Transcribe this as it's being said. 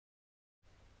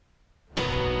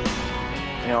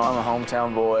know, I'm a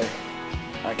hometown boy.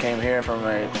 I came here from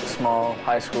a small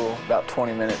high school about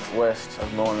 20 minutes west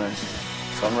of Norman,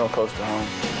 so I'm real close to home.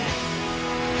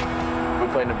 We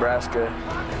played Nebraska,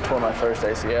 tore my first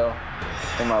ACL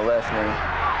in my left knee.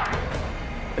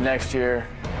 The next year,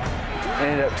 I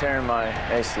ended up tearing my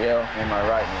ACL in my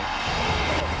right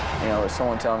knee. You know, with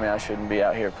someone telling me I shouldn't be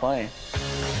out here playing.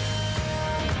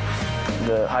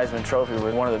 The Heisman Trophy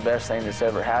was one of the best things that's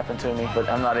ever happened to me, but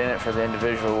I'm not in it for the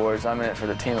individual awards, I'm in it for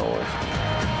the team awards.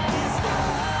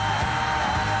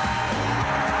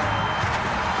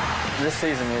 This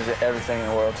season means everything in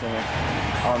the world to me.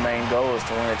 Our main goal is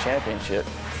to win a championship.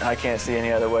 I can't see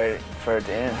any other way for it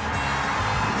to end.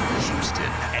 Houston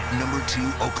at number 2,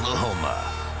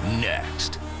 Oklahoma.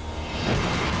 Next.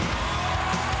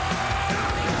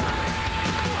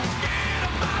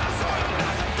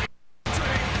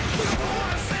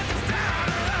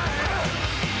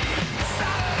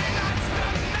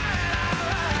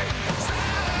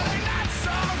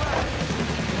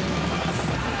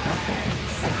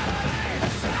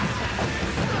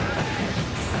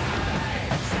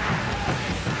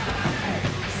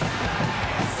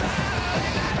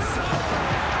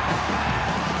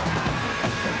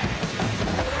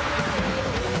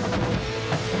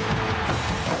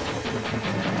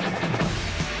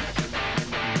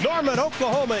 Norman,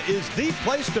 Oklahoma is the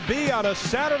place to be on a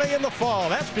Saturday in the fall.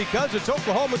 That's because it's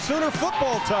Oklahoma Sooner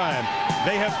football time.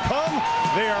 They have come,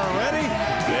 they are ready,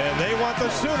 and they want the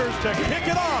Sooners to kick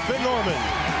it off in Norman.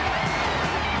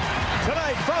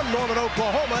 Tonight from Norman,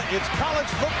 Oklahoma, it's college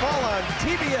football on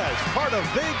TBS, part of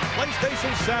Big PlayStation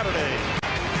Saturday.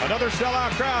 Another sellout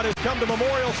crowd has come to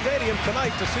Memorial Stadium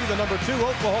tonight to see the number 2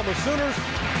 Oklahoma Sooners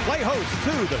play host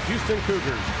to the Houston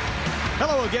Cougars.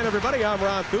 Hello again, everybody. I'm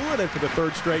Ron Thulin, and for the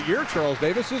 3rd straight year, Charles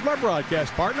Davis is my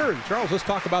broadcast partner. And Charles, let's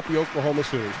talk about the Oklahoma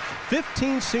Sooners.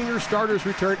 15 senior starters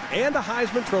return and a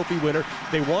Heisman Trophy winner.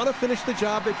 They want to finish the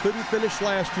job they couldn't finish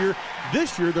last year.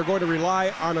 This year, they're going to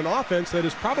rely on an offense that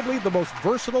is probably the most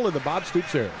versatile in the Bob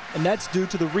Stoops era. And that's due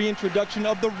to the reintroduction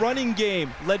of the running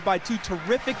game, led by 2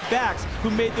 terrific backs who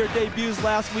made their debuts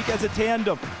last week as a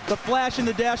tandem. The flash and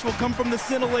the dash will come from the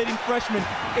scintillating freshman,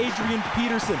 Adrian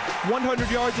Peterson.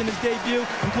 100 yards in his debut,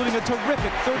 including a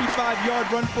terrific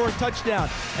 35-yard run for a touchdown.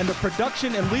 And the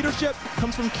production and leadership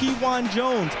comes from Kewan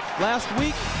Jones. Last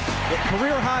week,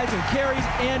 career highs in carries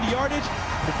and yardage.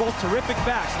 They're both terrific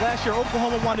backs. Last year,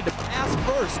 Oklahoma wanted to pass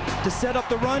first to set up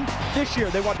the run. This year,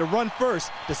 they want to run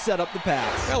first to set up the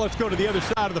pass. Well, let's go to the other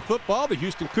side of the football. The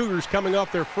Houston Cougars coming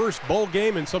off their first bowl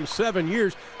game in some 7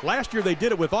 years. Last year, they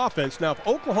did it with offense. Now, if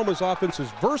Oklahoma's offense is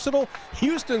versatile,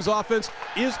 Houston's offense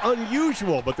is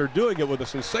unusual, but they're doing it with a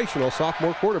sensational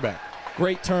sophomore quarterback.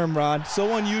 Great term, Ron.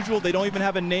 So unusual, they don't even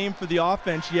have a name for the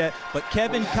offense yet. But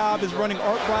Kevin Cobb is running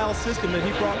Art Briles' system that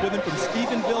he brought with him from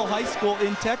Stephenville High School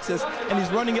in Texas, and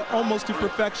he's running it almost to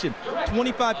perfection.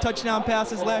 25 touchdown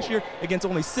passes last year against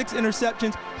only 6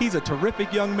 interceptions. He's a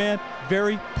terrific young man,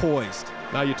 very poised.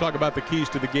 Now you talk about the keys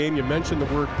to the game. You mentioned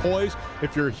the word poise.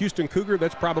 If you're a Houston Cougar,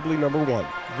 that's probably number 1.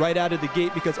 Right out of the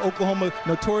gate, because Oklahoma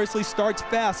notoriously starts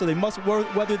fast, so they must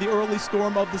weather the early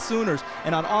storm of the Sooners.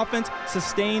 And on offense,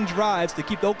 sustain drives to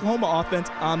keep the Oklahoma offense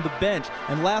on the bench.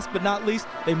 And last but not least,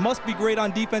 they must be great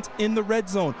on defense in the red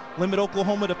zone. Limit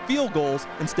Oklahoma to field goals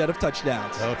instead of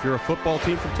touchdowns. Well, if you're a football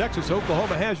team from Texas,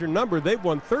 Oklahoma has your number. They've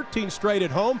won 13 straight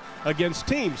at home against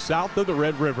teams south of the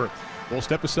Red River. We'll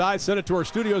step aside, send it to our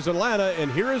studios in Atlanta, and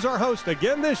here is our host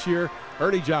again this year,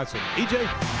 Ernie Johnson. EJ?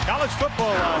 College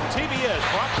football on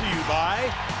TBS, brought to you by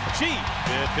Jeep.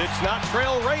 If it's not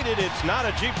trail rated, it's not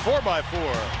a Jeep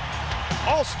 4x4.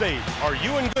 Allstate, are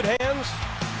you in good hands?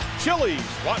 Chili's,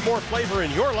 want more flavor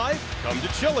in your life? Come to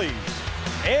Chili's.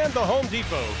 And the Home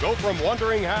Depot, go from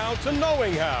wondering how to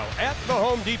knowing how at the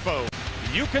Home Depot.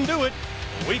 You can do it,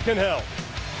 we can help.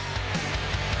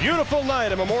 Beautiful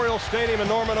night at Memorial Stadium in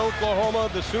Norman,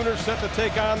 Oklahoma. The Sooners set to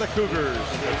take on the Cougars.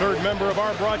 The 3rd member of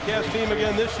our broadcast team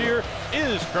again this year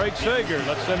is Craig Sager.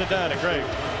 Let's send it down to Craig.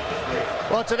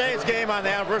 Well, today's game on the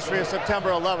anniversary of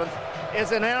September 11th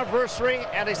is an anniversary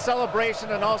and a celebration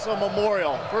and also a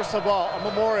memorial. First of all, a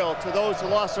memorial to those who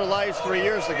lost their lives 3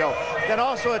 years ago. Then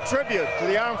also a tribute to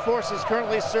the armed forces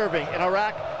currently serving in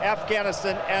Iraq,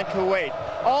 Afghanistan, and Kuwait.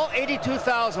 All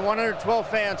 82,112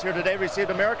 fans here today received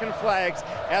American flags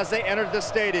as they entered the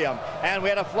stadium. And we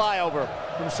had a flyover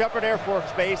from Sheppard Air Force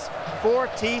Base, 4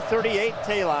 T-38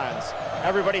 Talons.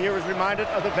 Everybody here was reminded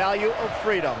of the value of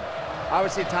freedom.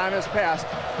 Obviously, time has passed.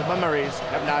 The memories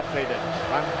have not faded.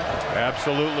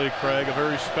 Absolutely, Craig. A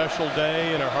very special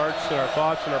day, and our hearts and our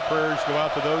thoughts and our prayers go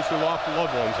out to those who lost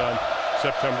loved ones on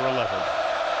September 11th.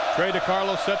 Trey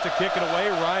DiCarlo set to kick it away.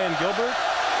 Ryan Gilbert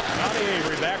Johnny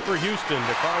Avery back for Houston.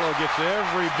 DiCarlo gets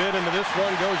every bit into this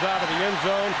one, goes out of the end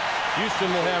zone.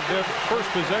 Houston will have their first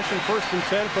possession, 1st and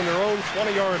 10 from their own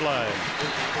 20-yard line.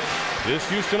 This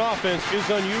Houston offense is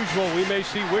unusual. We may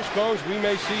see wishbones, we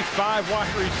may see 5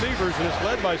 wide receivers, and it's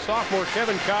led by sophomore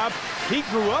Kevin Cobb. He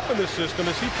grew up in the system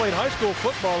as he played high school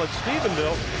football at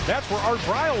Stephenville. That's where Art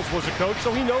Briles was a coach,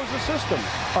 so he knows the system.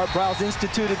 Art Briles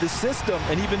instituted the system,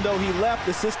 and even though he left,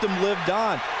 the system lived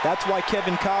on. That's why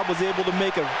Kevin Cobb was able to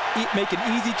make an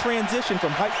easy transition from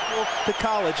high school to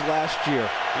college last year.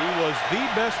 He was the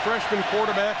best freshman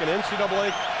quarterback in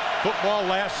NCAA football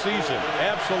last season.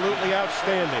 Absolutely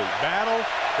outstanding. Battle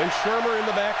and Shermer in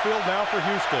the backfield now for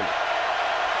Houston.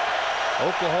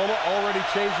 Oklahoma already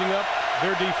changing up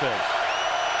their defense.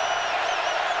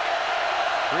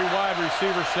 3 wide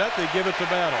receiver set. They give it to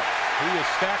Battle. He is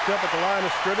stacked up at the line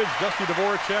of scrimmage. Dusty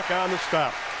Dvorak on the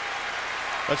stop.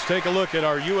 Let's take a look at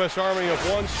our U.S. Army of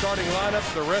 1 starting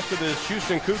lineup. The rest of this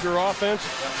Houston Cougar offense.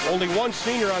 Only 1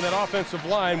 senior on that offensive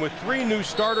line with 3 new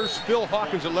starters. Phil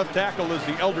Hawkins at left tackle is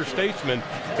the elder statesman.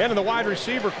 And in the wide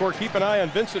receiver corps, keep an eye on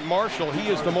Vincent Marshall. He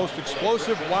is the most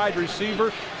explosive wide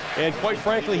receiver. And quite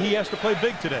frankly, he has to play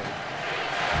big today.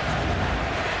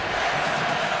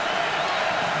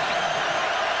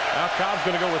 Now Cobb's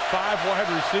going to go with 5 wide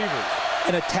receivers.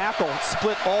 And a tackle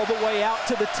split all the way out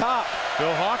to the top.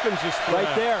 Phil Hawkins is split right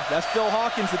out. there. That's Phil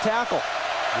Hawkins, the tackle.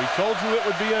 We told you it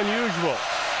would be unusual.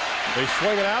 They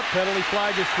swing it out. Penalty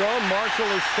flag is thrown. Marshall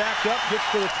is stacked up, gets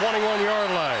to the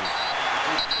 21-yard line.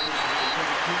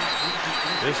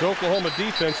 This Oklahoma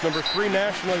defense, number 3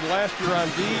 nationally last year on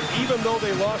D. Even though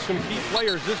they lost some key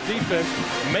players, this defense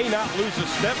may not lose a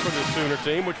step for the Sooner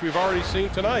team, which we've already seen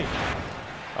tonight.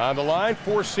 On the line,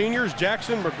 4 seniors,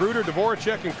 Jackson, Magruder,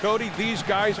 Dvorak, and Cody. These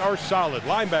guys are solid.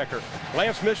 Linebacker,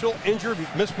 Lance Mitchell, injured,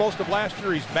 missed most of last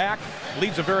year. He's back,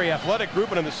 leads a very athletic group.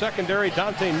 And in the secondary,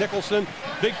 Dante Nicholson,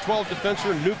 Big 12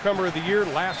 defender, newcomer of the year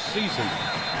last season.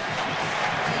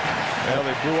 Well,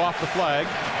 they blew off the flag.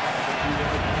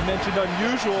 You mentioned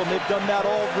unusual, and they've done that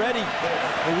already.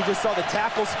 And we just saw the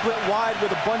tackle split wide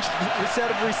with a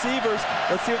set of receivers.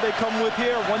 Let's see what they come with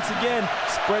here. Once again,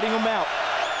 spreading them out.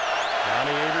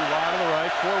 Johnny Avery wide on the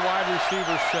right, 4 wide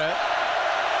receivers set.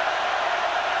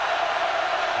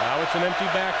 Now it's an empty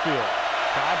backfield.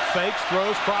 Cobb fakes,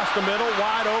 throws across the middle,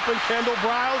 wide open. Kendall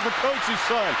Briles, the coach's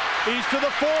son. He's to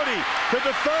the 40, to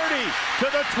the 30, to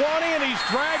the 20, and he's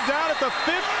dragged out at the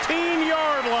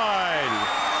 15-yard line.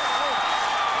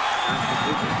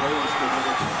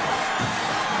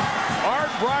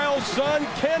 Art Briles' son,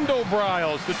 Kendall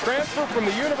Briles, the transfer from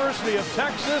the University of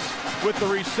Texas, with the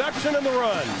reception and the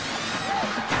run.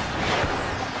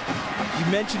 You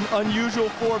mentioned unusual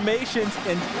formations,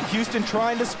 and Houston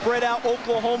trying to spread out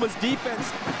Oklahoma's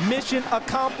defense. Mission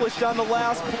accomplished on the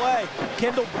last play.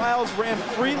 Kendall Briles ran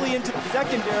freely into the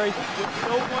secondary with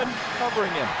no one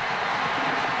covering him.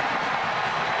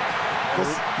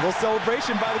 Little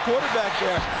celebration by the quarterback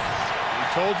there. We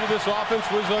told you this offense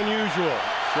was unusual.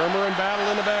 Shermer and Battle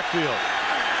in the backfield.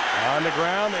 On the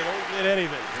ground, they don't get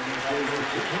anything.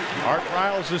 Art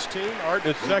Briles' team, Art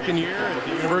in his 2nd year at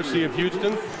the University of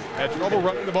Houston, had trouble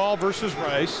running the ball versus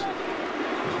Rice.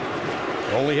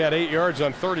 Only had 8 yards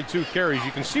on 32 carries.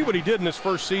 You can see what he did in his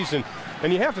first season.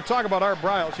 And you have to talk about Art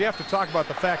Briles. You have to talk about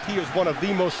the fact he is one of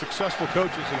the most successful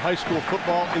coaches in high school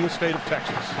football in the state of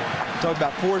Texas. Talk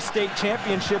about 4 state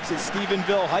championships at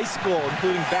Stephenville High School,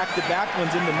 including back-to-back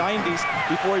ones in the 90s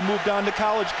before he moved on to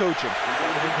college coaching.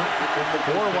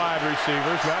 4 wide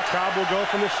receivers. Now Cobb will go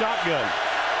from the shotgun.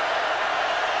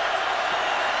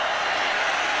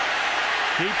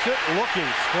 Keeps it, looking,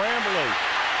 scrambling.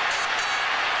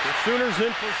 The Sooners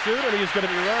in pursuit, and he's going to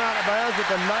be run out of bounds at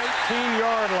the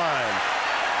 19-yard line.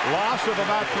 Loss of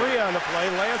about 3 on the play.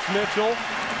 Lance Mitchell,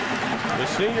 the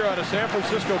senior out of San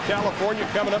Francisco, California,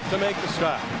 coming up to make the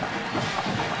stop.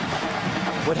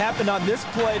 What happened on this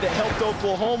play that helped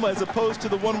Oklahoma, as opposed to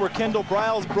the one where Kendall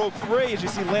Briles broke free, as you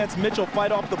see Lance Mitchell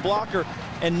fight off the blocker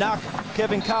and knock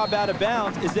Kevin Cobb out of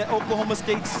bounds, is that Oklahoma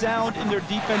stayed sound in their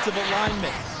defensive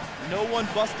alignment. No one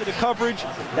busted a coverage.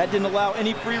 That didn't allow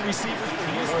any free receivers for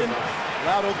Houston.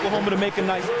 Allowed Oklahoma to make a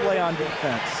nice play on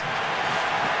defense.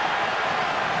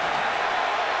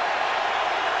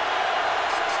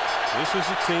 This is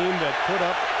a team that put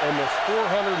up almost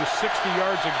 460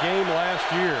 yards a game last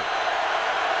year.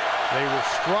 They were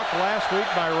struck last week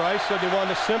by Rice, so they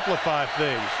wanted to simplify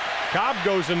things. Cobb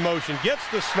goes in motion, gets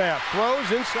the snap,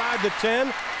 throws inside the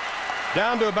 10,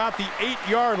 down to about the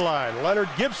 8-yard line. Leonard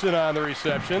Gibson on the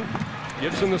reception.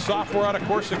 Gibson, the sophomore out of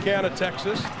Corsicana,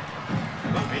 Texas.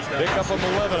 Pick up of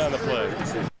 11 on the play.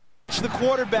 Watch the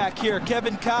quarterback here,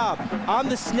 Kevin Cobb. On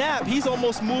the snap, he's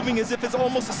almost moving as if it's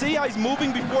almost, see how he's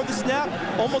moving before the snap?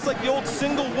 Almost like the old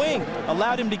single wing.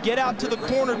 Allowed him to get out to the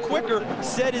corner quicker,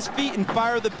 set his feet, and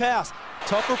fire the pass.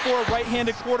 Tougher for a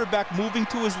right-handed quarterback moving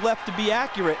to his left to be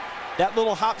accurate. That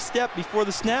little hop step before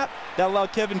the snap, that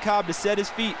allowed Kevin Cobb to set his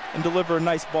feet and deliver a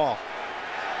nice ball.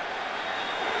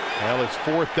 Well, it's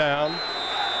 4th down.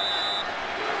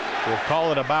 We'll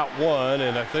call it about 1,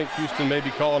 and I think Houston may be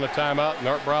calling a timeout, and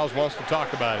Art Briles wants to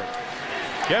talk about it.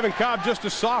 Kevin Cobb, just a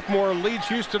sophomore, leads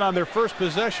Houston on their first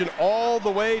possession all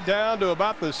the way down to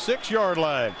about the 6-yard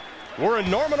line. We're in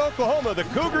Norman, Oklahoma, the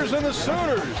Cougars and the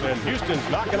Sooners, and Houston's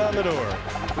knocking on the door.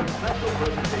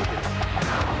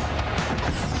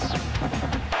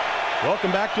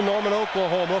 Welcome back to Norman,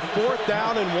 Oklahoma. 4th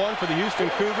down and 1 for the Houston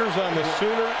Cougars on the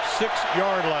Sooner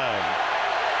 6-yard line.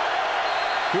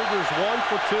 Cougars 1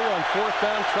 for 2 on 4th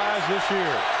down tries this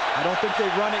year. I don't think they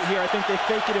run it here. I think they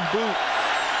fake it and boot.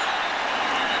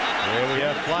 And we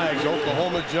have flags.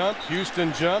 Oklahoma jumped,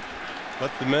 Houston jumped.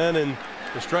 Let the men in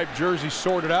the striped jersey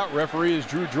sorted out. Referee is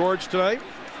Drew George tonight.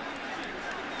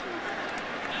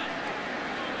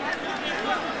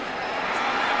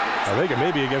 I think it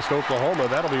may be against Oklahoma.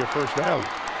 That'll be a first down.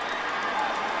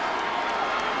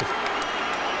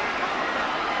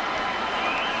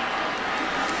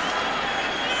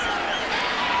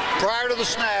 Prior to the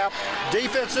snap,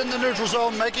 defense in the neutral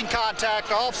zone making contact,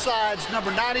 offsides, number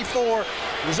 94.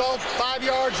 Result 5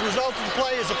 yards, result of the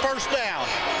play is a first down.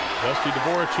 Dusty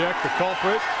Dvoracek, the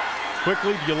culprit.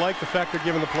 Quickly, do you like the fact they're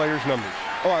giving the players numbers?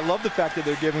 Oh, I love the fact that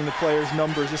they're giving the players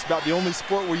numbers. It's about the only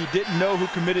sport where you didn't know who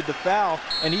committed the foul,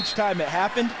 and each time it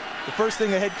happened, the first thing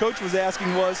the head coach was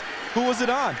asking was, who was it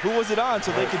on? Who was it on?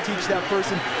 So they could teach that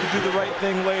person to do the right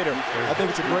thing later. I think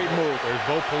it's a great move. There's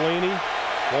Bo Pelini,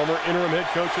 former interim head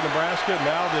coach of Nebraska,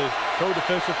 now the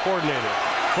co-defensive coordinator.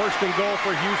 1st and goal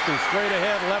for Houston, straight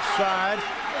ahead, left side.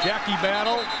 Jackie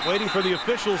Battle waiting for the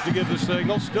officials to give the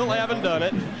signal. Still haven't done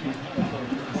it.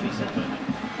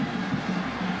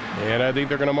 And I think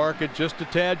they're going to mark it just a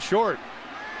tad short.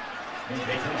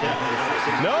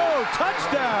 No,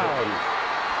 touchdown!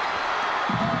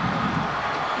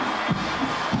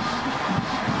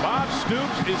 Bob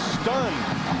Stoops is stunned.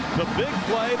 The big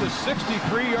play, the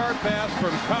 63-yard pass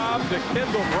from Cobb to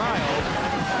Kendall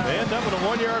Briles. They end up with a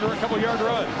 1-yard or a couple-yard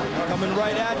run. Coming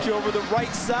right at you over the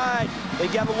right side. They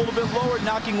got a little bit lower,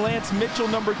 knocking Lance Mitchell,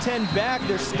 number 10, back.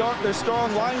 Their strong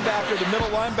linebacker, the middle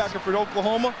linebacker for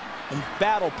Oklahoma. And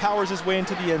Battle powers his way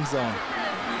into the end zone.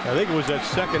 I think it was that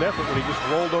second effort when he just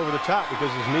rolled over the top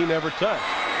because his knee never touched.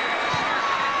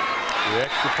 The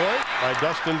extra point by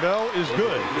Dustin Bell is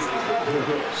good.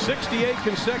 68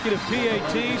 consecutive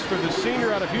PATs for the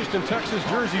senior out of Houston, Texas,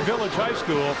 Jersey Village High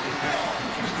School.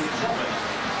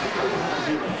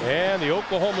 And the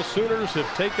Oklahoma Sooners have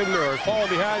taken or fallen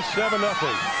behind 7-0.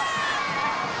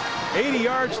 80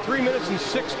 yards, 3 minutes and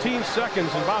 16 seconds,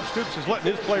 and Bob Stoops is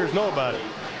letting his players know about it.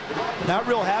 Not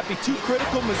real happy. 2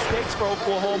 critical mistakes for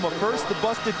Oklahoma. First, the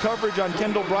busted coverage on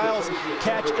Kendall Briles'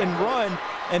 catch and run,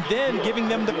 and then giving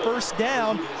them the first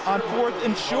down on 4th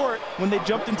and short when they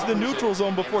jumped into the neutral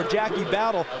zone before Jackie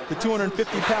Battle, the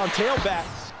 250-pound tailback,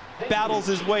 battles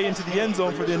his way into the end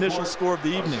zone for the initial score of the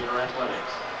evening.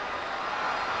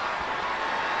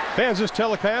 Fans, this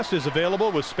telecast is available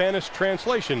with Spanish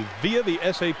translation via the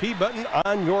SAP button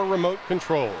on your remote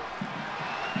control.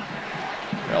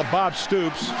 Well, Bob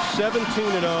Stoops,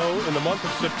 17-0 in the month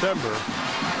of September.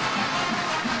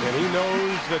 And he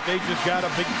knows that they just got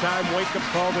a big-time wake-up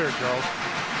call there, Charles.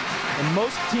 And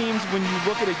most teams, when you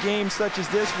look at a game such as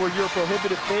this where you're a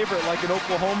prohibitive favorite like an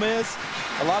Oklahoma is,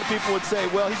 a lot of people would say,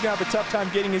 well, he's going to have a tough time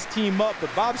getting his team up.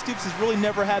 But Bob Stoops has really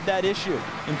never had that issue.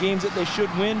 In games that they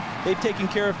should win, they've taken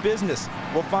care of business.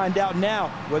 We'll find out now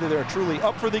whether they're truly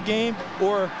up for the game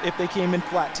or if they came in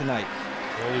flat tonight.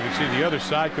 Well, you can see the other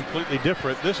side completely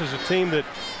different. This is a team that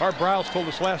Art Briles told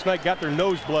us last night got their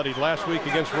nose bloodied last week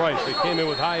against Rice. They came in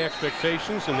with high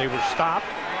expectations and they were stopped.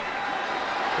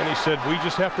 And he said, we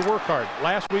just have to work hard.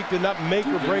 Last week did not make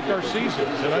or break our season.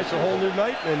 Tonight's a whole new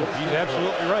night, and he's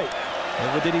absolutely right. And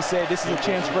what did he say? This is a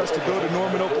chance for us to go to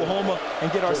Norman, Oklahoma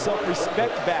and get our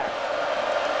self-respect back.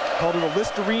 Called it a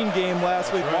Listerine game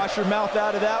last week. Wash your mouth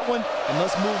out of that one, and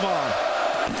let's move on.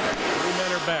 3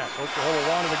 men are back. Oklahoma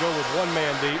wanted to go with 1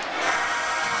 man deep.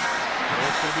 And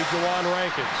it's going to be Jawan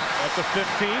Rankins at the 15,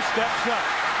 steps up,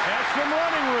 has some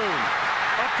running room.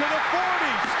 Up to the 40,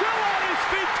 still on his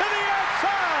feet to the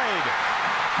outside.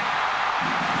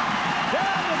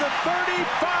 Down to the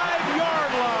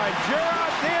 35-yard line.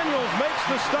 Gerard Daniels makes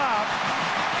the stop.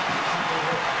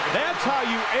 That's how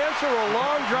you answer a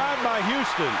long drive by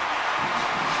Houston.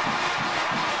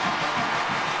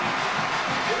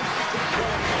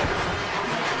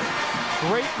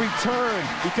 Great return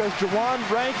because Jawan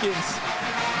Rankins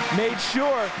made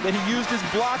sure that he used his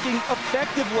blocking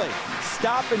effectively.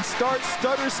 Stop and start,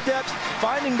 stutter steps,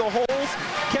 finding the holes,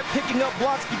 kept picking up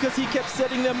blocks because he kept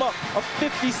setting them up. A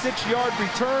 56-yard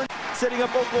return, setting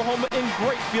up Oklahoma in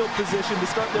great field position to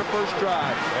start their first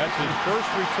drive. That's his first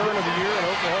return of the year, and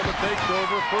Oklahoma takes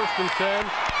over 1st and 10.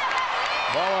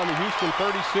 Ball on the Houston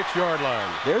 36-yard line.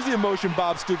 There's the emotion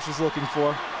Bob Stoops was looking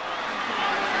for.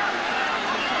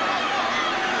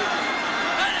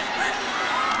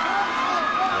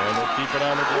 And they'll keep it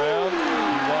on the ground.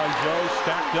 Juwan Jones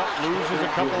stacked up, loses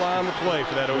a couple on the play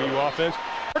for that OU offense.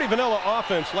 Pretty vanilla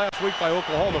offense last week by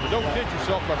Oklahoma, but don't kid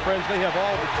yourself, my friends. They have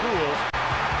all the tools.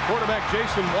 Quarterback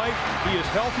Jason White, he is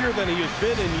healthier than he has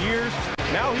been in years.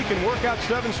 Now he can work out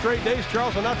 7 straight days,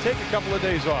 Charles, and not take a couple of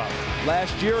days off.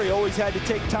 Last year, he always had to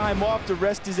take time off to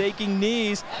rest his aching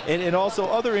knees and also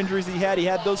other injuries he had. He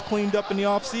had those cleaned up in the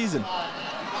offseason.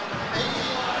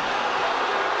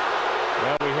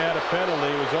 Well, we had a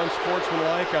penalty. It was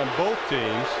unsportsmanlike on both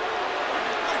teams.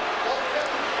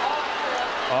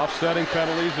 Offsetting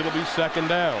penalties, it'll be 2nd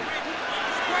down.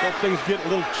 Both things get a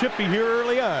little chippy here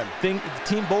early on.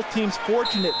 Both teams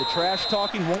fortunate. The trash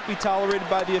talking won't be tolerated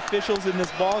by the officials in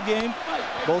this ball game.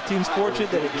 Both teams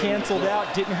fortunate that it canceled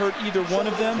out, didn't hurt either one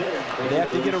of them. They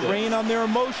have to get a rein on their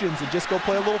emotions and just go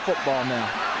play a little football now.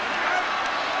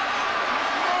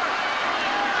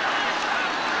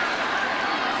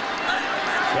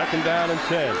 Second down and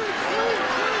 10.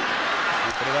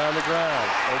 Put it on the ground.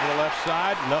 Over the left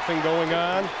side, nothing going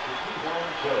on.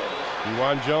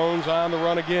 Juwan Jones on the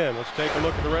run again. Let's take a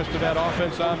look at the rest of that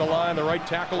offense on the line. The right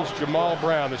tackle is Jamal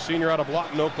Brown. The senior out of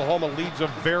Lawton, Oklahoma, leads a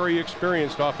very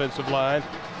experienced offensive line.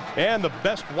 And the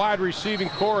best wide receiving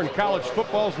core in college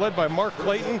football is led by Mark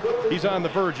Clayton. He's on the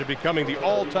verge of becoming the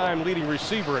all-time leading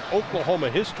receiver in Oklahoma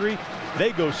history.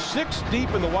 They go 6 deep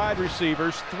in the wide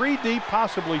receivers, 3 deep,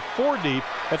 possibly 4 deep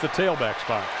at the tailback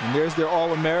spot. And there's their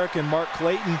All-American Mark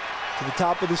Clayton to the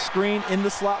top of the screen in the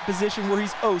slot position where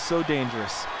he's oh so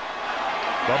dangerous.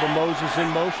 Bubba Moses in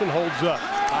motion, holds up.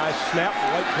 High snap,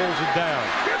 White pulls it down.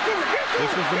 This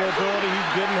is the mobility he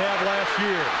didn't have last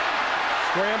year.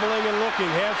 Scrambling and looking,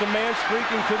 has a man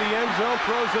streaking to the end zone,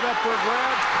 throws it up for a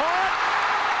grab. Caught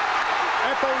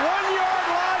at the 1-yard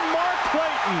line, Mark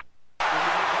Clayton.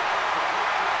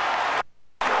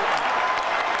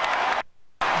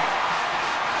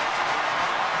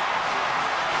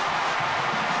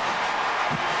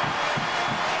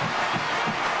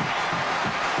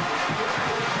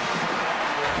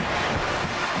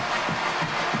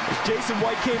 Jason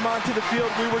White came onto the field.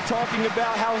 We were talking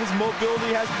about how his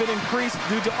mobility has been increased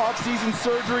due to off-season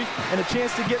surgery and a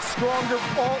chance to get stronger.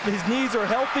 His knees are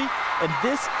healthy, and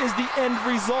this is the end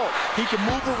result. He can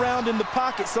move around in the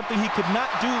pocket, something he could not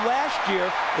do last year,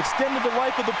 extended the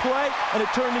life of the play, and it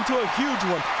turned into a huge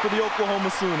one for the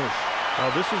Oklahoma Sooners.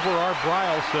 Now, this is where Art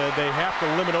Briles said they have to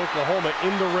limit Oklahoma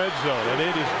in the red zone, and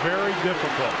it is very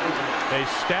difficult. They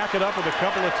stack it up with a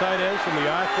couple of tight ends from the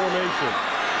I formation.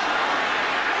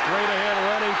 Straight ahead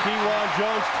running, Juwan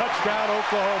Jones, touchdown,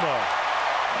 Oklahoma.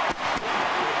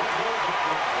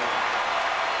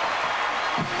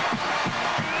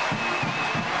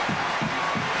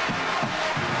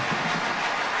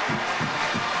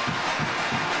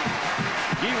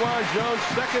 Juwan Jones'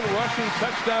 2nd rushing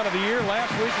touchdown of the year.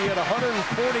 Last week he had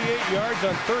 148 yards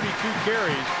on 32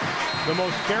 carries. The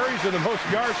most carries and the most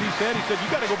yards he said, you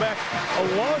got to go back a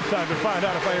long time to find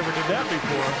out if I ever did that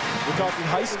before. We're talking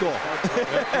high school.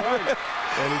 That's right.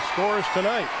 And he scores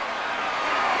tonight.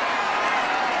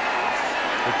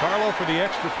 DiCarlo for the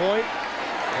extra point.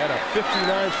 Had a 59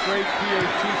 straight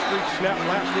PAT streak snap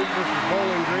last week versus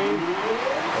Bowling Green.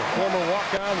 A former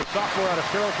walk-on, the sophomore out of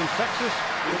Carrollton, Texas.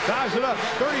 Ties it up.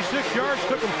 36 yards,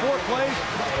 took him 4 plays,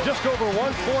 just over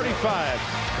 145.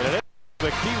 And it the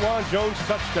Juwan Jones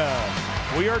touchdown.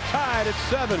 We are tied at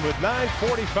 7 with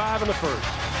 9:45 in the first.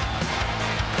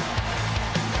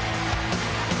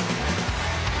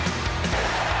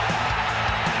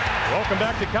 Welcome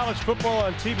back to college football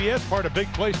on TBS, part of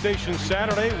Big Play Station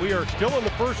Saturday. We are still in the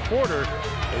first quarter,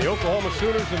 and the Oklahoma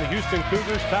Sooners and the Houston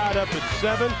Cougars tied up at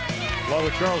 7. Along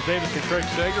with Charles Davis and Craig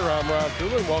Sager, I'm Ron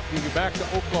Poulin, welcoming you back to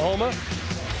Oklahoma,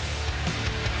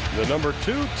 the number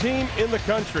 2 team in the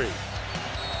country.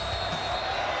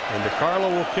 And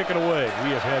DiCarlo will kick it away.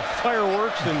 We have had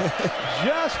fireworks in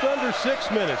just under 6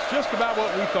 minutes, just about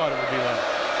what we thought it would be like.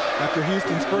 After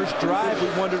Houston's first drive, we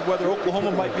wondered whether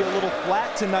Oklahoma might be a little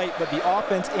flat tonight, but the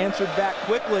offense answered back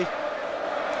quickly.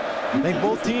 I think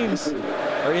both teams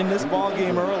are in this ball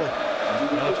game early.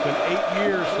 Well, it's been 8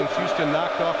 years since Houston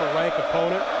knocked off a ranked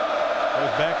opponent. That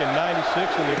was back in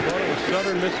 '96 when the opponent was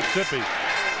Southern Mississippi.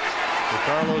 The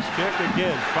Carlos kick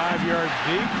again, 5 yards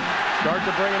deep. Start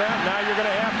to bring it out. Now you're going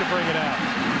to have to bring it out.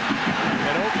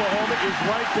 And Oklahoma is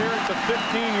right there at the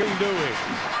 15-yard doing.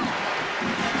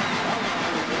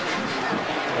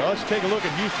 Now let's take a look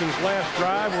at Houston's last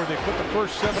drive where they put the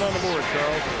first 7 on the board,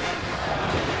 Charles.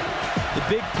 The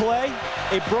big play,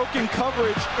 a broken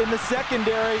coverage in the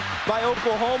secondary by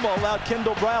Oklahoma allowed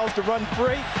Kendall Briles to run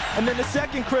free. And then the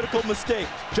second critical mistake,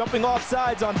 jumping off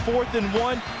sides on 4th and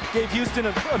 1, gave Houston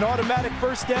an automatic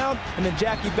first down, and then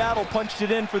Jackie Battle punched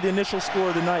it in for the initial score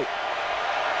of the night.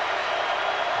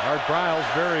 Art Briles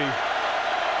very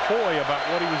coy about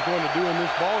what he was going to do in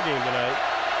this ball game tonight.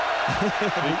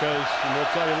 Because, and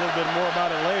we'll tell you a little bit more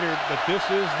about it later, but this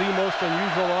is the most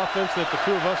unusual offense that the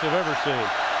two of us have ever seen.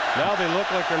 Now they look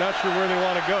like they're not sure where they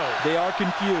want to go. They are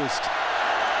confused.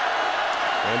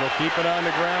 And they'll keep it on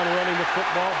the ground running the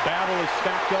football. Battle is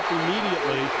stacked up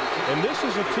immediately. And this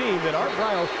is a team that Art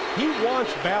Briles, he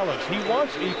wants balance. He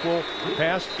wants equal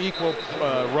pass, equal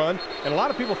run. And a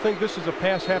lot of people think this is a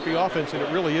pass-happy offense, and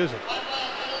it really isn't.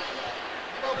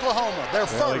 Oklahoma, they're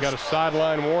first. They got a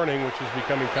sideline warning, which is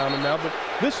becoming common now. But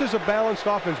this is a balanced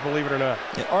offense, believe it or not.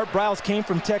 And Art Briles came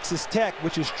from Texas Tech,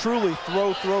 which is truly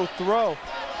throw, throw, throw.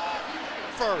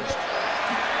 First.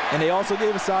 And they also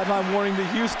gave a sideline warning to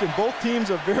Houston. Both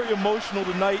teams are very emotional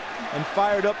tonight and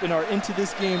fired up and are into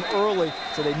this game early.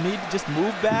 So they need to just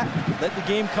move back, let the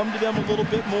game come to them a little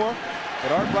bit more.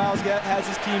 But Art Briles has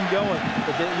his team going.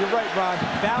 But you're right, Ron.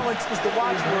 Balance is the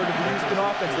watchword of the Houston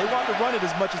offense. They want to run it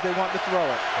as much as they want to throw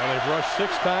it. Well, they've rushed 6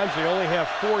 times. They only have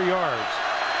 4 yards.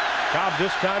 Cobb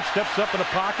this time steps up in the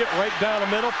pocket, right down the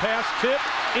middle. Pass tip,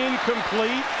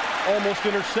 incomplete. Almost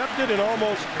intercepted and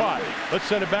almost caught. Let's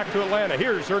send it back to Atlanta.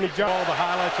 Here's Ernie Johnson. All the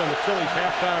highlights on the Chili's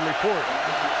halftime report.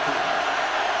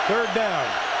 3rd down.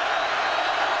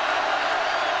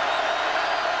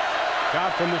 Cobb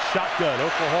from the shotgun.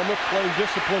 Oklahoma playing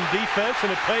disciplined defense,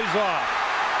 and it pays off.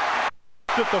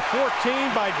 At the 14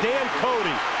 by Dan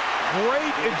Cody.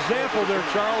 Great example there,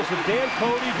 Charles, of Dan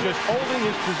Cody just holding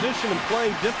his position and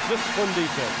playing disciplined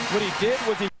defense. What he did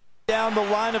was he down the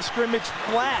line of scrimmage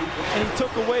flat, and he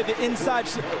took away the inside.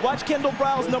 Watch Kendall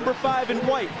Briles, number 5 in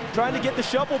white, trying to get the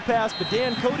shovel pass, but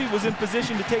Dan Cody was in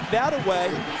position to take that away,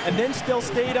 and then still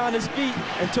stayed on his feet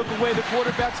and took away the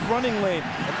quarterback's running lane.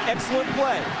 An excellent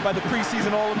play by the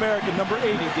preseason All-American, number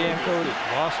 80, Dan Cody.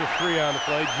 Loss of 3 on the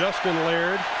play. Justin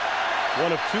Laird,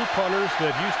 one of 2 punters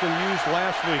that Houston used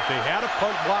last week. They had a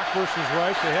punt block versus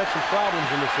Rice. They had some problems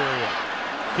in this area.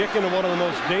 Kicking to one of the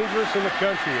most dangerous in the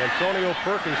country. Antonio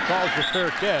Perkins calls the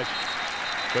fair catch,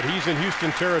 but he's in Houston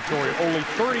territory. Only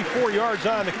 34 yards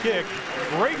on the kick.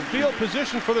 Great field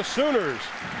position for the Sooners.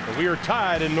 And we are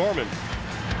tied in Norman.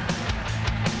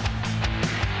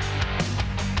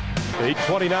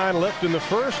 8:29 left in the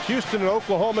first. Houston and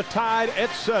Oklahoma tied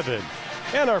at 7.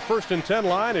 And our 1st and 10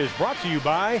 line is brought to you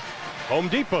by Home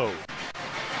Depot.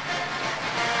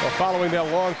 Well, following that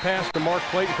long pass to Mark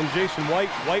Clayton from Jason White,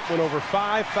 White went over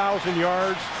 5,000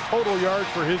 yards, total yards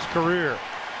for his career.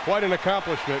 Quite an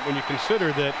accomplishment when you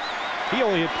consider that he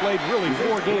only had played really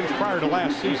 4 games prior to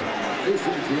last season.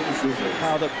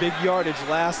 Piled up big yardage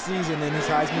last season in his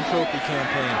Heisman Trophy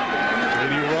campaign.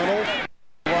 J.D. Runnels,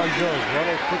 Ron Jones.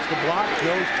 Runnels puts the block.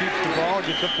 Jones keeps the ball,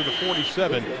 gets up to the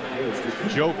 47.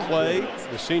 Joe Clay,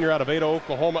 the senior out of Ada,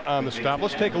 Oklahoma, on the stop.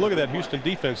 Let's take a look at that Houston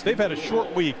defense. They've had a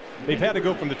short week. They've had to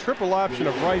go from the triple option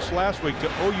of Rice last week to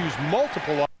OU's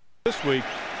multiple options this week.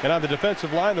 And on the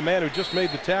defensive line, the man who just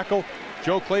made the tackle,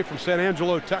 Joe Clay from San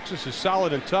Angelo, Texas, is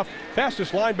solid and tough.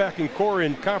 Fastest linebacking core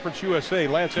in Conference USA,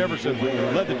 Lance Everson,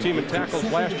 led the team in tackles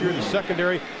last year in the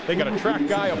secondary. They got a track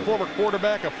guy, a former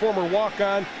quarterback, a former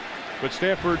walk-on. But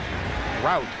Stanford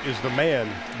Rout is the man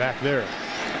back there.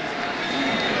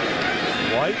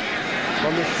 White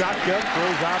from the shotgun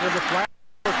throws out of the flat.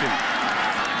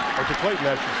 Or to Clayton,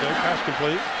 I should say. Pass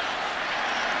complete.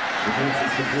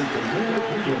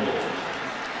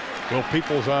 Will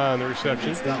Peoples on the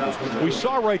reception. We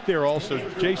saw right there also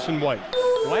Jason White.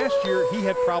 Last year, he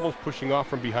had problems pushing off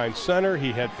from behind center.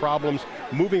 He had problems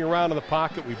moving around in the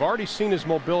pocket. We've already seen his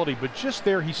mobility, but just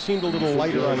there, he seemed a little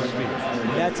lighter on his feet.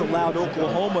 That's allowed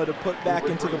Oklahoma to put back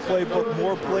into the playbook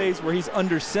more plays where he's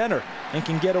under center and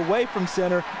can get away from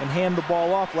center and hand the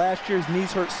ball off. Last year, his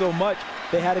knees hurt so much,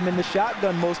 they had him in the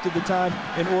shotgun most of the time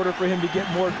in order for him to get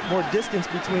more distance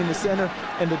between the center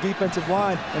and the defensive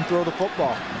line and throw the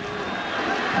football.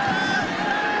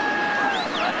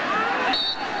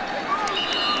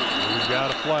 He's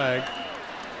got a flag.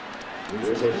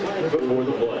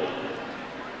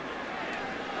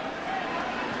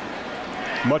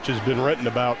 Much has been written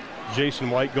about Jason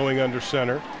White going under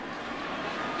center,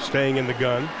 staying in the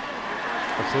gun.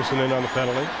 Let's listen in on the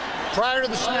penalty. prior to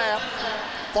the snap,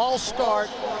 false start,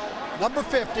 number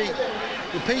 50,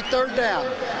 repeat third down.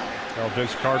 Well,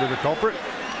 Vince Carter the culprit.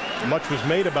 Much was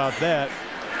made about that.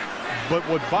 But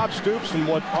what Bob Stoops and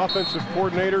what offensive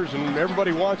coordinators and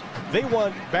everybody wants, they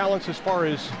want balance as far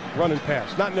as run and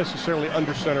pass, not necessarily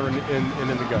under center and in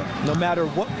the gun. No matter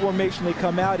what formation they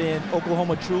come out in,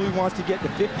 Oklahoma truly wants to get the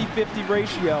 50-50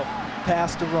 ratio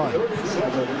pass to run.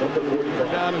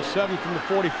 Down and 7 from the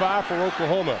 45 for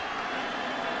Oklahoma.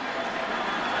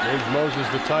 James Moses,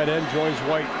 the tight end, joins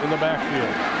White in the backfield.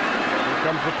 Here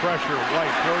comes the pressure.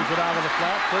 White throws it out of the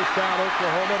flat. First down,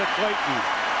 Oklahoma to Clayton.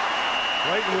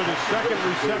 Clayton with his second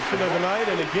reception of the night,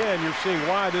 and again, you're seeing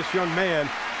why this young man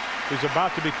is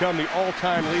about to become the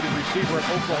all-time leading receiver in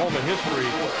Oklahoma history.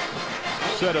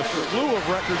 Set a slew of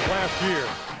records last year.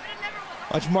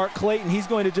 Watch Mark Clayton. He's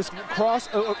going to just cross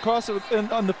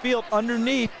on the field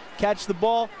underneath, catch the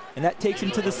ball, and that takes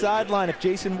him to the sideline. If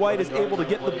Jason White is able to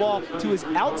get the ball to his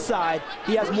outside,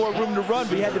 he has more room to run,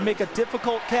 but he had to make a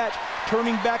difficult catch,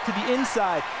 turning back to the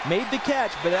inside. Made the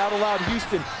catch, but that allowed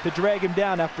Houston to drag him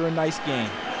down after a nice gain.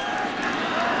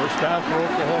 First down for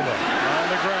Oklahoma. On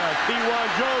the ground, Kewan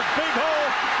Jones, big hole,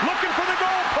 looking for the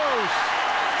goalpost.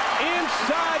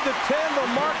 Inside the 10,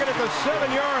 they'll mark it at the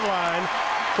 7-yard line.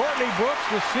 Courtney Brooks,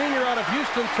 the senior out of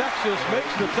Houston, Texas,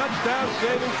 makes the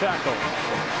touchdown-saving tackle.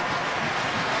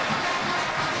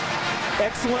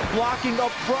 Excellent blocking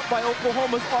up front by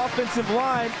Oklahoma's offensive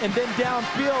line, and then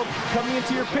downfield, coming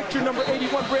into your picture, number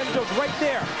 81, Brandon Jones, right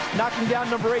there, knocking down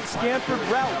number 8, Stanford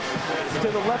Routt. To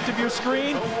the left of your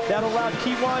screen, that allowed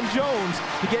Kewan Jones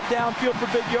to get downfield for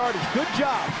big yardage. Good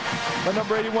job by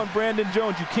number 81, Brandon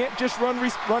Jones. You can't just run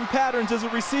patterns as a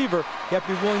receiver. You have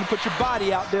to be willing to put your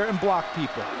body out there and block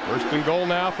people. First and goal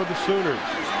now for the Sooners.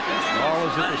 Ball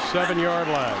is at the 7-yard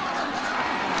line.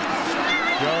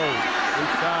 Jones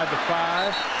inside the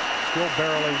 5, still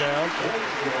barreling down.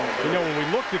 You know, when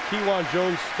we looked at Kewan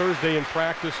Jones Thursday in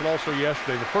practice and also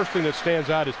yesterday, the first thing that stands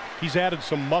out is he's added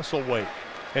some muscle weight.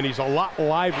 And he's a lot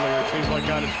livelier, it seems like,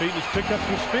 on his feet. He's picked up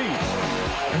some speed.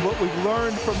 And what we've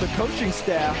learned from the coaching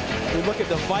staff, we look at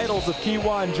the vitals of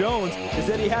Kewan Jones, is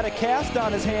that he had a cast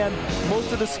on his hand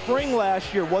most of the spring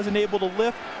last year, wasn't able to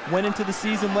lift, went into the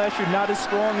season last year not as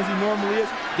strong as he normally is.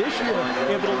 This year,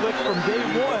 able to lift from day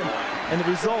one, and the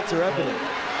results are evident.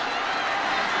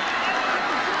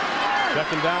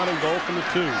 Second down and goal from the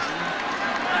 2.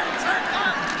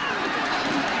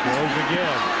 Jones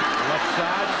again. Left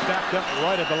side, stacked up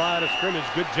right at the line of scrimmage.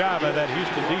 Good job by that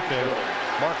Houston defense.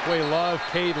 Marquay Love,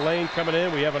 Cade Lane coming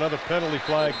in. We have another penalty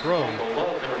flag thrown.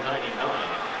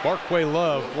 Marquay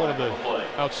Love, one of the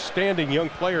outstanding young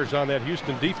players on that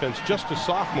Houston defense, just a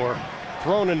sophomore,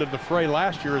 thrown into the fray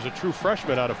last year as a true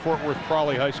freshman out of Fort Worth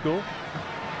Crawley High School.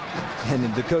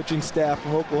 And the coaching staff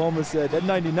from Oklahoma said, that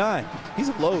 99, he's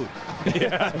a load.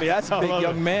 Yeah, I mean, that's a big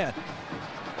young man.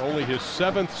 Only his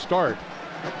 7th start.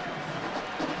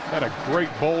 Had a great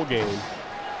bowl game.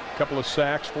 Couple of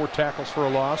sacks, 4 tackles for a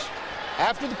loss.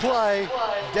 After the play,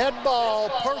 dead ball,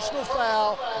 personal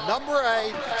foul, number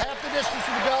 8, half the distance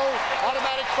to the goal,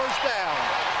 automatic first down.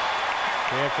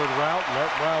 Stanford Routt, and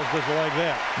Art Briles doesn't like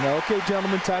that. Now, okay,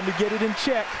 gentlemen, time to get it in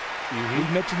check. We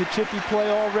mentioned the chippy play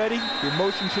already. The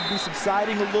emotion should be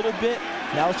subsiding a little bit.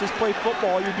 Now let's just play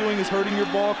football. All you're doing is hurting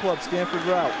your ball club, Stanford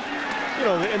Routt. You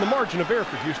know, and the margin of error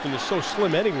for Houston is so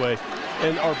slim anyway.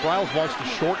 And Art Briles wants to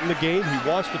shorten the game. He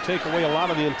wants to take away a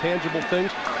lot of the intangible things.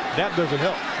 That doesn't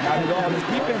help. Not at all. This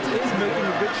defense is making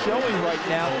a good showing right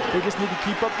now. They just need to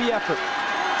keep up the effort.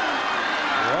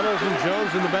 Runnels and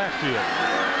Jones in the backfield.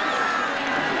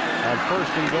 On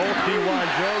first and goal, Kewan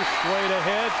Jones straight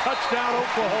ahead. Touchdown,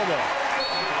 Oklahoma.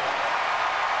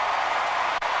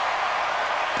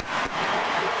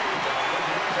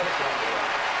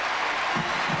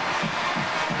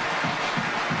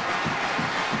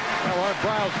 Now, Art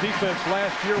Briles' defense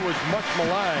last year was much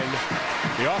maligned.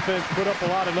 The offense put up a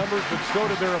lot of numbers, but so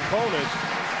did their opponents.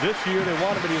 This year, they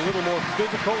want to be a little more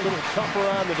physical, a little tougher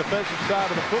on the defensive side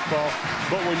of the football.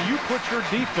 But when you put your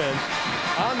defense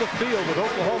on the field with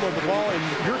Oklahoma the ball in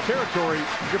your territory,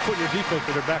 you're putting your defense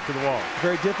with their back to the wall.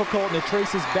 Very difficult, and it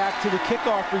traces back to the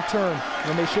kickoff return.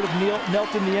 When they should have knelt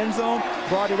in the end zone,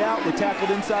 brought it out, they tackled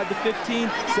inside the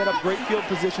 15, set up great field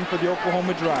position for the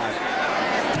Oklahoma drive.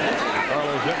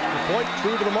 Carlos extra point,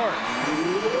 true to the mark.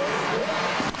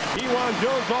 Kewan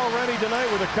Jones already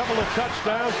tonight with a couple of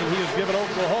touchdowns, and he has given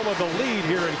Oklahoma the lead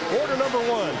here in quarter number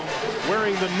 1.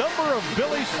 Wearing the number of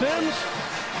Billy Sims,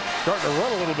 starting to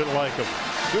run a little bit like him.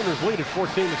 Sooners lead at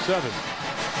 14-7.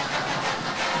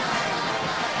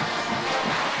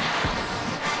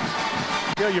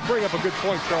 You know, you bring up a good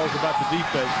point, Charles, about the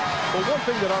defense. Well, one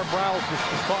thing that Art Briles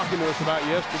was talking to us about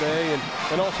yesterday,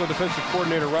 and also defensive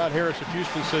coordinator Ron Harris of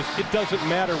Houston says it doesn't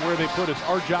matter where they put us.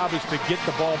 Our job is to get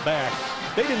the ball back.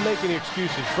 They didn't make any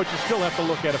excuses, but you still have to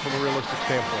look at it from a realistic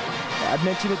standpoint. I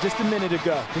mentioned it just a minute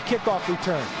ago. The kickoff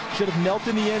return. Should have knelt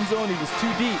in the end zone. He was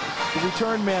too deep. The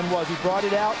return man was. He brought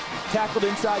it out, tackled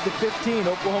inside the 15.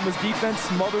 Oklahoma's defense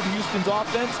smothered Houston's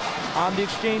offense on the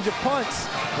exchange of punts.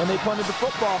 When they punted the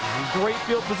football, great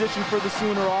field position for the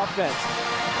Sooner offense.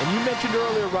 And you mentioned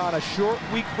earlier, Ron, a short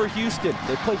week for Houston.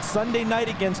 They played Sunday night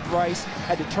against Rice,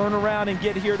 had to turn around and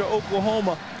get here to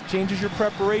Oklahoma. Changes your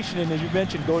preparation, and as you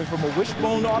mentioned, going from a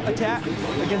wishbone attack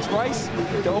against Rice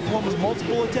to Oklahoma's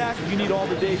multiple attack, you need all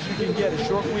the days you can get. A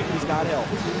short week does not help.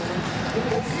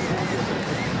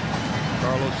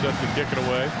 Carlos set to kick it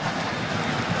away.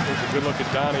 Here's a good look at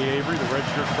Donnie Avery, the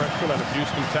redshirt freshman out of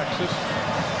Houston, Texas.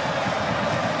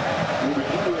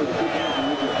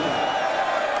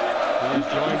 He's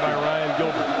joined by Ryan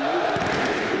Gilbert.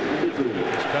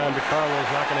 This time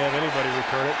DeCarlo's not going to have anybody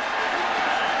return it.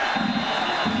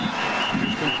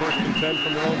 Houston first and 10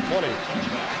 from their own 20.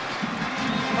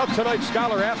 Well, tonight's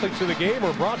Scholar Athletes of the Game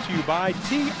are brought to you by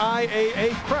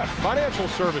TIAA Prep Financial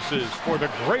Services for the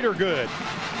greater good.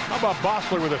 How about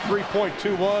Bossler with a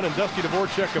 3.21 and Dusty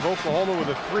Dvorak of Oklahoma with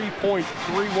a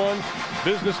 3.31.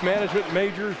 Business management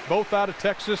majors, both out of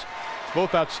Texas.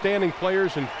 Both outstanding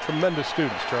players and tremendous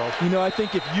students, Charles. You know, I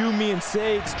think if you, me, and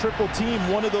Sage triple team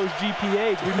one of those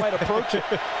GPAs, we might approach it,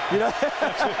 you know,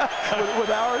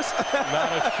 with ours.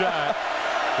 Not a shot.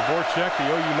 Dvorak, the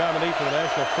OU nominee for the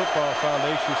National Football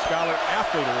Foundation Scholar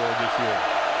Athlete Award this year.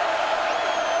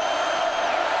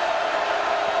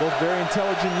 Both very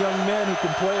intelligent young men who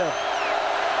can play a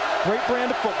great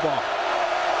brand of football.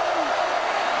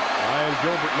 Ryan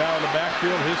Gilbert now in the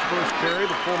backfield, his first carry,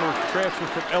 the former transfer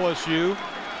from LSU.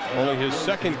 Only his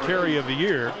second carry of the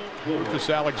year. Rufus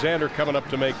Alexander coming up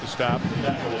to make the stop.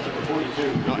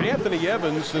 Now, Anthony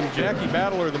Evans and Jackie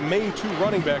Battle are the main two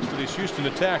running backs for this Houston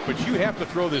attack, but you have to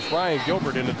throw this Ryan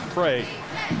Gilbert into the fray.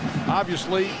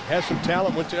 Obviously, has some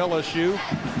talent, went to LSU,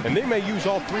 and they may use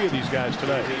all three of these guys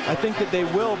tonight. I think that they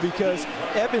will, because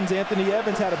Anthony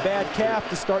Evans had a bad calf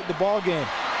to start the ball game.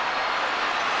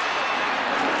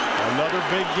 Another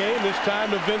big game, this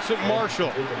time to Vincent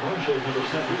Marshall.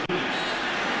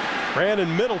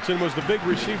 Brandon Middleton was the big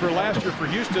receiver last year for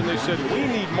Houston. They said, we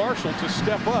need Marshall to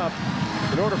step up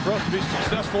in order for us to be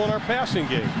successful in our passing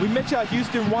game. We mentioned how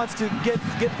Houston wants to get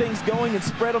things going and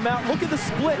spread them out. Look at the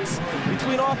splits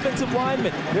between offensive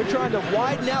linemen. They're trying to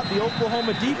widen out the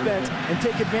Oklahoma defense and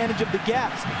take advantage of the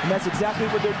gaps. And that's exactly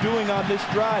what they're doing on this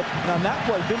drive. And on that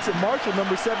play, Vincent Marshall,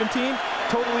 number 17,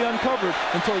 totally uncovered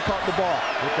until he caught the ball.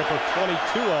 Pick up a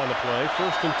 22 on the play.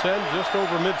 First and 10, just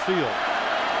over midfield.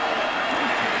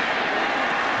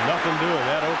 Nothing doing.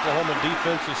 That Oklahoma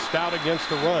defense is stout against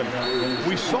the run.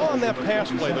 We saw on that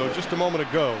pass play, though, just a moment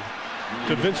ago,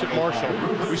 to Vincent Marshall.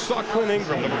 We saw Clint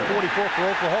Ingram, number 44 for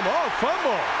Oklahoma. Oh,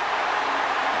 fumble!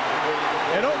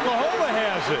 And Oklahoma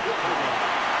has it.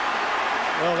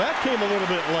 Well, that came a little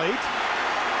bit late.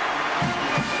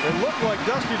 It looked like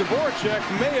Dusty Dvorak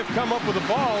may have come up with the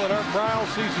ball, and Art Briles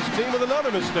sees his team with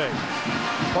another mistake.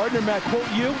 Partner, Matt, quote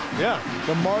you? Yeah.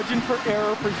 The margin for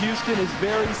error for Houston is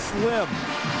very slim.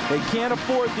 They can't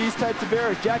afford these types of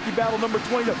errors. Jackie Battle, number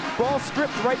 20, ball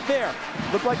stripped right there.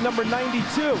 Looked like number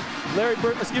 92,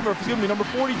 number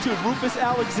 42, Rufus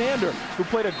Alexander, who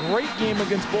played a great game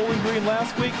against Bowling Green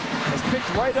last week, has picked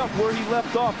right up where he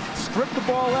left off. Stripped the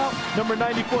ball out, number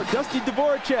 94, Dusty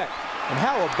Dvorak. And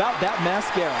how about that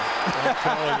mascara? I'm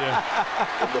telling you,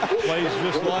 plays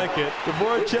just like it.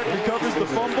 Dvorak recovers the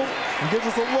fumble and gives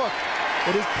us a look.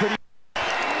 It is pretty.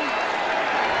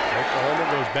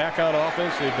 Oklahoma goes back on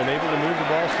offense. They've been able to move the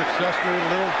ball successfully. A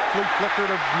little flea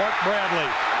flicker to Mark Bradley.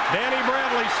 Danny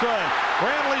Bradley's son.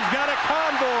 Bradley's got a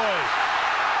convoy.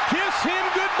 Kiss him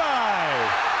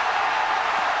goodbye.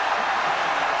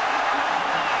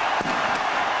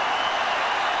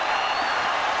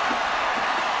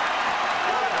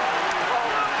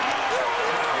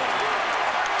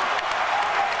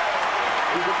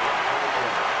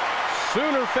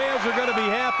 Sooner fans are going to be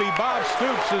happy. Bob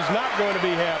Stoops is not going to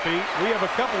be happy. We have a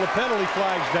couple of penalty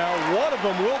flags now. One of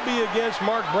them will be against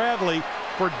Mark Bradley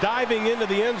for diving into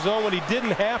the end zone when he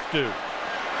didn't have to.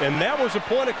 And that was a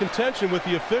point of contention with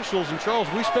the officials. And Charles,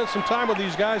 we spent some time with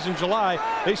these guys in July.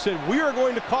 They said, we are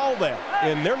going to call that.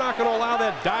 And they're not going to allow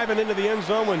that diving into the end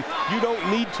zone when you don't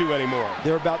need to anymore.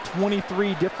 There are about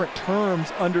 23 different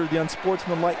terms under the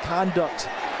unsportsmanlike conduct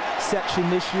section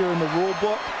this year in the rule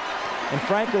book. And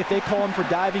frankly, if they call him for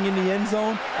diving in the end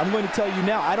zone, I'm going to tell you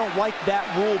now, I don't like that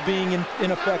rule being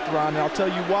in effect, Ron, and I'll tell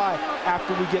you why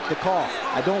after we get the call.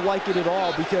 I don't like it at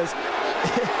all because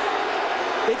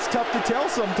it's tough to tell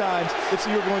sometimes if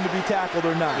you're going to be tackled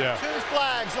or not. Yeah. 2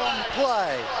 flags on the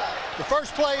play. The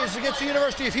first play is against the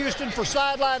University of Houston for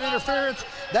sideline interference.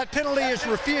 That penalty is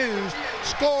refused.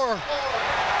 Score.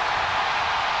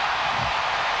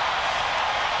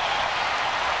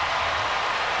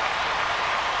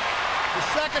 The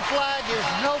second flag is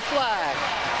no flag.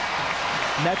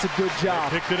 And that's a good job.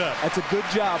 They picked it up. That's a good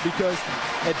job because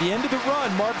at the end of the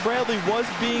run, Mark Bradley was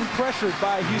being pressured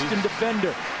by a Houston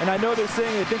defender. And I know they're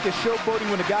saying they think it's showboating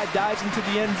when a guy dives into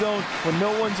the end zone when no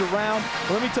one's around.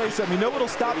 But let me tell you something. You know what'll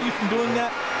stop you from doing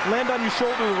that? Land on your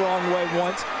shoulder the wrong way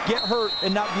once, get hurt,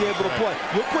 and not be able to play.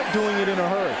 You'll quit doing it in a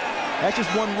hurry. That's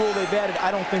just one rule they've added I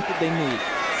don't think that they need.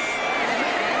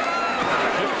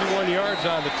 51 yards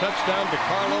on the touchdown.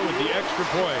 DeCarlo with the extra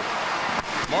point.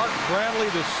 Mark Bradley,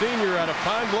 the senior out of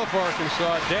Pine Bluff,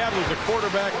 Arkansas. Dad was a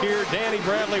quarterback here. Danny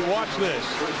Bradley, watch this.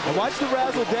 And watch the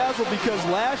razzle-dazzle because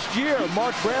last year,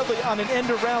 Mark Bradley on an end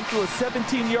around threw a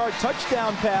 17-yard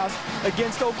touchdown pass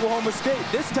against Oklahoma State.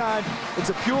 This time, it's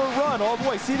a pure run all the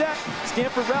way. See that?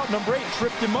 Stanford route number 8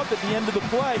 tripped him up at the end of the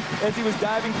play as he was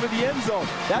diving for the end zone.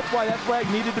 That's why that flag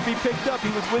needed to be picked up.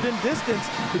 He was within distance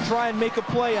to try and make a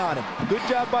play on him. Good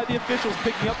job by the officials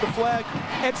picking up the flag.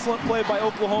 Excellent play by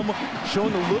Oklahoma,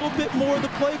 showing a little bit more of the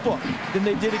playbook than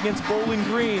they did against Bowling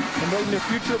Green and letting their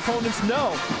future opponents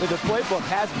know that the playbook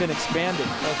has been expanded.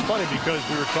 Well, it's funny because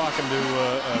we were talking to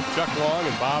Chuck Long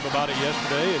and Bob about it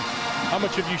yesterday, and how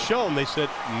much have you shown? They said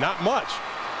not much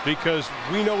because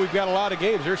we know we've got a lot of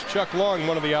games. There's Chuck Long,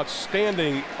 one of the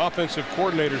outstanding offensive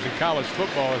coordinators in college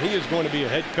football, and he is going to be a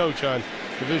head coach on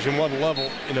Division I level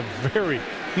in a very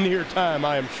near time,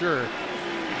 I am sure.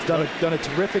 He's done a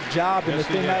terrific job, and yes,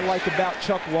 the thing I like about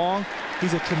Chuck Long,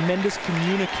 he's a tremendous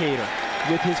communicator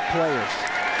with his players.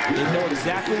 They know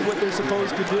exactly what they're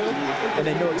supposed to do, and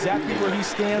they know exactly where he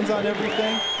stands on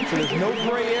everything, so there's no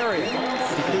gray area.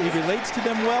 He relates to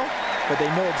them well, but they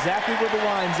know exactly where the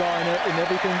lines are in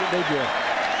everything that they do.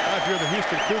 If you're the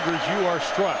Houston Cougars, you are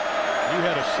struck. You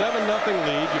had a 7-0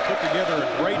 lead. You put together a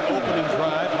great opening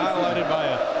drive, highlighted by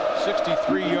a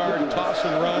 63-yard toss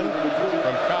and run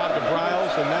from Cobb to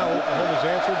Briles, and now Oklahoma's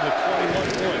answered with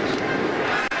 21 points.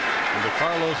 And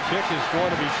DeCarlo's kick is going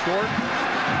to be short.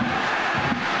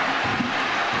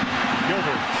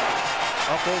 Gilbert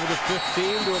up over the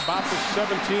 15 to about the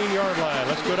 17-yard line.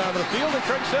 Let's go down to the field, and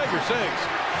Craig Sager sings.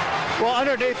 Well,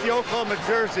 underneath the Oklahoma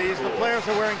jerseys, the players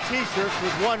are wearing T-shirts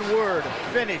with one word,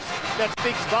 finish. That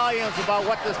speaks volumes about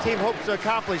what this team hopes to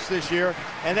accomplish this year,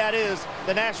 and that is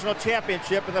the national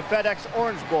championship in the FedEx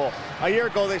Orange Bowl. A year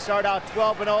ago, they started out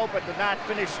 12-0, but did not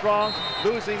finish strong,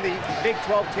 losing the Big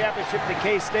 12 championship to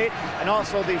K-State and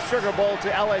also the Sugar Bowl to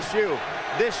LSU.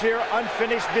 This year,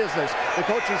 unfinished business. The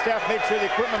coaching staff made sure the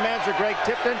equipment manager, Greg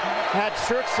Tipton, had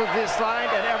shirts of this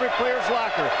signed in every player's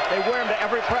locker. They wear them to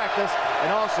every practice and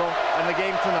also in the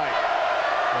game tonight.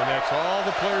 And that's all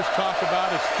the players talk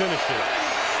about is finishing.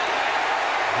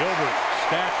 Gilbert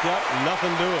stacked up,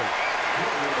 nothing doing.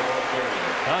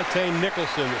 Dante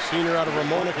Nicholson, the senior out of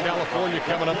Ramona, California,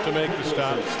 coming up to make the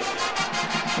stop.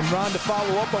 And Ron, to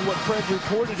follow up on what Craig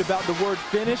reported about the word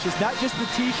finish, it's not just the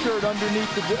T-shirt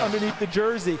underneath the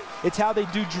jersey. It's how they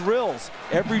do drills.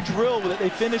 Every drill that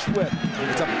they finish with,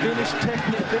 it's a finish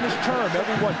term.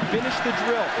 Everyone finish the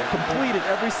drill, complete it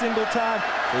every single time.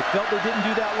 They felt they didn't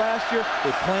do that last year.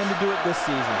 They plan to do it this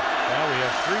season. Now we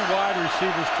have 3 wide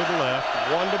receivers to the left,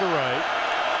 1 to the right.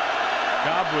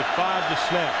 Cobb with 5 to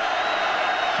snap.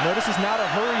 Notice it's not a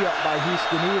hurry up by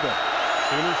Houston either.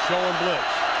 Sooners showing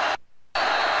blitz.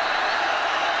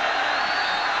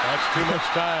 That's too much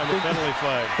time, the penalty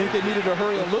flag. I think they needed to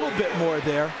hurry a little bit more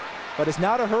there, but it's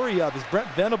not a hurry up. As Brent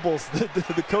Venables,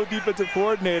 the co-defensive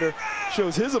coordinator,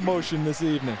 shows his emotion this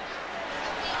evening.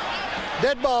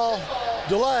 Dead ball,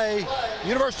 delay,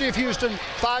 University of Houston,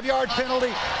 5-yard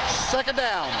penalty, second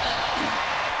down.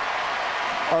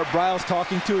 Art Briles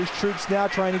talking to his troops now,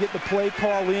 trying to get the play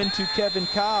call in to Kevin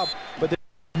Cobb, but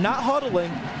they're not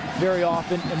huddling very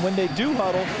often, and when they do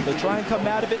huddle, they try and come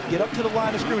out of it, get up to the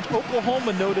line of scrimmage. Oklahoma,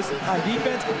 notice, on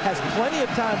defense, has plenty of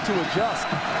time to adjust.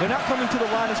 They're not coming to the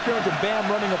line of scrimmage and bam,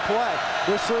 running a play.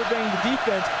 They're surveying the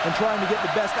defense and trying to get the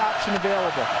best option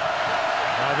available.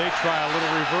 Now they try a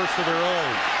little reverse of their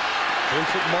own.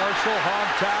 Vincent Marshall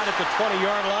hog-tied at the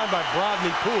 20-yard line by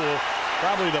Brodney Poole.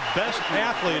 Probably the best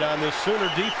athlete on this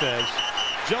Sooner defense.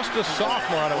 Just a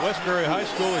sophomore out of Westbury High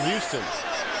School in Houston.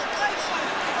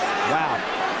 Wow.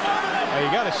 A Well,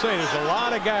 you got to say, there's a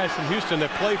lot of guys from Houston that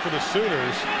play for the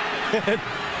Sooners.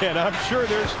 And I'm sure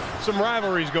there's some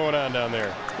rivalries going on down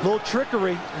there. Little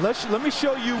trickery. Let me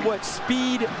show you what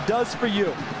speed does for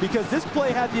you, because this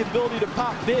play had the ability to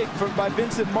pop big by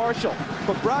Vincent Marshall,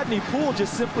 but Brodney Poole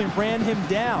just simply ran him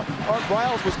down. Art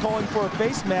Briles was calling for a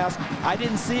face mask. I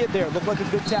didn't see it there. It looked like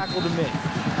a good tackle to me.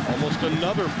 Almost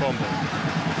another fumble.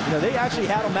 You know, they actually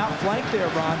had him outflanked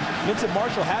there, Ron. Vincent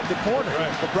Marshall had the corner,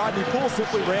 right, but Brodney Poole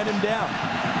simply ran him down.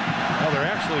 Well, they're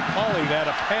actually calling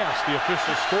that a pass, the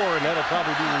official score, and that'll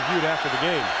probably be reviewed after the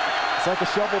game. It's like a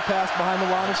shovel pass behind the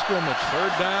line of scrimmage.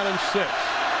 3rd down and 6.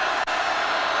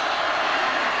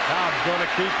 Cobb's going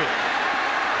to keep it.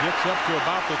 Gets up to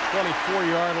about the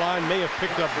 24-yard line. May have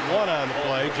picked up 1 on the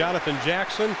play. Jonathan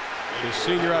Jackson, his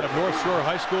senior out of North Shore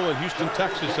High School in Houston,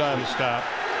 Texas, on the stop.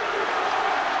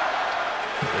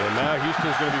 And now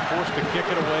Houston's going to be forced to kick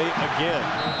it away again.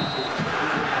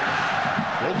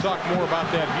 We'll talk more about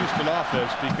that Houston offense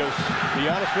because, to be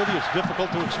honest with you, it's difficult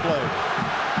to explain.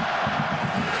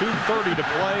 2:30 to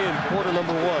play in quarter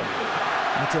number 1.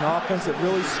 It's an offense that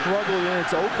really struggled in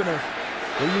its opener.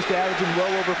 They used to averaging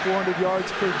well over 400 yards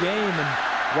per game, and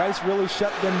Rice really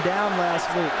shut them down last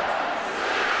week.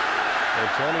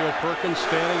 Antonio Perkins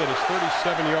standing at his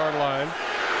 37-yard line.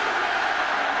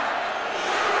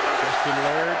 Justin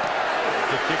Laird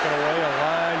to kick it away, a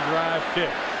line drive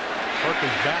kick.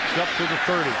 Perkins backs up to the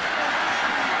 30.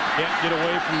 Can't get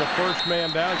away from the first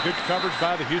man down. Good coverage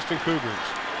by the Houston Cougars.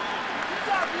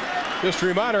 Just a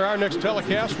reminder, our next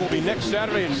telecast will be next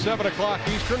Saturday at 7 o'clock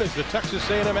Eastern as the Texas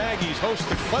A&M Aggies host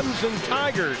the Clemson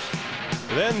Tigers.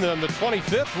 Then on the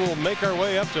 25th, we'll make our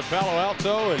way up to Palo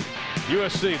Alto and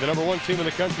USC, the #1 team in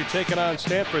the country, taking on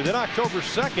Stanford. Then October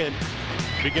 2nd,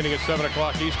 beginning at 7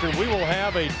 o'clock Eastern, we will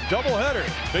have a doubleheader,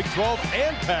 Big 12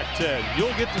 and Pac-10.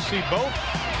 You'll get to see both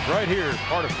right here,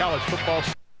 part of college football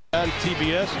on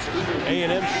TBS.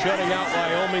 A&M shutting out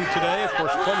Wyoming today. Of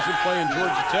course, Clemson playing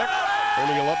Georgia Tech.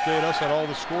 Ernie will update us on all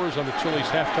the scores on the Chili's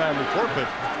halftime report, but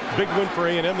big win for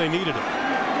A&M. They needed it.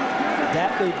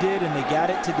 That they did, and they got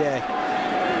it today.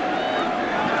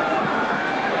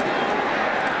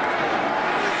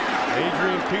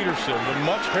 Adrian Peterson, the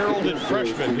much heralded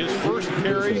freshman, his first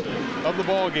carry of the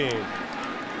ball game.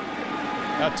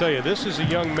 I'll tell you, this is a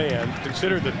young man,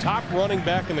 considered the top running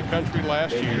back in the country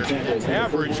last year,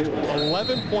 averaged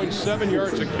 11.7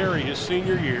 yards a carry his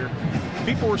senior year.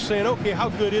 People were saying, okay, how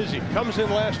good is he? Comes in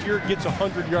last year, gets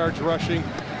 100 yards rushing,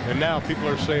 and now people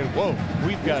are saying, whoa,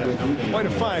 we've got quite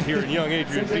a find here in young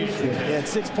Adrian Peterson. He had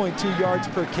 6.2 yards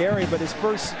per carry, but his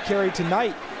first carry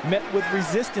tonight met with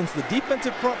resistance. The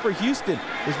defensive front for Houston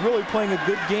is really playing a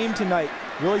good game tonight,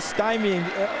 really stymieing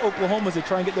Oklahoma as they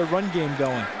try and get their run game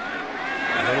going.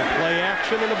 A little play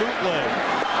action and a bootleg.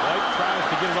 White tries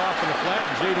to get it off in the flat,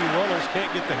 and J.D. Runnels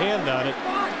can't get the hand on it.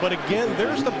 But again,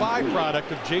 there's the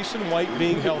byproduct of Jason White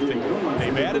being healthy.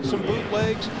 They've added some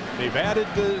bootlegs. They've added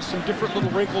some different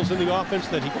little wrinkles in the offense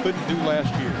that he couldn't do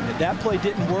last year. That play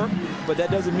didn't work, but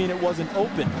that doesn't mean it wasn't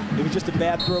open. It was just a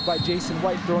bad throw by Jason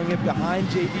White, throwing it behind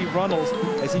J.D. Runnels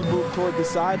as he moved toward the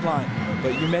sideline.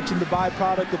 But you mentioned the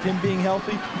byproduct of him being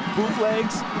healthy.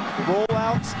 Bootlegs,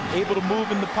 rollouts, able to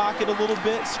move in the pocket a little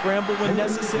bit, scramble when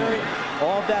necessary.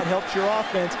 All of that helps your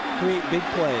offense create big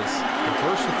plays.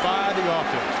 Diversify the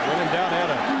offense. When in doubt,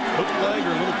 add a bootleg or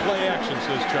a little play action,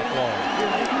 says Chuck Long.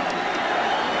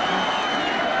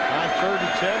 On 3rd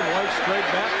and 10, White straight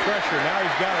back pressure. Now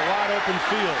he's got a wide open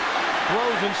field.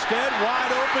 Throws instead,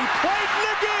 wide open. Clayton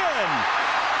again!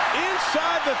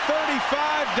 Inside the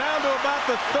 35, down to about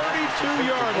the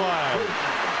 32-yard line.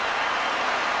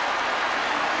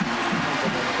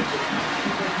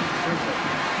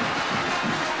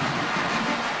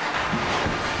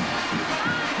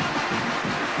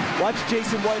 Watch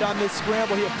Jason White on this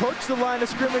scramble. He approached the line of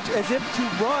scrimmage as if to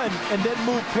run and then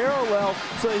move parallel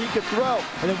so that he could throw.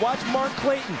 And then watch Mark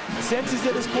Clayton. Senses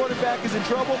that his quarterback is in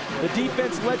trouble. The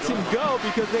defense lets him go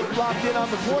because they locked in on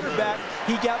the quarterback.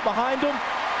 He got behind him.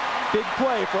 Big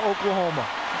play for Oklahoma.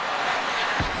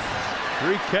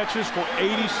 3 catches for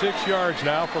 86 yards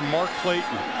now from Mark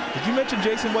Clayton. Did you mention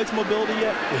Jason White's mobility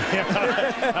yet?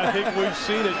 Yeah, I think we've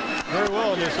seen it very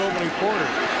well in this opening quarter.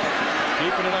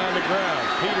 Keeping it on the ground.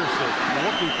 Peterson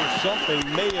looking for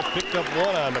something. May have picked up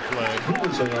 1 on the play.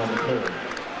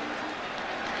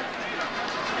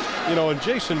 You know, and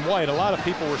Jason White, a lot of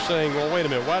people were saying, well, wait a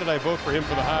minute, why did I vote for him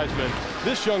for the Heisman?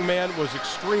 This young man was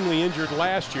extremely injured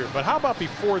last year. But how about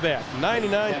before that?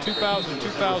 99, 2000,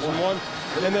 2001,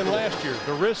 and then last year,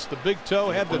 the wrist, the big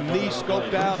toe, had the knee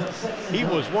scoped out. He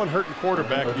was one hurting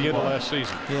quarterback at the end of last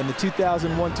season. Yeah, in the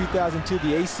 2001, 2002,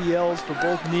 the ACLs for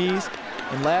both knees.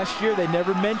 And last year, they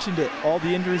never mentioned it. All the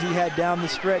injuries he had down the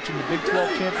stretch in the Big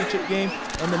 12 championship game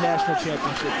and the national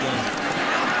championship game.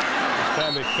 This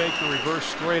time they fake the reverse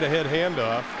straight ahead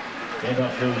handoff.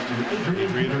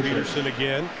 Adrian Peterson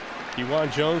again.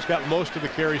 Kewan Jones got most of the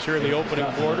carries here in the opening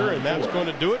quarter, and that's going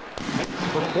to do it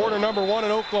for quarter number 1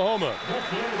 in Oklahoma.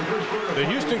 The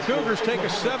Houston Cougars take a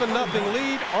 7-0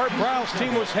 lead. Art Briles'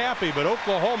 team was happy, but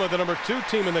Oklahoma, the number 2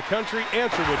 team in the country,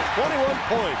 answered with 21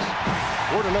 points.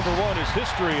 Quarter number 1 is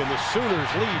history, and the Sooners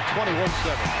lead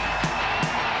 21-7.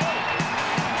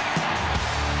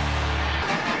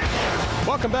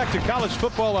 Welcome back to college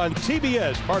football on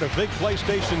TBS, part of Big Play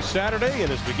Station Saturday.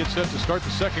 And as we get set to start the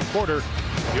second quarter,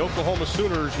 the Oklahoma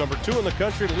Sooners, number 2 in the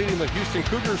country, leading the Houston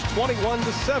Cougars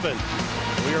 21-7.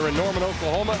 We are in Norman,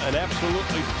 Oklahoma, an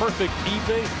absolutely perfect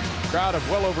evening. Crowd of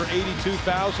well over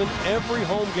 82,000. Every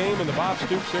home game in the Bob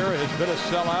Stoops era has been a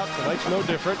sellout. Tonight's no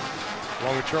different.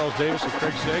 Along with Charles Davis and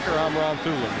Craig Sager, I'm Ron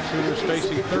Thulin. The Sooners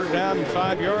facing 3rd down and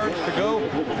 5 yards to go,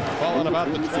 falling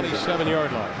about the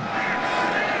 27-yard line.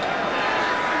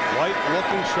 White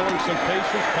looking, showing some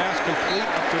patience. Pass complete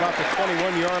up to about the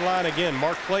 21-yard line again.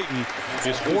 Mark Clayton,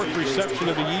 his 4th reception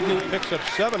of the evening, picks up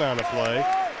 7 on the play.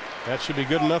 That should be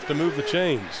good enough to move the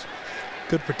chains.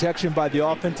 Good protection by the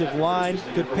offensive line.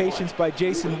 Good patience by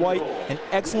Jason White. And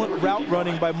excellent route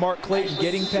running by Mark Clayton,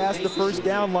 getting past the 1st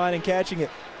down line and catching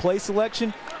it. Play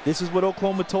selection, this is what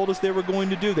Oklahoma told us they were going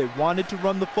to do. They wanted to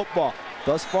run the football.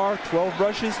 Thus far, 12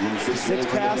 rushes, 6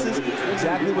 passes,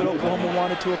 exactly what Oklahoma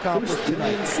wanted to accomplish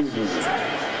tonight. On the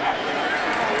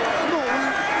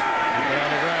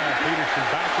ground, Peterson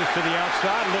bounces to the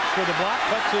outside, looks for the block,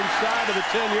 cuts inside to the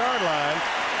 10-yard line,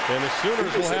 and the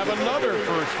Sooners will have another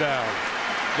 1st down.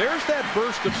 There's that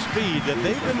burst of speed that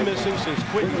they've been missing since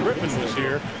Quentin Griffin was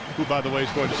here, who, by the way,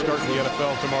 is going to start in the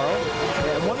NFL tomorrow.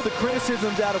 And one of the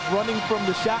criticisms out of running from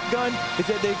the shotgun is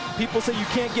that people say you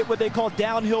can't get what they call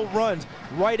downhill runs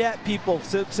right at people,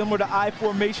 similar to I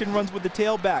formation runs with the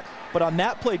tailback. But on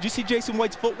that play, did you see Jason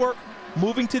White's footwork?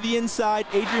 Moving to the inside,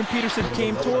 Adrian Peterson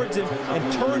came towards him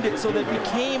and turned it so that it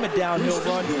became a downhill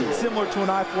run, similar to an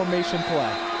I formation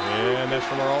play. And that's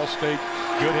from our All-State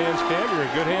Good Hands cam. You're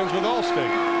in good hands with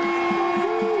All-State.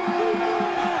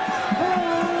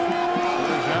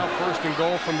 There's now 1st and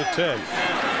goal from the 10.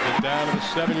 Get down to the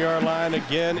 7-yard line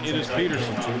again. It is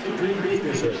Peterson.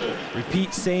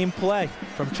 Repeat same play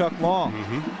from Chuck Long.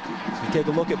 So we take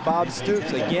a look at Bob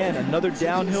Stoops. Again, another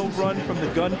downhill run from the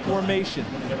gun formation.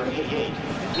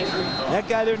 That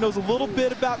guy there knows a little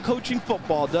bit about coaching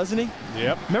football, doesn't he?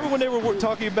 Yep. Remember when they were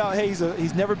talking about, hey,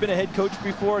 he's never been a head coach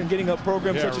before and getting a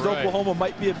program such as Oklahoma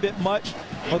might be a bit much?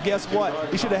 Well, guess what?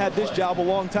 He should have had this job a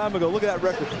long time ago. Look at that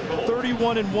record.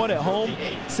 31-1 at home,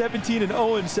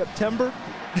 17-0 in September,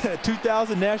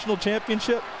 2000 national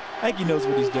championship. I think he knows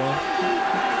what he's doing.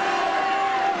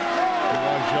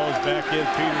 Kewan Jones back in,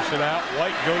 Peterson out.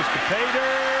 White goes to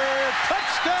Pater.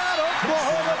 Touchdown,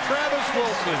 Oklahoma, Travis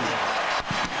Wilson.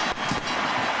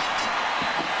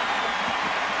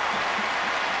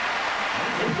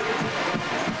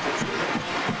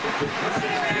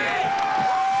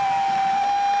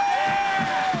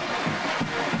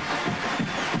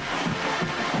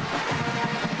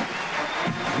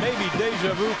 Maybe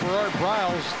deja vu for Art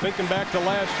Briles, thinking back to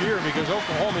last year, because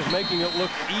Oklahoma is making it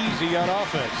look easy on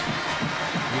offense.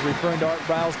 You're referring to Art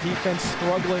Briles' defense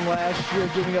struggling last year,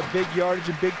 giving up big yardage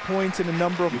and big points in a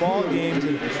number of ball games.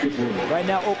 And right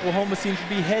now, Oklahoma seems to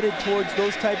be headed towards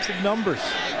those types of numbers.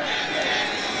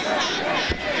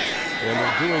 And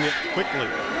they're doing it quickly.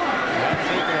 Not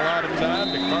taking a lot of time.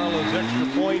 DeCarlo's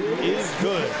extra point is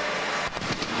good.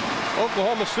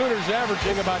 Oklahoma Sooners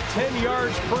averaging about 10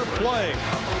 yards per play.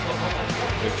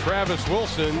 And Travis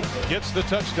Wilson gets the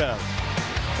touchdown.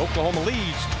 Oklahoma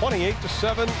leads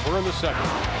 28-7. We're in the second.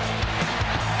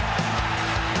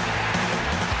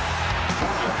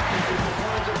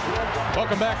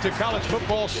 Welcome back to College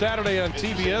Football Saturday on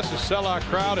TBS. A sellout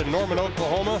crowd in Norman,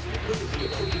 Oklahoma.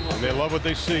 And they love what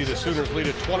they see. The Sooners lead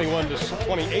at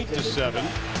 28-7.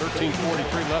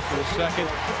 13:43 left in the second.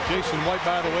 Jason White,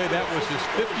 by the way, that was his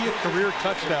 50th career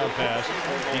touchdown pass.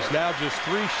 He's now just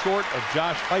 3 short of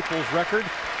Josh Heupel's record,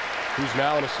 who's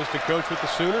now an assistant coach with the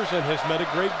Sooners and has meant a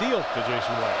great deal to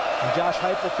Jason White. And Josh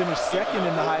Heupel finished 2nd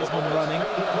in the Heisman running,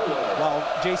 while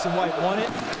Jason White won it.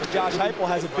 But Josh Heupel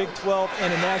has a Big 12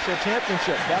 and a national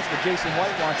championship. That's what Jason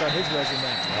White wants on his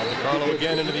resume. DeCarlo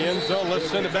again into the end zone. Let's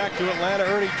send it back to Atlanta.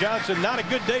 Ernie Johnson. Not a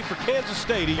good day for Kansas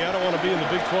State. I don't want to be in the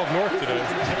Big 12 North today.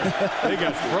 They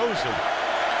got frozen.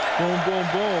 Boom, boom,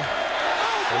 boom.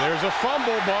 And there's a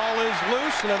fumble. Ball is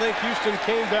loose, and I think Houston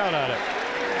came down on it.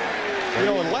 You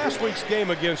know, in last week's game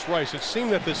against Rice, it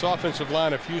seemed that this offensive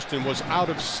line of Houston was out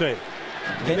of sync.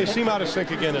 They seem out of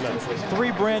sync again tonight.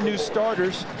 3 brand new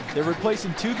starters. They're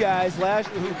replacing 2 guys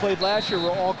who played last year,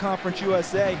 were all Conference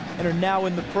USA, and are now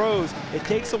in the pros. It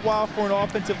takes a while for an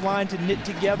offensive line to knit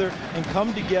together and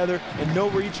come together and know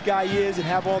where each guy is and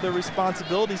have all their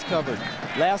responsibilities covered.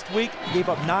 Last week, gave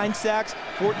up 9 sacks,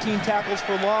 14 tackles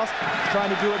for loss. He's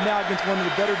trying to do it now against one of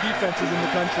the better defenses in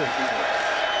the country.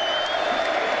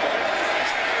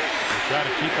 Try to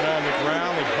keep it on the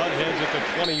ground. They butt heads at the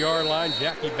 20-yard line.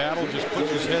 Jackie Battle just puts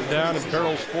his head down and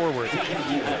barrels forward.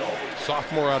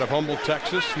 Sophomore out of Humble,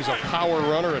 Texas. He's a power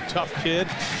runner, a tough kid.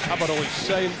 How about only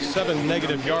 7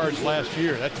 negative yards last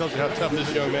year? That tells you how tough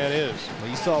this young man is. Well,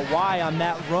 you saw why on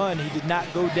that run. He did not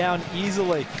go down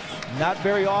easily. Not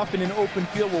very often in open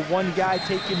field will one guy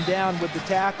take him down with the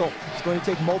tackle. It's going to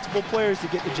take multiple players to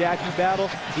get to Jackie Battle,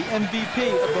 the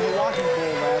MVP of the Hawaii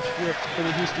Bowl last year for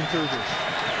the Houston Cougars.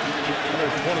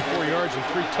 24 yards and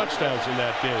 3 touchdowns in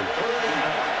that game.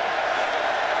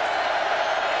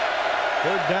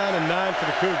 3rd down and 9 for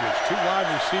the Cougars. 2 wide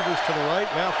receivers to the right,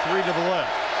 now 3 to the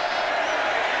left.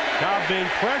 Cobb being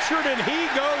pressured, and he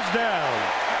goes down.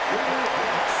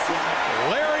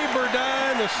 Larry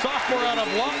Burdine, the sophomore out of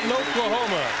Lawton,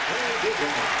 Oklahoma.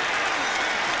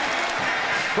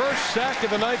 First sack of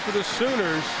the night for the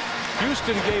Sooners.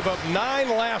 Houston gave up 9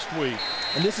 last week.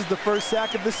 And this is the first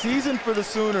sack of the season for the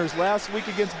Sooners. Last week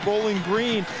against Bowling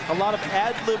Green, a lot of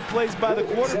ad-lib plays by the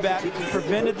quarterback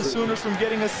prevented the Sooners from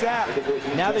getting a sack.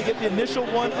 Now they get the initial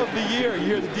one of the year. You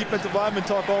hear the defensive linemen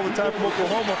talk all the time from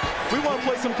Oklahoma. We want to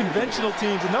play some conventional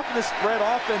teams. Enough of this spread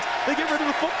offense. They get rid of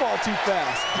the football too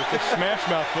fast. With the smash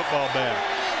mouth football back.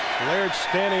 Laird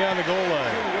standing on the goal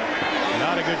line.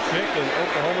 Not a good kick, and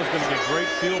Oklahoma's going to get great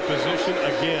field position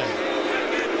again.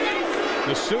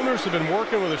 The Sooners have been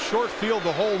working with a short field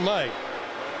the whole night.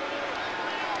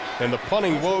 And the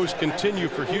punting woes continue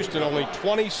for Houston. Only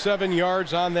 27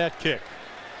 yards on that kick.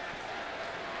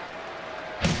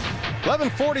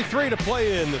 11:43 to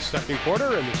play in the second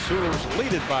quarter, and the Sooners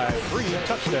lead it by 3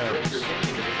 touchdowns.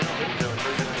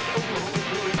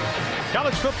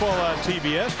 College football on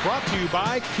TBS, brought to you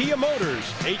by Kia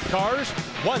Motors. 8 cars,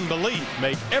 1 belief.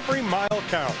 Make every mile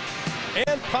count.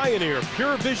 And Pioneer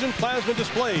Pure Vision Plasma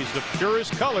Displays, the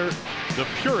purest color, the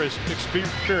purest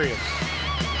experience.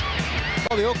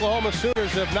 Well, the Oklahoma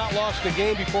Sooners have not lost a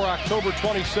game before October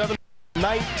 27,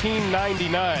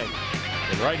 1999.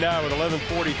 And right now at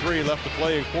 11:43 left to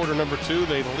play in quarter number 2,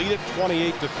 they lead it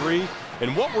 28-3.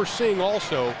 And what we're seeing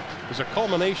also is a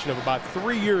culmination of about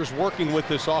 3 years working with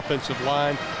this offensive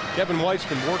line. Kevin White's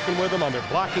been working with them on their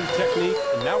blocking technique,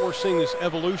 and now we're seeing this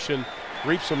evolution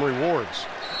reap some rewards.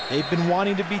 They've been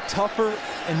wanting to be tougher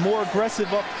and more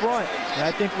aggressive up front, and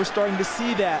I think we're starting to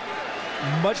see that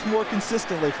much more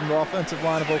consistently from the offensive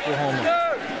line of Oklahoma.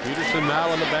 Peterson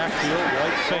now in the backfield.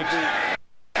 White fakes.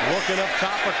 Looking up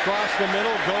top across the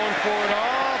middle, going for it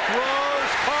all.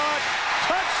 Throws, caught,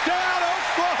 touchdown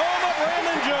Oklahoma,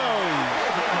 Brandon Jones.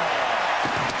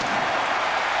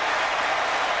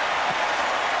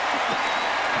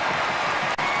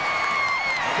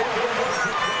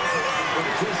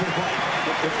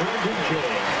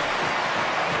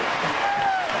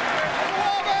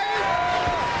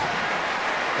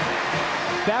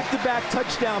 Back-to-back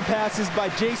touchdown passes by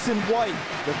Jason White.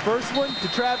 The first one to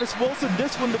Travis Wilson,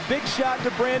 this one the big shot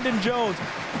to Brandon Jones.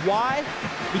 Why?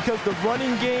 Because the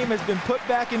running game has been put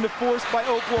back into force by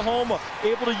Oklahoma.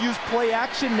 Able to use play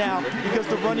action now because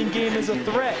the running game is a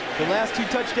threat. The last 2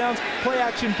 touchdowns, play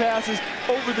action passes,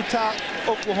 over the top,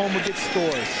 Oklahoma gets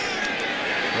scores.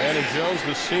 Brandon Jones,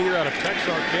 the senior out of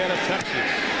Texarkana,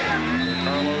 Texas.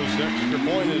 Carlos' extra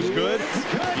point is good.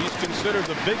 He's considered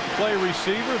the big play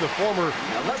receiver, the former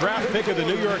draft pick of the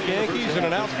New York Yankees and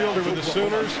an outfielder with the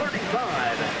Sooners.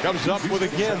 Comes up with,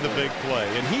 again, the big play.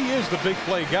 And he is the big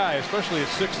play guy, especially at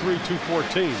 6'3",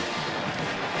 214.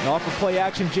 And off of play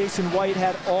action, Jason White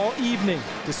had all evening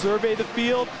to survey the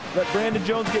field, let Brandon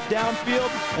Jones get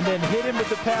downfield, and then hit him with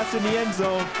the pass in the end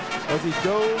zone as he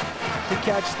dove to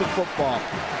catch the football.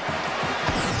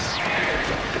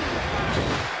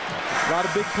 A lot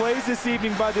of big plays this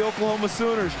evening by the Oklahoma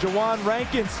Sooners. Jawan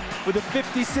Rankins with a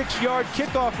 56-yard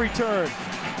kickoff return.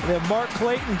 And then Mark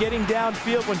Clayton getting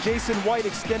downfield when Jason White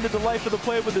extended the life of the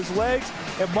play with his legs.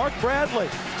 And Mark Bradley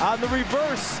on the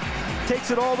reverse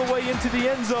takes it all the way into the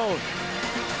end zone.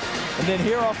 And then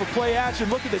here off of play action,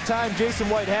 look at the time Jason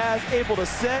White has, able to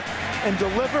set and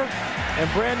deliver. And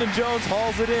Brandon Jones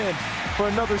hauls it in for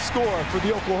another score for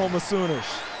the Oklahoma Sooners.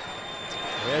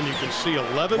 And you can see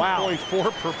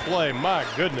 11.4 per play. My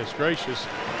goodness gracious.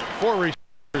 4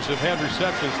 receivers have had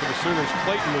receptions for the Sooners.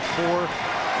 Clayton with 4.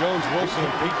 Jones, Wilson,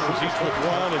 and Peters each with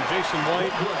 1. And Jason White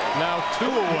now 2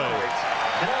 away.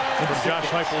 From Josh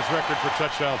Heupel's record for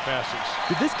touchdown passes.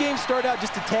 Did this game start out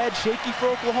just a tad shaky for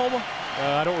Oklahoma?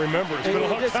 I don't remember. It's been a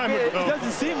long time ago. It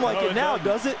doesn't seem like it now,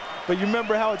 does it? But you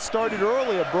remember how it started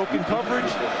early, a broken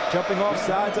coverage, jumping off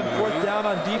sides on 4th down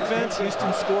on defense.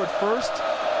 Houston scored first,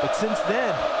 but since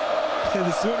then,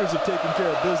 the Sooners have taken care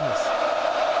of business.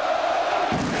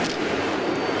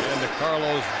 And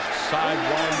DeCarlo's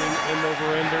side-winding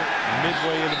end-over-ender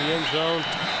midway into the end zone.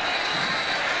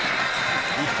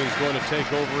 Houston's going to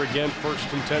take over again,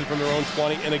 1st and 10 from their own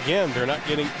 20. And again, they're not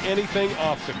getting anything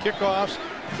off the kickoffs.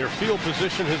 Their field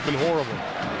position has been horrible.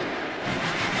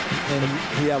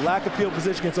 And yeah, lack of field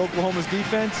position against Oklahoma's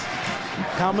defense,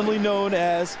 commonly known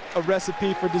as a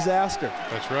recipe for disaster.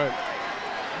 That's right.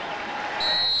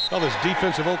 Well, this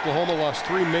defense of Oklahoma lost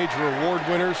 3 major award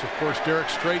winners. Of course, Derek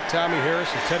Strait, Tommy Harris,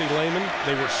 and Teddy Lehman.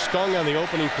 They were stung on the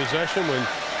opening possession when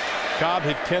Cobb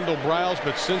hit Kendall Briles,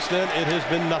 but since then, it has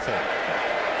been nothing.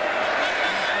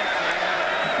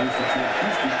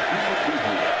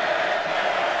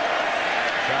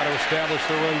 Try to establish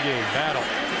the run game. Battle.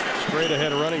 Straight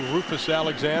ahead running. Rufus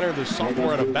Alexander, the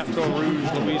sophomore out of Baton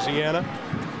Rouge, Louisiana.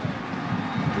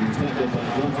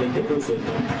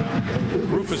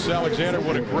 Rufus Alexander,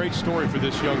 what a great story for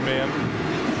this young man.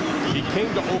 He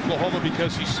came to Oklahoma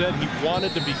because he said he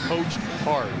wanted to be coached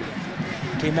hard.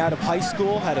 Came out of high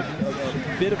school, had a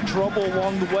bit of trouble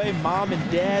along the way. Mom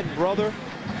and dad, brother,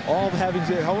 all having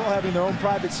their own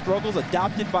private struggles,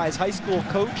 adopted by his high school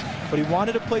coach. But he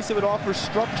wanted a place that would offer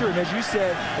structure, and as you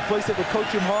said, a place that would coach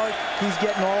him hard. He's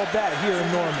getting all of that here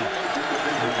in Norman.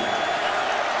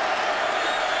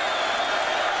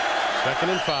 2nd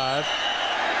and 5.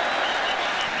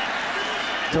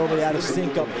 Totally out of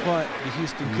sync up front, the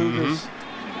Houston Cougars.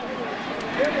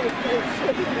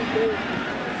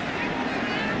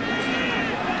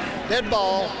 Dead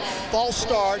ball, false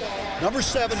start, number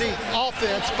 70,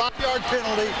 offense, 5-yard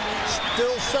penalty,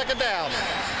 still 2nd down.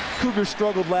 Cougars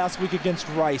struggled last week against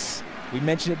Rice. We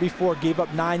mentioned it before, gave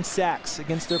up 9 sacks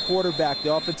against their quarterback.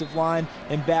 The offensive line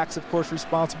and backs, of course,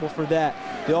 responsible for that.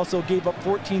 They also gave up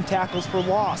 14 tackles for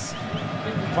loss.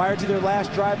 Prior to their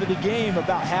last drive of the game,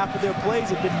 about half of their plays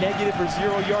have been negative or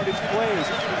 0-yardage plays.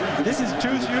 This is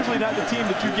usually not the team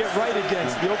that you get right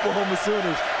against, the Oklahoma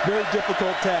Sooners. Very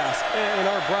difficult task. And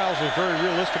Art Briles was very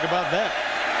realistic about that.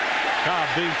 Cobb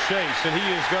being chased, and he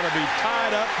is going to be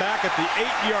tied up back at the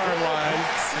 8-yard line.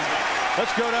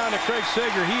 Let's go down to Craig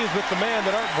Sager. He is with the man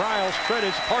that Art Briles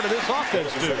credits part of this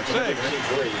offense to.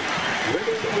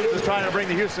 Just trying to bring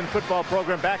the Houston football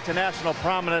program back to national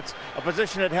prominence, a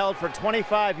position it held for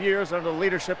 25 years under the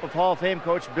leadership of Hall of Fame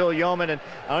coach Bill Yeoman. And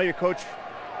I know your coach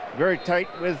very tight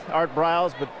with Art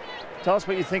Briles, but tell us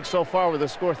what you think so far with the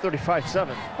score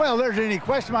 35-7. Well, there's any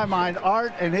question in my mind,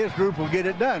 Art and his group will get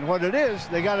it done. What it is,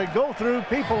 they got to go through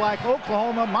people like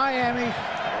Oklahoma, Miami,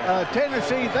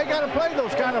 Tennessee. They got to play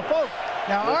those kind of folks.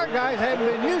 Now, our guys haven't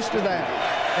been used to that,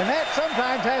 and that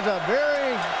sometimes has a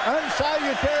very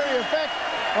unsalutary effect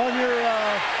on your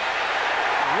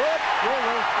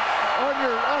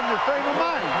on your frame of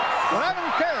mind. But I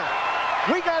don't care.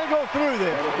 We got to go through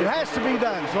this. It has to be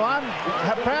done. So I'm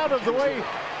proud of the way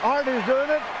Art is doing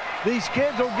it. These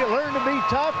kids will learn to be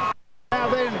tough. Now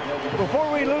then,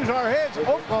 before we lose our heads,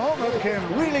 Oklahoma can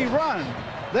really run.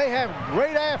 They have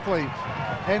great athletes,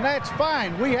 and that's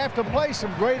fine. We have to play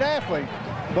some great athletes,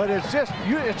 but it's just,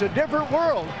 it's a different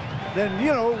world than,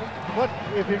 you know, what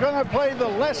if you're going to play the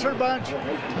lesser bunch,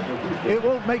 it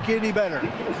won't make you any better.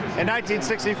 In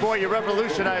 1964, you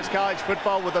revolutionized college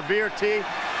football with a VRT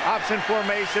option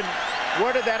formation.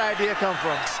 Where did that idea come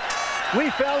from? We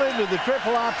fell into the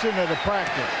triple option at a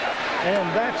practice, and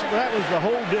that was the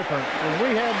whole difference. When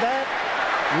we had that,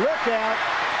 look out.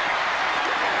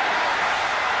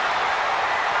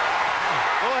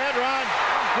 Go ahead, Ron.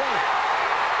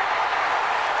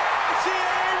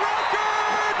 C.A. Rucker,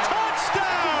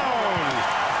 touchdown!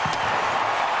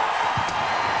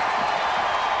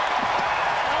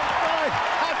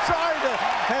 I'm sorry to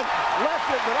have left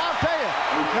it, but I'll tell you,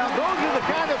 now those are the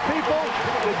kind of people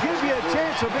that give you a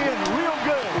chance of being real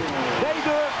good. They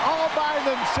do it all by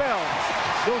themselves.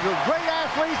 Those are great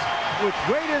athletes with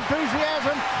great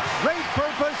enthusiasm, great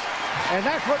purpose, and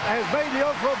that's what has made the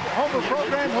Oklahoma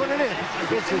program what it is.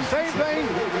 It's the same thing.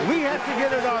 We have to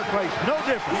get at our place. No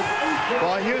different.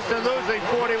 Well, Houston losing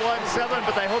 41-7,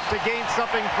 but they hope to gain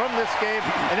something from this game,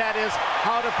 and that is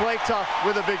how to play tough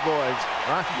with the big boys.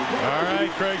 Huh? All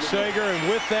right, Craig Sager, and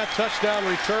with that touchdown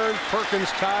return, Perkins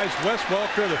ties Wes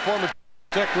Welker, the former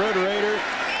Tech Red Raider,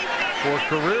 for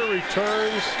career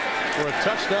returns for a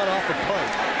touchdown off a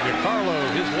punt. DiCarlo,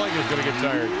 his leg is going to get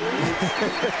tired.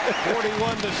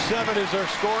 41-7 is our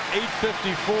score.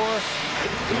 8:54.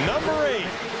 Number 8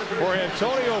 for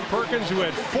Antonio Perkins, who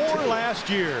had 4 last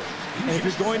year. And if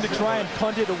you're going to try and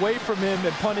punt it away from him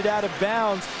and punt it out of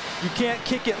bounds, you can't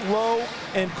kick it low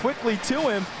and quickly to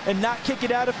him and not kick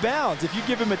it out of bounds. If you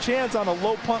give him a chance on a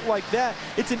low punt like that,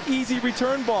 it's an easy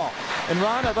return ball. And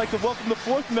Ron, I'd like to welcome the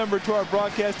 4th member to our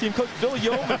broadcast team, Coach Bill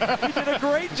Yeoman. He did a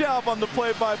great job on the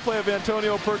play-by-play of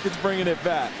Antonio Perkins bringing it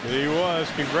back. He was.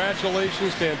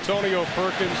 Congratulations to Antonio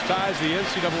Perkins. Ties the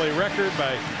NCAA record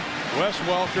by Wes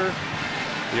Welker.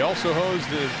 He also holds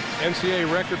the NCAA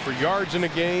record for yards in a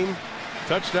game,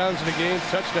 touchdowns in a game,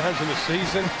 touchdowns in the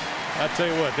season. I'll tell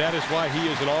you what, that is why he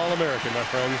is an All-American, my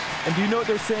friends. And do you know what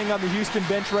they're saying on the Houston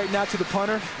bench right now to the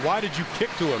punter? Why did you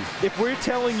kick to him? If we're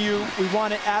telling you we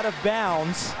want it out of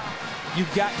bounds,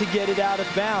 you've got to get it out of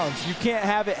bounds. You can't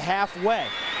have it halfway.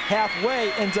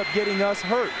 Halfway ends up getting us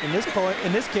hurt. In this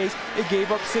case, it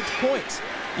gave up 6 points.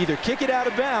 Either kick it out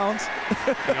of bounds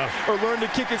or learn to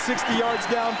kick it 60 yards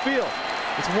downfield.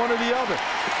 It's one or the other.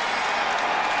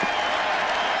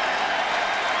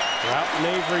 Routon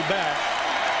Avery back.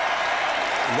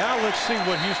 Now let's see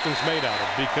what Houston's made out of,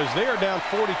 because they are down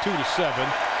 42-7.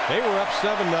 They were up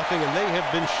 7-0, and they have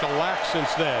been shellacked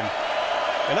since then.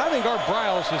 And I think Art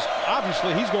Briles is,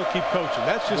 obviously, he's going to keep coaching.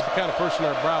 That's just the kind of person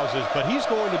Art Briles is. But he's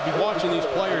going to be watching these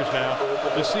players now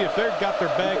to see if they've got their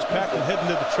bags packed and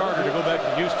heading to the charter to go back to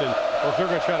Houston, or if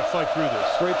they're going to try to fight through this.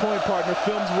 Great point, partner.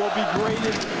 Films will be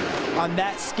graded on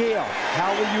that scale.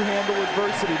 How will you handle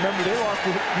adversity? Remember, they lost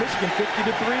to Michigan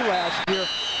 50-3 last year,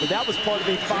 but that was part of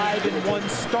a 5-1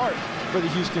 start for the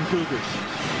Houston Cougars.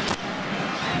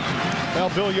 Well,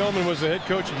 Bill Yeoman was the head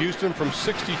coach of Houston from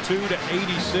 62 to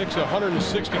 86,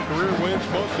 160 career wins,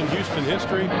 most in Houston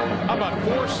history. How about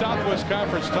 4 Southwest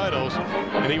Conference titles?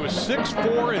 And he was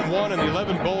 6-4-1 in the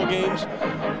 11 bowl games.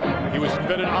 He was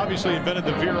obviously invented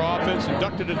the Veer offense,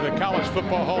 inducted into the College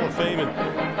Football Hall of Fame in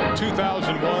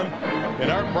 2001.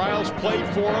 And Art Briles played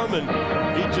for him, and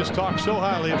he just talked so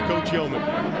highly of Coach Yeoman.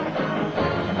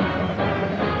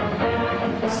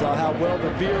 Saw how well the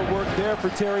veer worked there for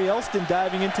Terry Elston,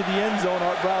 diving into the end zone.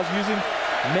 Art Briles using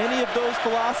many of those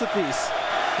philosophies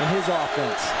in his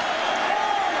offense.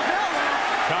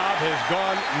 Cobb has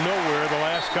gone nowhere the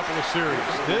last couple of series.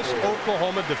 This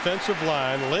Oklahoma defensive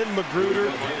line, Lynn Magruder,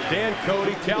 Dan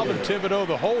Cody, Calvin Thibodeau,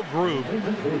 the whole group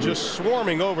just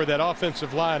swarming over that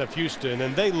offensive line of Houston,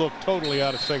 and they look totally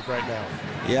out of sync right now.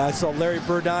 Yeah, I saw Larry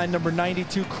Burdine, number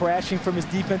 92, crashing from his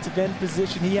defensive end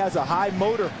position. He has a high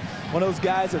motor. One of those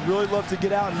guys that really loves to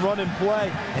get out and run and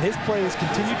play, and his play has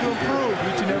continued to improve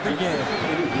each and every game.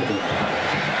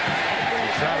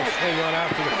 Try to swing on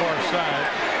out to the far side.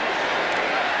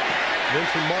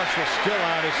 Vincent Marshall still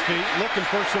on his feet, looking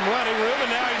for some running room,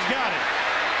 and now he's got it.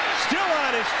 Still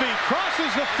on his feet,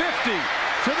 crosses the 50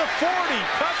 to the 40,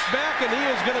 cuts back, and he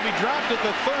is going to be dropped at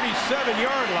the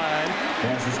 37-yard line.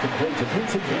 Pass is complete to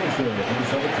Vincent Marshall.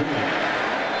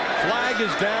 Flag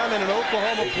is down, and an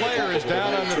Oklahoma player is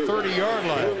down on the 30-yard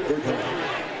line.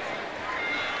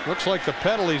 Looks like the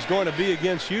penalty is going to be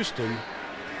against Houston.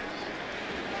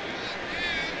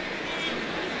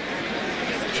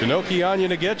 Chinoki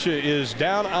Onyenagetcha is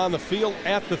down on the field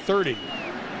at the 30.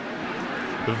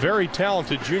 The very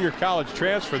talented junior college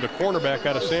transfer, the cornerback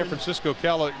out of San Francisco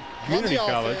Community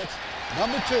College.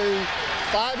 Number 2,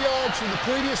 5 yards from the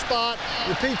previous spot.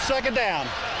 Repeat, second down.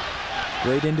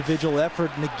 Great individual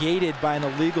effort negated by an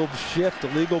illegal shift,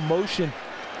 illegal motion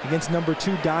against number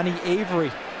 2, Donnie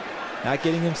Avery. Not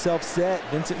getting himself set.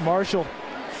 Vincent Marshall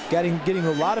getting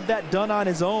a lot of that done on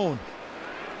his own.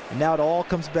 And now it all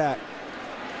comes back.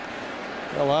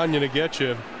 Well,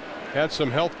 Onyenagetcha had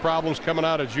some health problems coming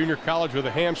out of junior college with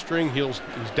a hamstring. He's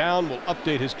down. We'll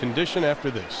update his condition after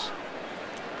this.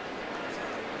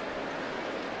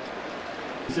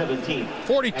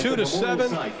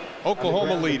 42-7,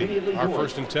 Oklahoma leading. Our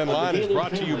 1st and 10 line is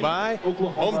brought to you by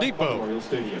Home Depot.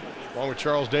 Along with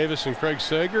Charles Davis and Craig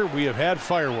Sager, we have had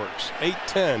fireworks.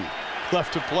 8:10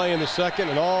 left to play in the second,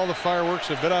 and all the fireworks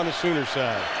have been on the Sooner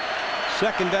side.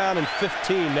 2nd down and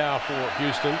 15 now for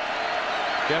Houston.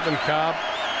 Kevin Cobb,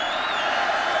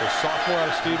 the sophomore out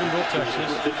of Stephenville,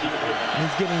 Texas.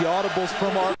 He's getting the audibles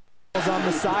from our on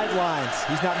the sidelines.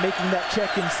 He's not making that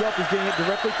check himself. He's getting it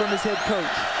directly from his head coach.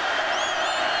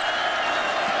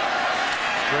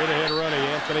 Straight ahead running,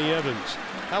 Anthony Evans.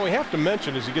 Now we have to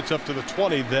mention as he gets up to the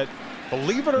 20 that,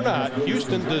 believe it or not,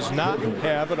 Houston does not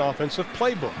have an offensive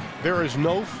playbook. There is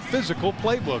no physical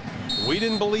playbook. We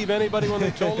didn't believe anybody when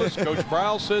they told us. Coach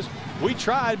Briles says We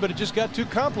tried, but it just got too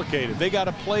complicated. They got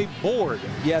to play board.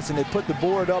 Yes, and they put the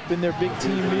board up in their big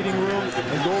team meeting room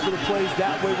and go over the plays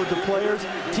that way with the players,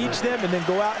 teach them, and then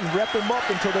go out and rep them up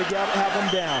until they have them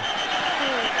down.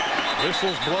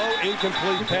 Whistles blow,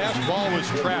 incomplete pass. Ball was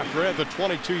trapped right at the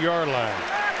 22-yard line.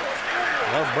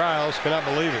 Well, Briles cannot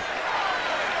believe it.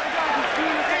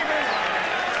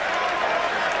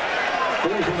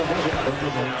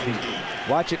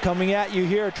 Watch it coming at you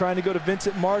here, trying to go to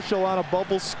Vincent Marshall on a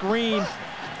bubble screen,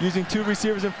 using 2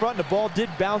 receivers in front. The ball did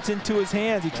bounce into his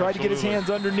hands. He tried to get his hands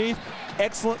underneath.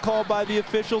 Excellent call by the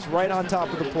officials, right on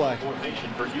top of the play.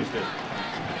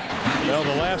 Well,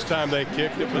 the last time they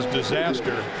kicked, it was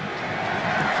disaster.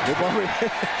 They've already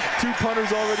 2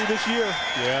 punters already this year.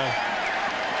 Yeah.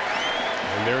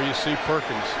 And there you see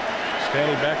Perkins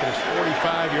standing back at his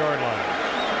 45-yard line.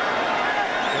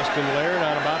 Justin Laird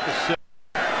on about the 6.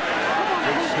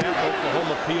 Good snap.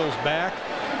 Oklahoma peels back.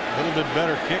 A little bit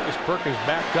better kick as Perkins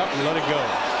backed up and let it go.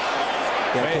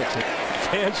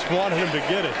 Fans wanted him to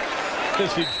get it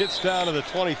as he gets down to the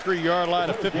 23-yard line.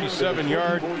 A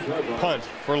 57-yard punt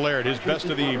for Laird, his best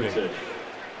of the evening.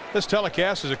 This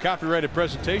telecast is a copyrighted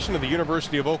presentation of the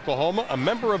University of Oklahoma, a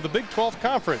member of the Big 12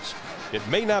 Conference. It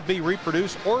may not be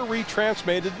reproduced or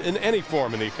retransmitted in any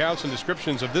form, and the accounts and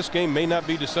descriptions of this game may not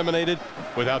be disseminated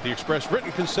without the express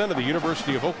written consent of the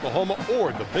University of Oklahoma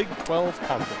or the Big 12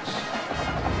 Conference.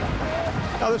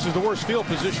 Now, this is the worst field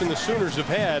position the Sooners have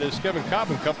had, as Kevin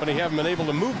Cobb and company haven't been able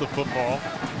to move the football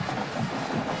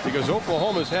because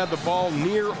Oklahoma's had the ball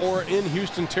near or in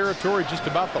Houston territory just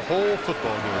about the whole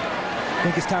football game. I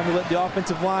think it's time to let the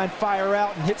offensive line fire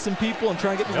out and hit some people and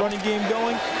try and get the running game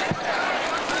going.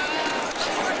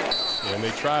 And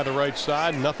they try the right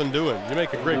side, nothing doing. You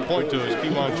make a great point to us.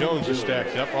 Kewan Jones is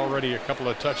stacked up. Already a couple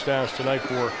of touchdowns tonight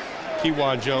for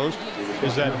Kewan Jones.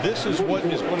 Is that this is what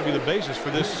is going to be the basis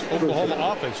for this Oklahoma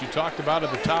offense. You talked about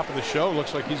at the top of the show.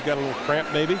 Looks like he's got a little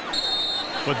cramp maybe.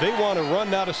 But they want to run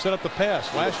now to set up the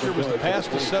pass. Last year was the pass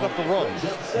to set up the run.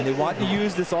 And they want to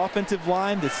use this offensive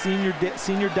line, the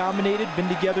senior dominated, been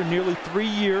together nearly 3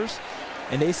 years.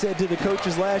 And they said to the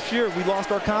coaches last year, we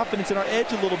lost our confidence in our edge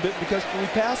a little bit because we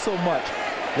passed so much.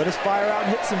 Let us fire out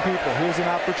and hit some people. Here's an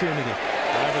opportunity.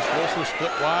 Travis Wilson split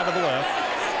wide to the left.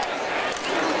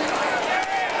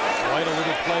 White a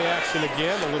little play action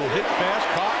again. A little hit pass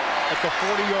caught at the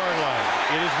 40-yard line.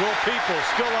 It is Will Peoples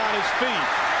still on his feet.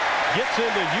 Gets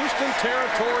into Houston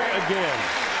territory again.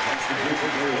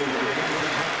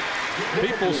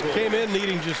 Peoples came in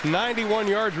needing just 91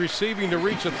 yards receiving to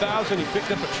reach 1,000. He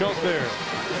picked up a chunk there.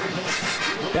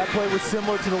 That play was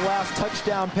similar to the last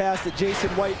touchdown pass that Jason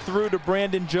White threw to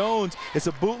Brandon Jones. It's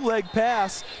a bootleg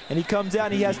pass, and he comes out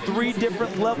and he has 3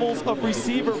 different levels of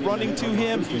receiver running to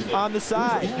him on the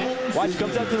side. Watch,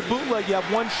 comes out to the bootleg. You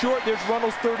have 1 short. There's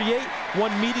Runnels 38,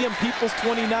 1 medium, Peoples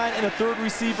 29, and a 3rd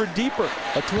receiver deeper.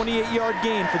 A 28-yard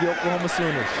gain for the Oklahoma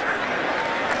Sooners.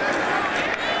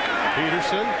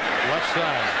 Peterson, left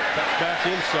side, cuts back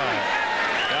inside,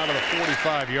 down to the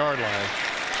 45-yard line.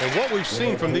 And what we've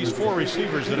seen from these 4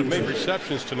 receivers that have made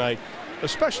receptions tonight,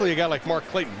 especially a guy like Mark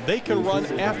Clayton, they can run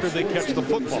after they catch the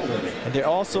football. And they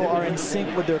also are in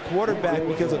sync with their quarterback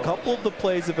because a couple of the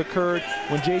plays have occurred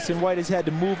when Jason White has had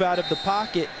to move out of the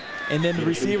pocket, and then the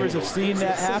receivers have seen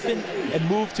that happen and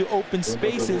moved to open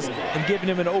spaces and given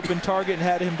him an open target and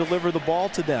had him deliver the ball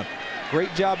to them.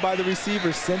 Great job by the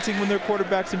receivers, sensing when their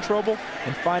quarterback's in trouble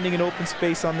and finding an open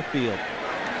space on the field.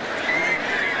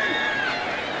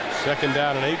 2nd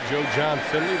down and 8. Joe John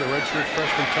Finley, the redshirt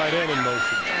freshman tight end, in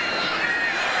motion.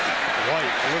 White,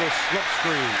 a little slip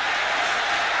screen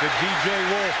to DJ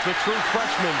Wolf, the true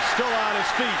freshman, still on his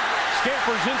feet.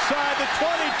 Scampers inside the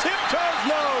 20, tiptoes,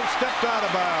 no, stepped out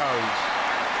of bounds.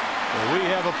 And we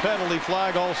have a penalty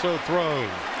flag also thrown.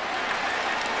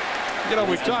 You know,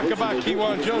 we talk about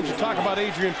Kewan Jones, you talk about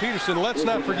Adrian Peterson. Let's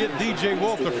not forget DJ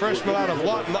Wolf, the freshman out of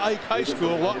Lawton Ike High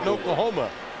School, Lawton,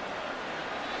 Oklahoma.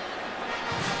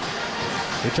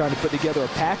 They're trying to put together a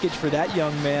package for that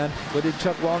young man. What did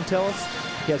Chuck Long tell us?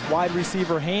 He has wide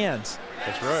receiver hands.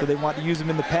 That's right. So they want to use him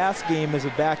in the pass game as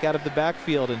a back out of the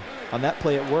backfield, and on that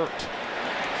play it worked.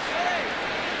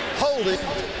 Holding,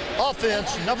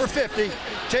 offense, number 50,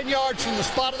 10 yards from the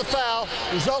spot of the foul.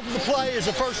 Result of the play is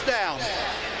a 1st down.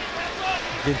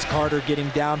 Vince Carter getting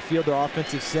downfield, their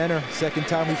offensive center. 2nd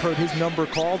time we've heard his number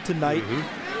called tonight.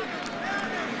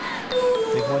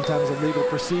 I think one time as a legal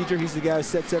procedure, he's the guy who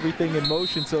sets everything in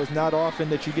motion, so it's not often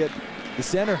that you get the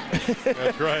center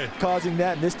That's right. causing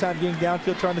that. And this time getting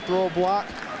downfield, trying to throw a block.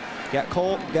 Got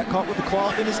caught with the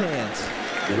cloth in his hands.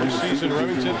 Season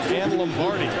Remington and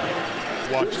Lombardi.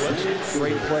 Watch list.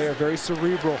 Great player, very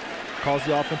cerebral. Calls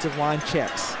the offensive line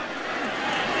checks.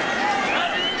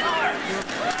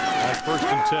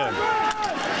 10. Keeping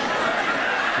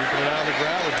it on the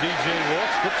ground with DJ Wolf.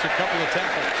 Skips a couple of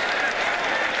tackles.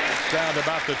 Down to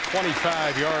about the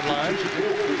 25-yard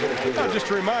line. Just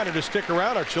a reminder to stick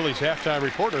around. Our Chili's halftime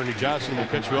reporter, Ernie Johnson, will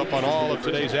catch you up on all of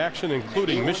today's action,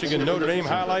 including Michigan Notre Dame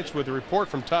highlights with a report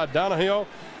from Todd Donahoe.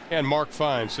 And Mark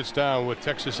Fine sits down with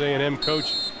Texas A&M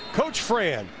Coach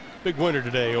Fran. Big winner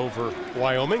today over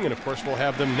Wyoming. And, of course, we'll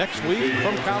have them next week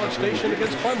from College Station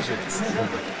against Clemson.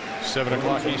 7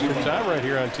 o'clock Eastern time right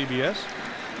here on TBS.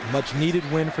 Much needed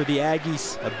win for the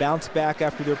Aggies. A bounce back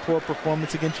after their poor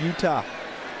performance against Utah.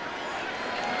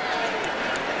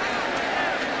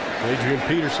 Adrian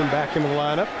Peterson back in the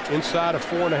lineup. Inside of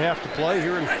 4.5 to play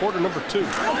here in quarter number 2.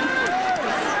 Quick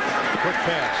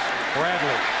pass.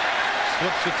 Bradley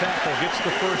slips the tackle, gets the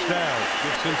first down.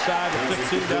 Gets inside the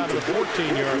 15 down to the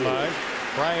 14-yard line.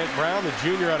 Bryant Brown, the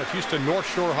junior out of Houston North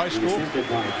Shore High School,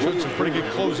 showed some pretty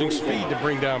good closing speed to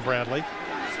bring down Bradley.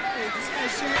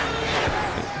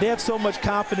 They have so much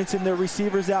confidence in their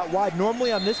receivers out wide.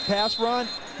 Normally on this pass run,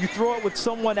 you throw it with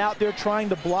someone out there trying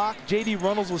to block. J.D.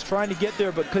 Runnels was trying to get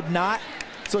there but could not.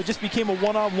 So it just became a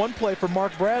one-on-one play for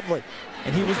Mark Bradley.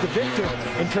 And he was the victor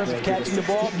in terms of catching the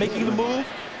ball, making the move,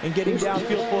 and getting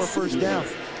downfield for a first down.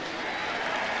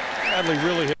 Bradley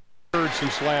really has surged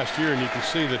since last year, and you can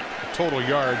see that the total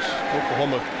yards,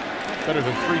 Oklahoma better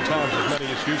than 3 times as many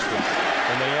as Houston.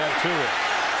 And they add to it.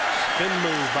 Spin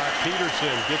move by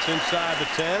Peterson, gets inside the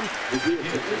 10.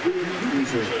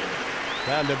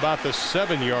 Down to about the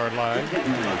 7-yard line.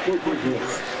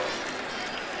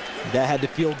 That had to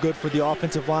feel good for the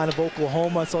offensive line of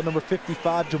Oklahoma. I saw number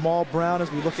 55, Jamal Brown,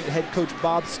 as we look at head coach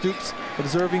Bob Stoops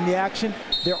observing the action.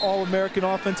 Their All-American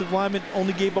offensive lineman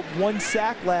only gave up 1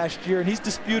 sack last year, and he's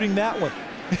disputing that one.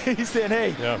 He's saying,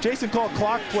 hey, Jason called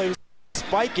clock play,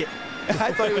 spike it.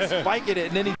 I thought he was spiking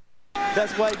it, and then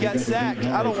that's why he got sacked.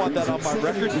 I don't want that on my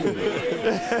record.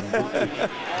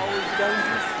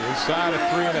 Inside of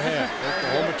 3.5.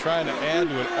 Oklahoma trying to add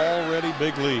to an already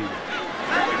big lead.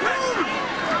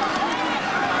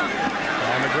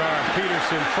 On the ground,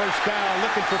 Peterson, first down,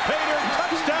 looking for Pater.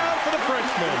 Touchdown for the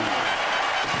Frenchman.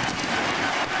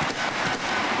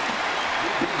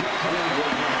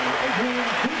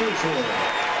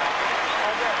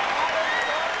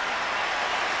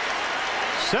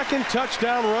 Second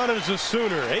touchdown run as a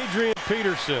Sooner, Adrian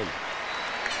Peterson.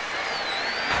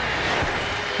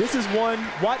 This is one.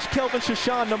 Watch Kelvin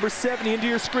Chachan, number 70, into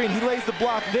your screen. He lays the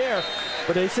block there.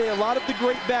 But they say a lot of the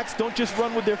great backs don't just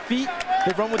run with their feet,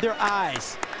 they run with their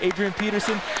eyes. Adrian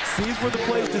Peterson sees where the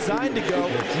play is designed to go,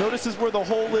 notices where the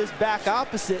hole is back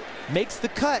opposite, makes the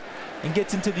cut, and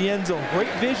gets into the end zone.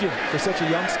 Great vision for such a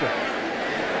youngster.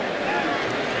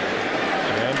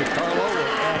 And DeCarlo will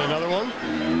add another one.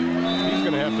 He's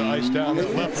going to have to ice down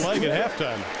that left leg at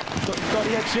halftime. Thought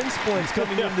he had shin splints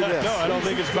coming into this. No, I don't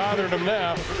think it's bothering him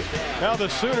now. Now the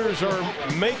Sooners are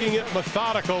making it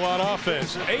methodical on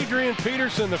offense. Adrian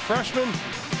Peterson, the freshman,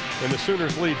 and the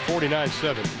Sooners lead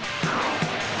 49-7.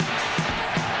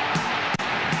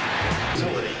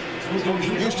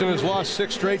 Houston has lost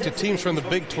 6 straight to teams from the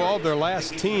Big 12. Their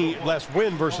last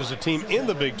win versus a team in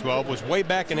the Big 12 was way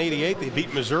back in '88. They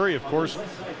beat Missouri, of course.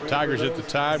 Tigers at the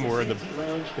time were in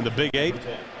the Big 8.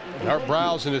 And Art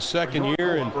Briles in his second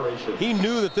year, and he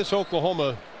knew that this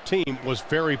Oklahoma team was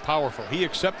very powerful. He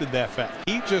accepted that fact.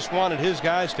 He just wanted his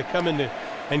guys to come in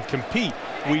and compete.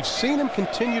 We've seen him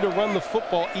continue to run the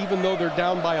football even though they're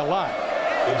down by a lot.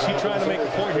 Is he trying to make a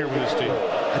point here with his team?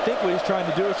 I think what he's trying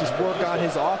to do is just work on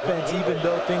his offense even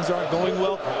though things aren't going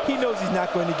well. He knows he's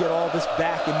not going to get all this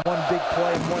back in one big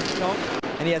play in one chunk,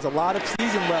 and he has a lot of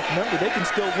season left. Remember, they can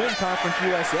still win Conference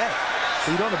USA.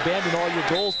 So you don't abandon all your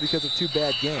goals because of 2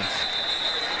 bad games.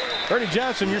 Ernie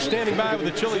Johnson, you're standing by with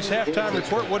the Chili's halftime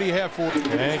report. What do you have for us?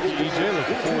 Thanks, DJ.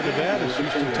 Looking forward to that as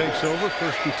Houston takes over.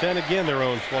 1st and 10, again, their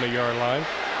own 20-yard line.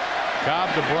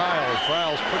 Cobb to Briles.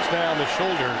 Briles puts down the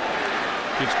shoulder.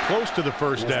 Gets close to the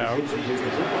first down.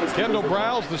 Kendall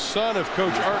Briles, the son of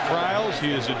Coach Art Briles.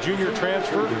 He is a junior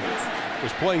transfer.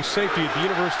 Was playing safety at the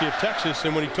University of Texas,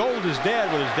 and when he told his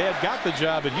dad, when his dad got the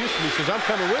job at Houston, he says, I'm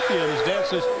coming with you. And his dad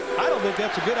says, I don't think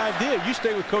that's a good idea. You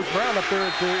stay with Coach Brown up there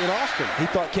in Austin. He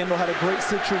thought Kendall had a great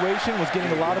situation, was getting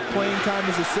a lot of playing time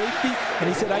as a safety, and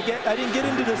he said, I didn't get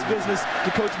into this business to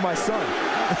coach my son.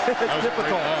 It's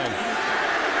difficult.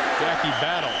 Jackie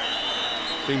Battle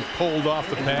being pulled off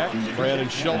the pack. Brandon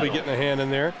Shelby getting a hand in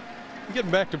there.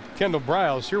 Getting back to Kendall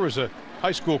Briles, here was a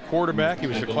high school quarterback. He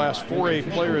was the Class 4A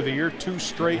Player of the Year 2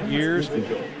 straight years.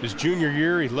 His junior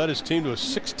year, he led his team to a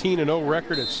 16-0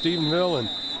 record at Stephenville and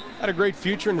had a great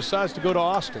future and decides to go to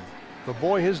Austin. But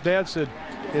boy, his dad said,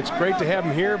 it's great to have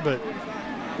him here, but,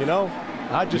 you know,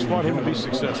 I just want him to be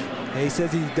successful. And he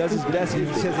says he does his best. He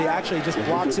says he actually just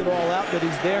blocks it all out, that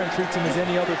he's there and treats him as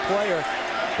any other player.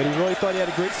 But he really thought he had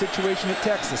a great situation at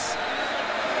Texas.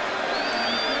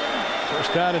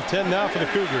 First down and 10 now for the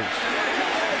Cougars.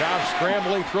 Cobb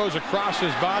scrambling, throws across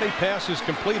his body, passes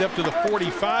complete up to the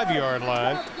 45-yard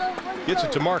line. Gets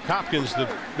it to Mark Hopkins, the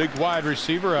big wide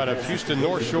receiver out of Houston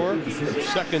North Shore.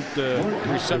 Second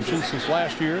reception since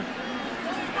last year.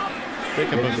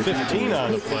 Pick up a 15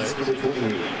 on the play.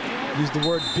 Use the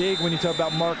word big when you talk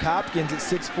about Mark Hopkins at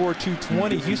 6'4",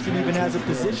 220. Houston even has a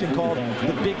position called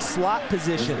the big slot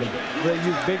position. They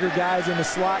use bigger guys in the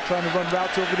slot trying to run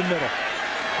routes over the middle.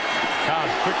 Cobb,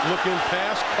 quick look-in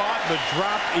pass, caught but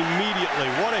dropped immediately.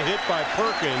 What a hit by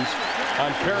Perkins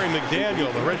on Perry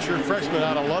McDaniel, the redshirt freshman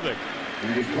out of Lubbock.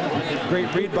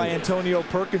 Great read by Antonio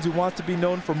Perkins, who wants to be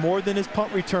known for more than his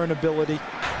punt return ability.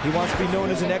 He wants to be known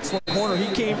as an excellent corner. He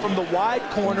came from the wide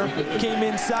corner, came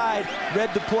inside,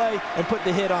 read the play, and put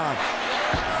the hit on.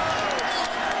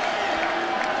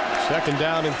 Second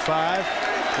down and 5.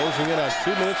 Closing in on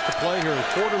 2 minutes to play here in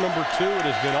quarter number 2. It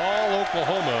has been all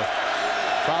Oklahoma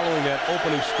following that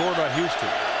opening score by Houston.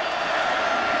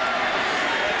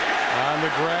 On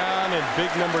the ground, and big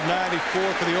number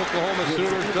 94 for the Oklahoma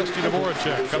Sooners, Dusty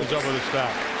Dvoracek, comes up with a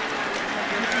stop.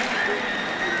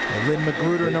 And Lynn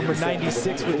Magruder, number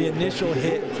 96, with the initial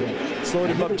hit. Slowed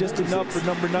him up just enough for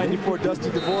number 94, Dusty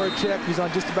Dvoracek, who's on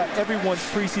just about everyone's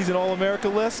preseason All-America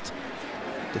list,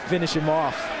 to finish him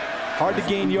off. Hard to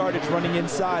gain yardage running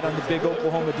inside on the big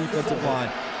Oklahoma defensive line.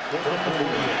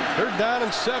 Third down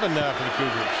and 7 now for the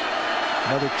Cougars.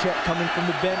 Another check coming from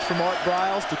the bench from Art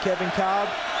Briles to Kevin Cobb,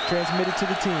 transmitted to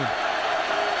the team.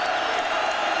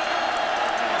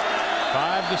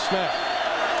 5 to snap.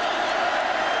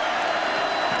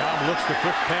 Cobb looks, the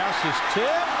quick pass is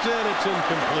tipped, and it's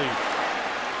incomplete.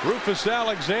 Rufus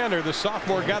Alexander, the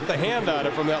sophomore, got the hand on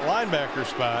it from that linebacker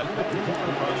spot.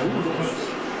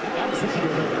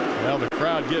 Well, the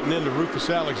crowd getting into Rufus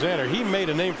Alexander. He made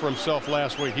a name for himself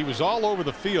last week. He was all over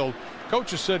the field.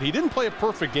 Coaches said he didn't play a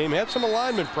perfect game, had some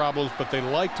alignment problems, but they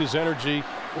liked his energy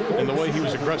and the way he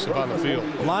was aggressive on the field.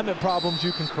 Alignment problems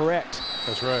you can correct.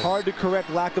 That's right. Hard to correct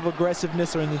lack of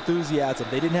aggressiveness or enthusiasm.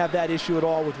 They didn't have that issue at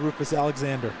all with Rufus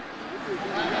Alexander.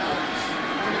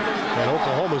 And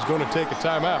Oklahoma's going to take a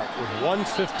timeout with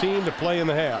 1:15 to play in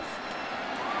the half.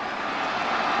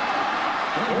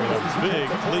 And a big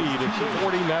lead at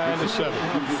 49-7.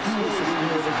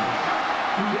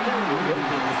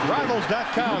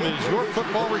 Rivals.com is your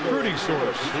football recruiting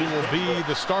source. Who will be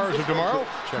the stars of tomorrow?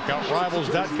 Check out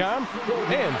Rivals.com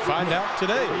and find out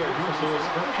today.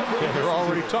 And they're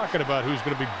already talking about who's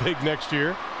going to be big next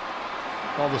year.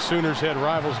 All the Sooners had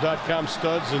Rivals.com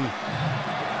studs and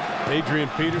Adrian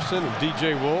Peterson and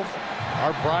DJ Wolf.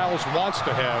 Art Briles wants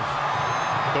to have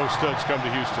those studs come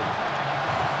to Houston.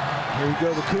 Here we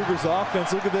go, the Cougars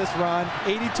offense. Look at this, Ron.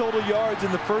 80 total yards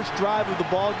in the first drive of the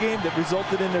ball game that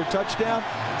resulted in their touchdown.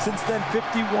 Since then,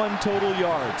 51 total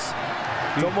yards.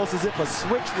 It's almost as if a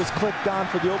switch was clicked on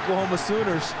for the Oklahoma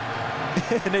Sooners,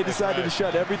 and they decided to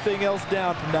shut everything else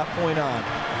down from that point on.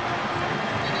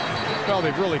 Well,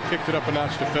 they've really kicked it up a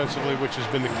notch defensively, which has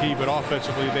been the key, but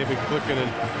offensively they've been clicking.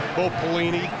 And Bo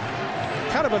Pelini,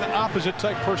 kind of an opposite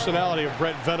type personality of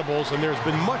Brent Venables, and there's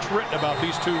been much written about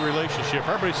these two relationship.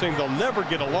 Everybody's saying they'll never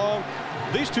get along.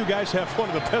 These two guys have one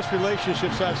of the best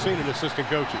relationships I've seen in assistant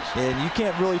coaches. And you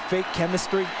can't really fake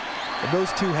chemistry, and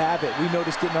those two have it. We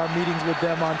noticed it in our meetings with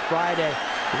them on Friday,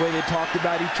 the way they talked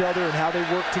about each other and how they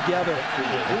work together.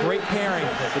 A great pairing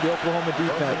for the Oklahoma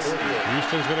defense.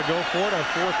 Houston's going to go for it on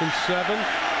 4th and 7.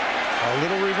 A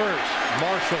little reverse.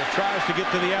 Marshall tries to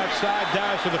get to the outside,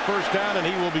 dives for the first down, and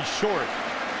he will be short.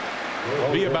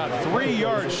 Be about 3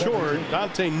 yards short.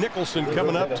 Dante Nicholson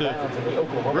coming up to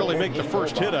really make the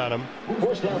first hit on him.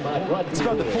 It's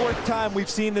about the 4th time we've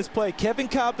seen this play. Kevin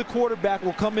Cobb, the quarterback,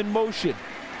 will come in motion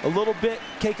a little bit,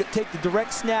 take the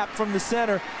direct snap from the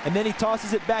center, and then he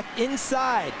tosses it back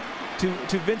inside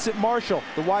to Vincent Marshall,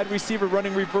 the wide receiver,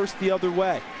 running reverse the other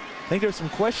way. I think there's some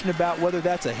question about whether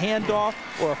that's a handoff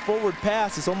or a forward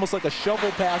pass. It's almost like a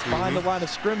shovel pass behind the line of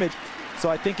scrimmage. So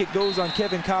I think it goes on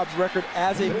Kevin Cobb's record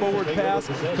as a forward pass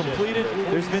completed.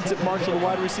 There's Vincent Marshall, the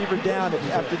wide receiver, down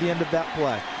after the end of that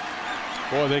play.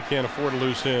 Boy, they can't afford to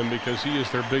lose him because he is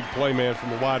their big play man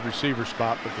from the wide receiver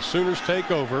spot. But the Sooners take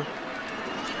over.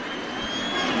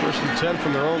 1st and 10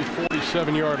 from their own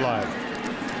 47-yard line.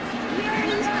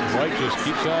 White just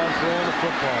keeps on throwing the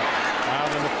football.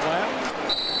 Out in the flat.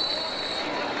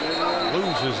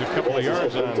 Loses a couple of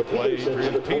yards on the play.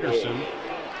 Adrian Peterson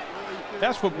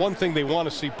That's what one thing they want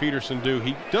to see Peterson do.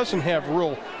 He doesn't have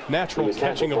real natural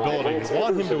catching ability. They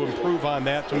want him to improve on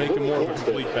that to make him more of a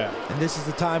complete back. And this is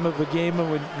the time of the game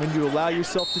when you allow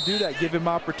yourself to do that, give him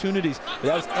opportunities. But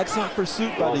that was excellent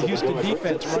pursuit by the Houston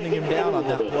defense, running him down on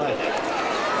that play.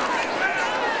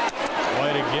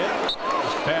 White again.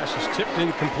 This pass is tipped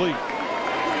incomplete.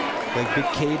 Like big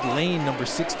Cade Lane, number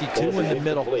 62 in the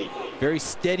middle. Very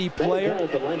steady player.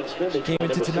 Came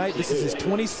into tonight. This is his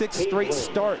 26th straight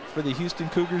start for the Houston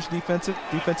Cougars defensive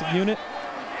unit.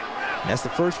 And that's the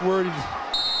first word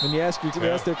when you ask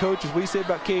their coaches, what do you say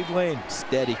about Cade Lane?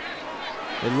 Steady.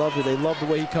 They love it. They love the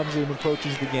way he comes in and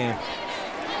approaches the game.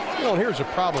 You know, here's a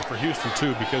problem for Houston,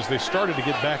 too, because they started to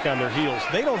get back on their heels.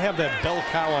 They don't have that bell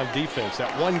cow on defense,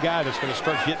 that one guy that's going to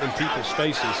start getting in people's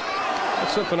faces.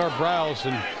 That's something our Browse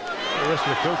and the rest of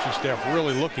the coaching staff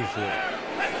really looking for.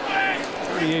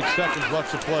 38 seconds left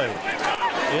to play.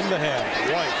 In the half,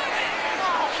 White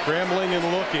scrambling and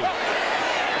looking.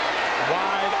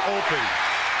 Wide open.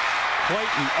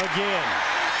 Clayton again.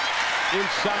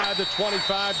 Inside the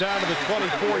 25, down to the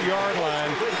 24-yard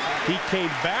line. He came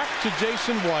back to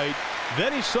Jason White.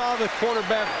 Then he saw the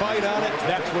cornerback bite on it.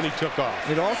 That's when he took off.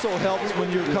 It also helps when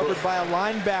you're covered by a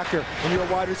linebacker and you're a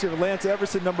wide receiver. Lance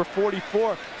Everson, number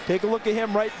 44. Take a look at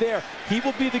him right there. He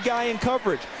will be the guy in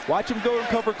coverage. Watch him go and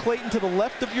cover Clayton to the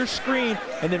left of your screen.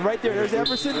 And then right there's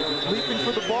Everson leaping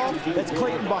for the ball. That's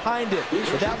Clayton behind it.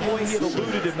 At that point, he had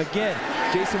eluded him again.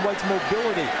 Jason White's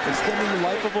mobility, extending the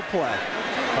life of a play.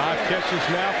 5 catches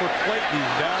now for Clayton.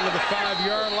 Down to the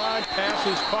 5-yard line. Pass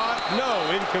is caught. No,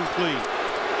 incomplete.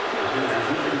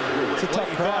 It's a tough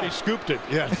crowd. Thought he scooped it.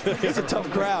 Yeah. It's a tough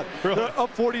crowd. Really? They're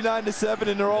up 49-7,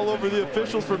 and they're all over the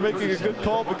officials for making a good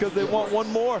call because they want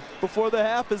one more before the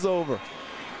half is over.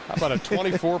 How about a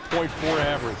 24.4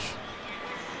 average?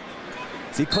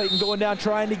 See Clayton going down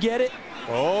trying to get it.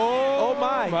 Oh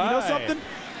my. You know something?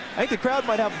 I think the crowd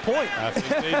might have a point. I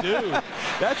think they do.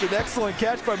 That's an excellent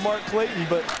catch by Mark Clayton,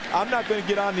 but I'm not going to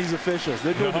get on these officials.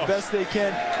 They're doing the best they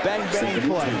can. Bang, bang,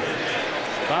 play.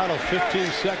 Final 15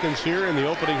 seconds here in the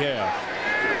opening half.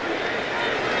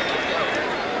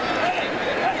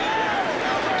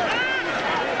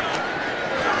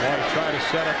 White trying to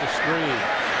set up a screen,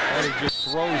 and he just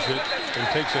throws it and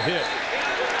takes a hit.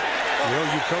 You know,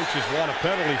 you coaches want a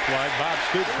penalty flag. Bob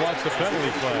Stoops wants the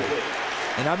penalty flag.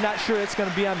 And I'm not sure it's going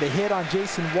to be on the hit on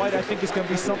Jason White. I think it's going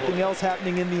to be something else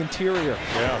happening in the interior.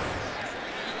 Yeah.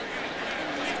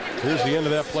 Here's the end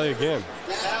of that play again.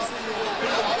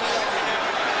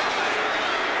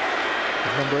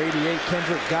 Number 88,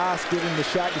 Kendrick Goss, giving the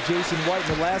shot to Jason White.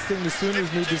 And the last thing the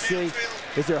Sooners need to see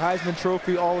is their Heisman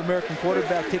Trophy All-American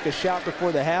quarterback take a shot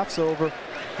before the half's over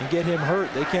and get him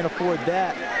hurt. They can't afford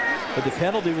that. But the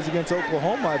penalty was against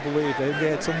Oklahoma, I believe. They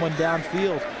had someone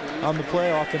downfield on the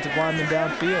play, offensive lineman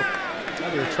downfield.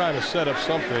 They were trying to set up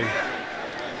something.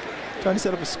 Trying to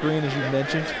set up a screen, as you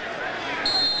mentioned.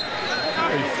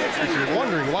 If you're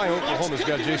wondering why Oklahoma's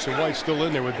got Jason White still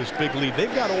in there with this big lead,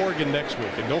 they've got Oregon next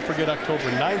week. And don't forget October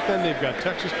 9th, then they've got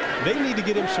Texas. They need to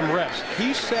get him some reps.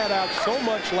 He sat out so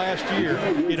much last year,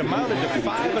 it amounted to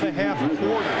 5.5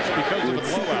 quarters because of the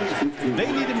blowouts. They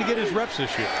need him to get his reps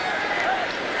this year.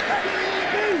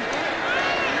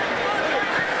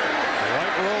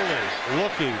 White rolling,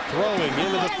 looking, throwing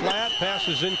into the flat. Pass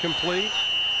is incomplete.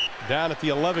 Down at the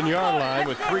 11-yard line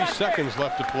with 3 seconds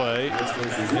left to play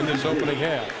in this opening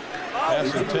half.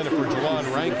 Pass intended for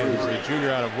Juwan Rankins, the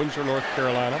junior out of Windsor, North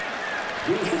Carolina.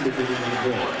 You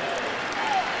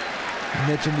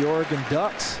mentioned the Oregon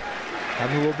Ducks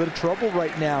having a little bit of trouble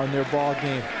right now in their ball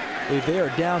game. They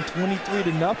are down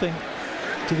 23-0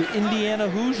 to the Indiana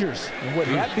Hoosiers. And would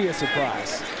that be a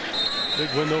surprise?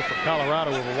 Big win, though, for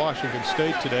Colorado over Washington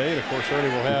State today. And, of course, Ernie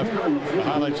will have the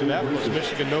highlights of that. Plus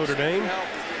Michigan, Notre Dame.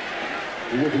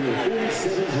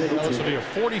 This will be a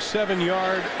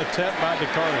 47-yard attempt by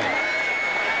DeCarlo.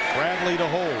 Bradley to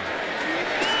hold.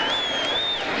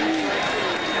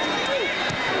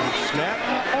 Snap.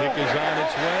 Kick is on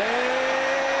its way.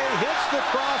 Hits the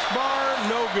crossbar.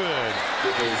 No good.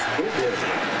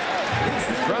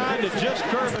 Trying to just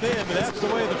curve it in, but that's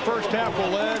the way the first half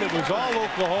will end. It was all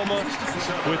Oklahoma.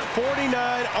 With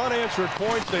 49 unanswered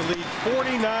points, they lead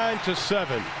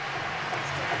 49-7.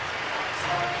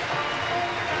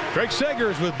 Greg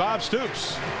Segers with Bob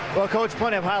Stoops. Well, Coach,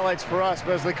 plenty of highlights for us,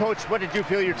 but as the coach, what did you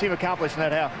feel your team accomplished in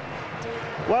that half?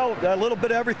 Well, a little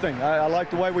bit of everything. I like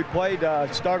the way we played.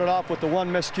 Started off with the one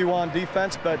miscue on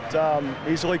defense, but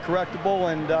easily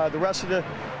correctable, and the rest of the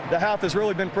half has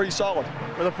really been pretty solid.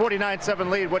 With a 49-7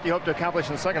 lead, what do you hope to accomplish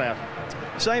in the second half?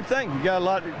 Same thing. You got a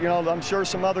lot, you know, I'm sure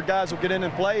some other guys will get in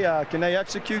and play. Can they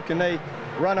execute? Can they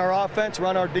run our offense,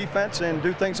 run our defense, and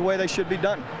do things the way they should be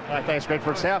done. All right, thanks. Great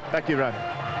first half. Back to you, Ron.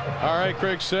 All right,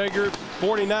 Craig Sager,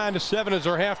 49-7 is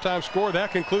our halftime score.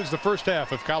 That concludes the first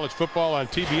half of college football on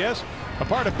TBS, a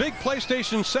part of Big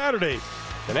PlayStation Saturday.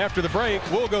 And after the break,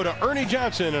 we'll go to Ernie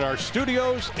Johnson in our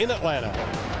studios in Atlanta.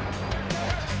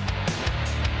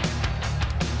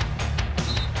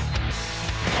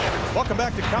 Welcome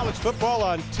back to college football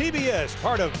on TBS,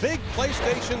 part of Big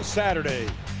PlayStation Saturday.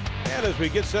 And as we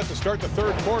get set to start the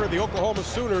third quarter, the Oklahoma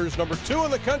Sooners, number 2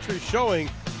 in the country, showing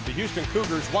the Houston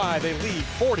Cougars why they lead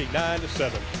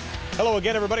 49-7. Hello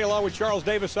again, everybody. Along with Charles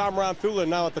Davis, I'm Ron Thulin.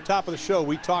 Now at the top of the show,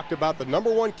 we talked about the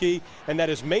number 1 key, and that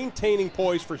is maintaining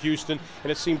poise for Houston.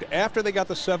 And it seemed after they got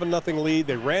the 7-0 lead,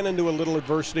 they ran into a little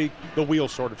adversity. The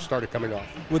wheels sort of started coming off.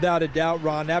 Without a doubt,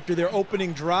 Ron. After their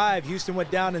opening drive, Houston went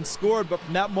down and scored, but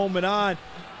from that moment on,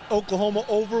 Oklahoma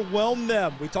overwhelmed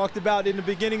them. We talked about in the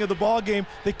beginning of the ball game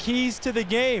the keys to the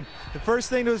game. The first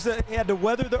thing was that they had to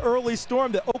weather the early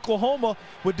storm that Oklahoma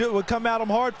would come at them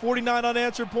hard. 49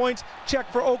 unanswered points,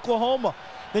 check for Oklahoma.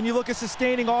 Then you look at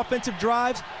sustaining offensive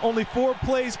drives, only 4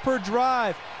 plays per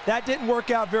drive. That didn't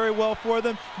work out very well for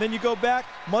them. Then you go back,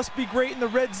 must be great in the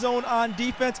red zone on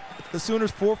defense. The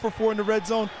Sooners 4 for 4 in the red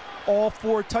zone. All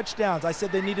 4 touchdowns. I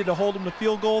said they needed to hold them to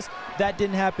field goals. That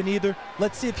didn't happen either.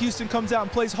 Let's see if Houston comes out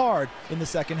and plays hard in the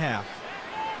second half.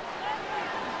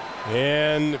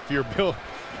 And if you're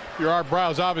Art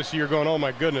Browse, obviously you're going, oh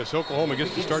my goodness, Oklahoma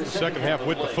gets to start the second half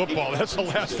with the football. That's the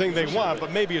last thing they want, but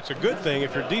maybe it's a good thing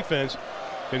if your defense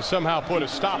can somehow put a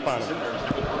stop on them.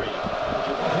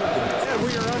 And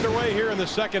we are underway here in the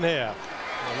second half.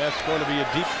 And that's going to be a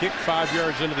deep kick 5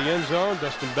 yards into the end zone.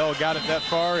 Dustin Bell got it that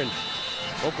far, and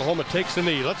Oklahoma takes the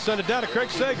knee. Let's send it down to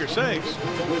Craig Sager. Sags.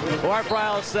 Art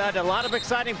Briles said a lot of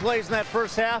exciting plays in that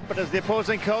first half, but as the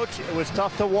opposing coach, it was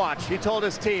tough to watch. He told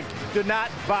his team, do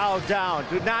not bow down.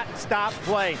 Do not stop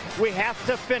playing. We have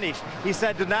to finish. He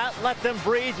said, do not let them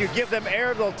breathe. You give them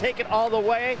air, they'll take it all the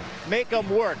way. Make them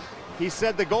work. He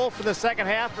said the goal for the second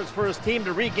half is for his team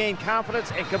to regain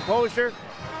confidence and composure.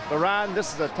 But Ron,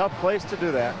 this is a tough place to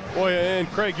do that. Boy, and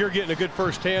Craig, you're getting a good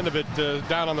first hand of it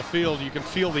down on the field. You can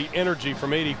feel the energy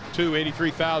from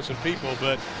 83,000 people.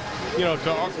 But, you know,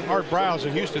 to Art Browse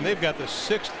in Houston, they've got the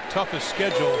 6th toughest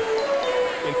schedule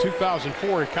in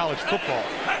 2004 in college football.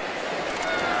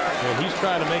 And he's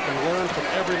trying to make them learn from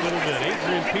every little bit.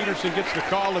 Adrian Peterson gets the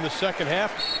call in the second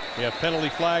half. We have penalty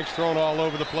flags thrown all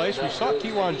over the place. We saw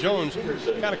Kewan Jones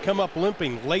kind of come up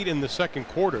limping late in the second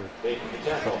quarter.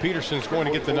 But Peterson's going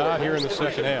to get the nod here in the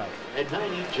second half.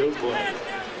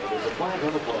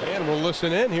 And we'll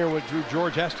listen in, hear what Drew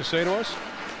George has to say to us.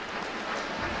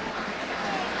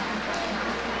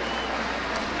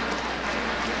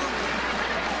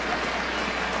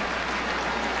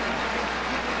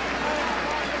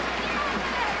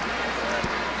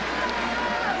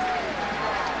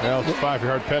 Well, it's a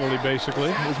 5-yard penalty, basically.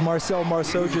 As Marcel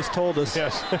Marceau just told us.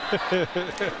 Yes.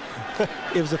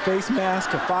 It was a face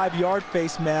mask, a 5-yard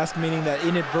face mask, meaning that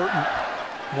inadvertent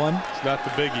one. It's not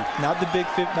the biggie. Not the big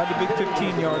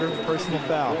 15-yarder, personal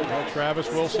foul. Well, Travis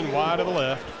Wilson wide to the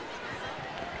left.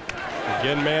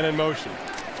 Again, man in motion.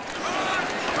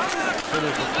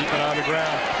 Sooners will keep it on the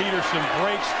ground. Peterson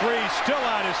breaks free, still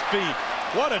on his feet.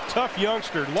 What a tough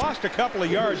youngster. Lost a couple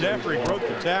of yards after he broke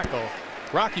the tackle.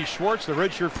 Rocky Schwartz, the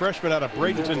redshirt freshman out of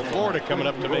Bradenton, Florida, coming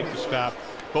up to make the stop.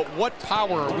 But what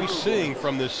power are we seeing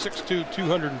from this 6'2",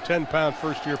 210-pound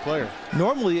first-year player?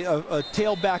 Normally, a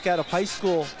tailback out of high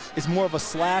school is more of a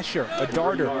slasher, a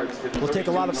darter. Will take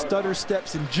a lot of stutter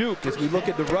steps and juke. As we look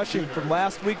at the rushing from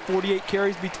last week, 48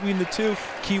 carries between the two,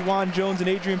 Kewan Jones and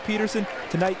Adrian Peterson.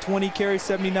 Tonight, 20 carries,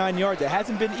 79 yards. It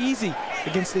hasn't been easy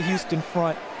against the Houston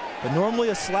front. But normally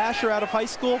a slasher out of high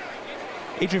school,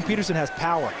 Adrian Peterson has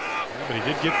power. Yeah, but he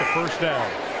did get the first down.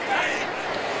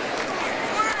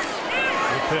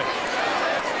 Good pitch.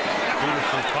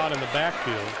 Peterson caught in the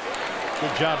backfield.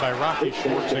 Good job by Rocky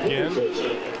Schwartz again.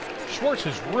 Schwartz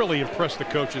has really impressed the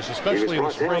coaches, especially in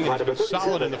the spring, and he's been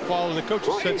solid in the fall. And the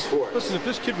coaches said, listen, if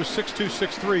this kid was 6'2",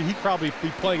 6'3", he'd probably be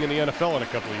playing in the NFL in a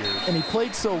couple of years. And he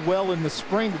played so well in the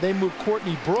spring that they moved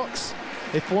Courtney Brooks,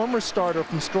 a former starter,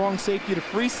 from strong safety to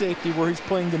free safety, where he's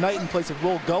playing tonight in place of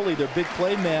Will Gully, their big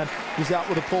play man, who's out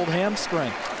with a pulled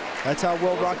hamstring. That's how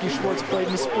well Rocky Schwartz played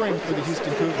in the spring for the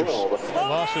Houston Cougars.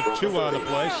 Loss of 2 on the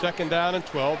play, 2nd down and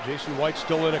 12. Jason White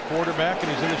still in at quarterback, and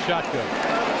he's in the shotgun.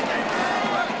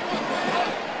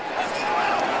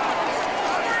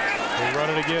 They run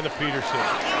it again to Peterson.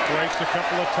 Breaks a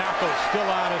couple of tackles, still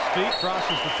on his feet,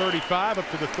 crosses the 35 up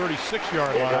to the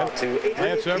 36-yard line.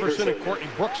 Lance Everson and Courtney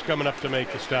Brooks coming up to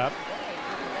make the stop.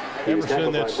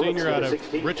 Everson, that senior out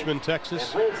of Richmond,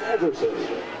 Texas.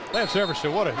 Lance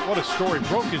Everson, what a story.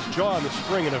 Broke his jaw in the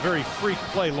spring in a very freak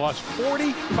play. Lost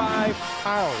 45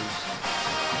 pounds.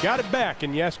 Got it back,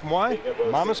 and you ask him why?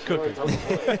 Mama's cooking.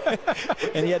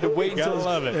 And he had to wait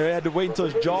until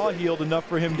his jaw healed enough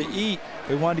for him to eat.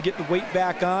 They wanted to get the weight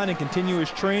back on and continue his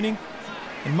training.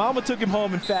 And Mama took him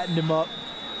home and fattened him up.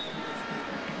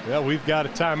 Well, we've got a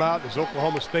timeout as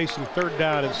Oklahoma's facing 3rd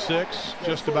down and 6.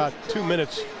 Just about 2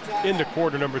 minutes into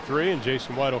quarter number 3, and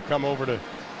Jason White will come over to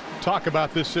talk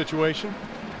about this situation.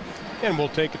 And we'll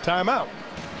take a timeout.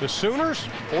 The Sooners,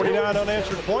 49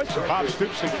 unanswered points, and Bob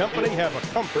Stoops and company have a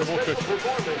comfortable cushion.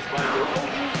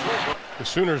 The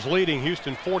Sooners leading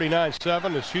Houston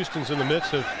 49-7 as Houston's in the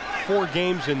midst of 4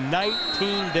 games in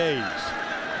 19 days.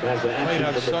 Played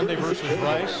on Sunday versus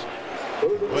Rice.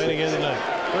 Playing again tonight.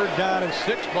 3rd down and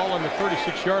 6, ball on the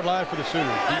 36-yard line for the Sooners.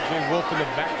 DJ Wolf in the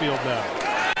backfield now.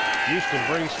 Houston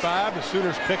brings 5. The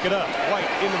Sooners pick it up. White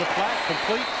into the flat,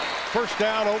 complete. 1st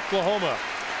down, Oklahoma.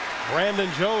 Brandon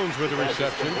Jones with the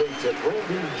reception.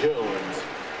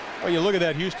 Well, you look at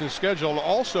that Houston schedule, and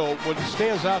also what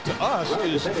stands out to us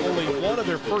is only one of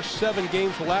their first 7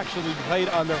 games will actually be played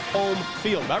on their home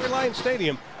field. Not Reliant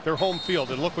Stadium, their home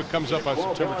field. And look what comes up on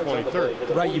September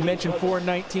 23rd. Right, you mentioned 4 in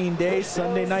 19 days.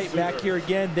 Sunday night back here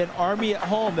again. Then Army at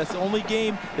home. That's the only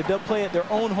game that they'll play at their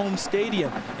own home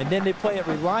stadium. And then they play at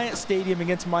Reliant Stadium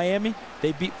against Miami.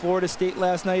 They beat Florida State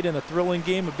last night in a thrilling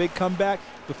game, a big comeback,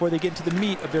 before they get into the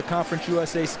meat of their Conference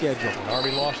USA schedule.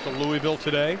 Army lost to Louisville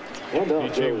today.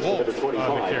 DJ Wolf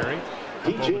on the carry.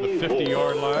 Over the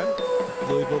 50-yard line.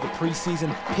 Louisville, the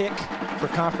preseason pick for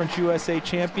Conference USA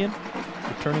champion.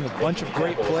 Returning a bunch of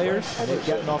great players, and they've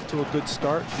gotten off to a good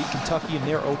start. Beat Kentucky in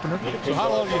their opener. So how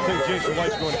long do you think Jason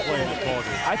White's going to play in this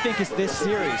ballgame? I think it's this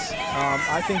series.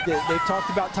 I think that they've talked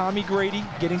about Tommy Grady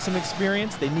getting some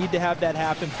experience. They need to have that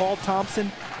happen. Paul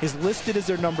Thompson is listed as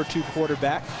their number 2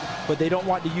 quarterback, but they don't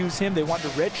want to use him. They want to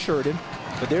redshirt him.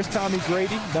 But there's Tommy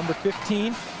Grady, number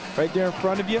 15, right there in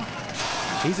front of you.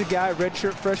 He's a guy,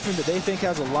 redshirt freshman, that they think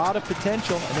has a lot of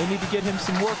potential, and they need to get him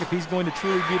some work if he's going to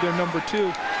truly be their number 2,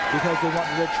 because they want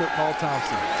to redshirt Paul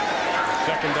Thompson.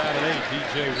 2nd down and 8.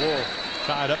 DJ Wolf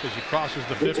tied up as he crosses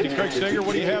the 50. Craig Sager,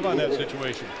 what do you have on that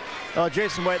situation?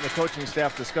 Jason White and the coaching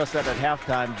staff discussed that at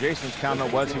halftime. Jason's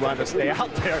comment was he wanted to stay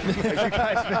out there. As you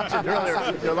guys mentioned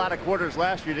earlier, there were a lot of quarters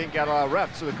last year, didn't get a lot of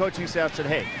reps. So the coaching staff said,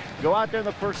 hey, go out there in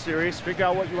the first series, figure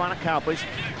out what you want to accomplish,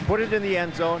 put it in the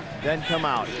end zone, then come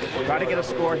out. Try to get a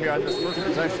score here on this first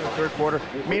possession of the 3rd quarter.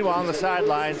 Meanwhile, on the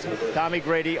sidelines, Tommy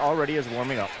Grady already is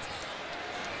warming up.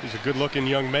 He's a good-looking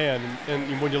young man,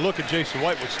 and when you look at Jason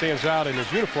White, what stands out in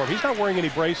his uniform, he's not wearing any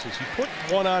braces. He put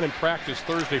one on in practice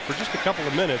Thursday for just a couple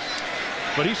of minutes,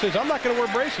 but he says, I'm not going to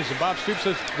wear braces. And Bob Stoops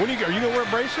says, are you going to wear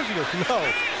braces? He goes, no.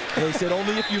 And he said,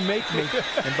 only if you make me.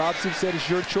 And Bob Stoops said, it's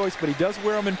your choice, but he does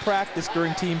wear them in practice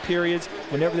during team periods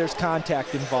whenever there's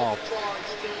contact involved.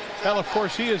 Well, of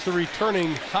course, he is the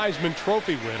returning Heisman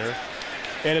Trophy winner.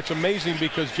 And it's amazing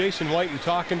because Jason White, in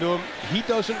talking to him, he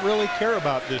doesn't really care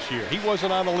about this year. He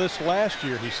wasn't on the list last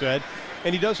year, he said,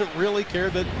 and he doesn't really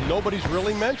care that nobody's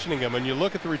really mentioning him. And you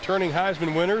look at the returning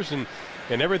Heisman winners and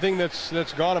everything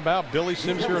that's gone about. Billy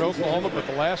Sims here at Oklahoma, but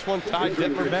the last one, Ty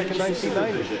Detmer back in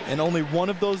 1990. And only one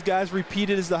of those guys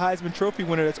repeated as the Heisman Trophy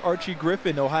winner. That's Archie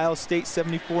Griffin, Ohio State,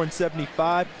 74 and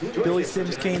 75. Billy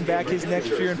Sims came back his next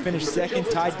year and finished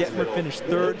 2nd. Ty Detmer finished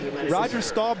 3rd. Roger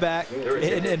Staubach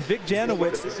and Vic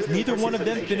Janowitz, neither one of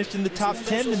them finished in the top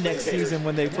 10 the next season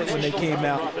when they came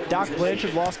out. Doc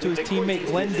Blanchard lost to his teammate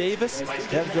Glenn Davis.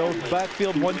 That was the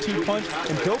backfield 1-2 punch.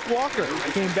 And Doak Walker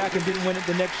came back and didn't win it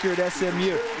the next year at SMU.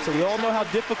 So we all know how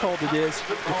difficult it is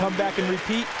to come back and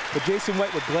repeat, but Jason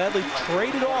White would gladly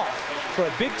trade it off for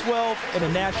a Big 12 and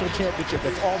a national championship.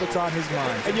 That's all that's on his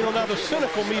mind. And you know, now the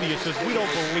cynical media says we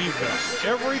don't believe that.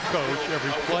 Every coach,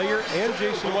 every player, and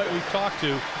Jason White we've talked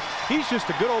to, he's just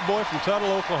a good old boy from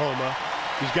Tuttle, Oklahoma.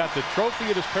 He's got the trophy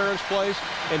at his parents' place,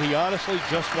 and he honestly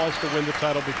just wants to win the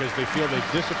title because they feel they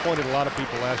disappointed a lot of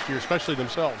people last year, especially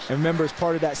themselves. And remember, as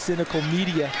part of that cynical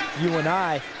media, you and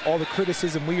I, all the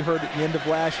criticism we heard at the end of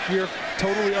last year,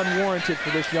 totally unwarranted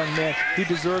for this young man. He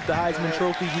deserved the Heisman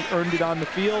Trophy. He earned it on the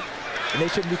field, and they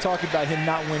shouldn't be talking about him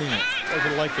not winning it.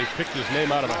 Wasn't like they picked his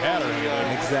name out of a hat or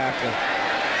anything. Exactly.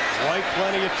 White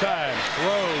plenty of time.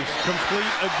 Throws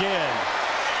complete again.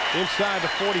 Inside the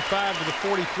 45 to the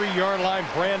 43-yard line,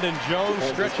 Brandon Jones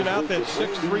stretching out that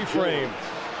 6'3" frame.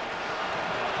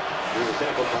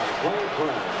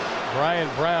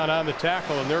 Brian Brown on the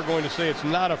tackle, and they're going to say it's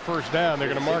not a first down. They're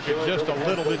going to mark it just a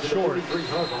little bit short.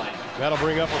 That'll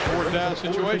bring up a 4th down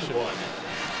situation.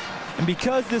 And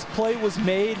because this play was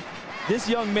made, this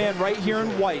young man right here in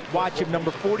white, watch him,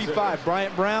 number 45,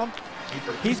 Bryant Brown,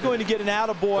 he's going to get an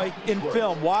attaboy in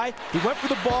film. Why? He went for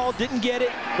the ball, didn't get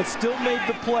it, but still made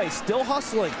the play, still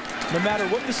hustling, no matter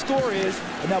what the score is.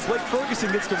 And now Blake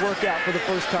Ferguson gets to work out for the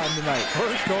first time tonight.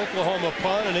 First Oklahoma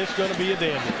punt, and it's going to be a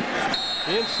dandy.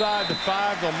 Inside the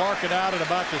 5, they'll mark it out at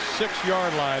about the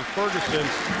 6-yard line. Ferguson,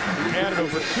 who added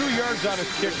over 2 yards on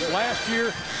his kicks last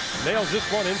year, nails this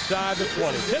one inside the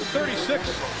 20.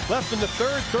 10:36 left in the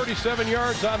third, 37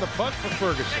 yards on the punt for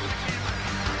Ferguson.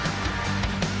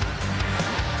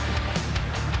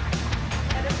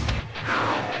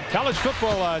 College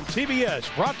football on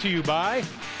TBS, brought to you by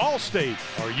Allstate.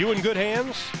 Are you in good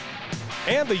hands?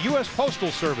 And the U.S. Postal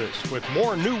Service, with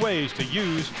more new ways to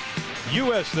use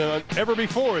U.S. than ever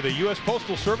before. The U.S.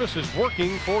 Postal Service is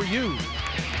working for you.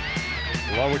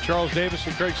 Along with Charles Davis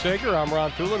and Craig Sager, I'm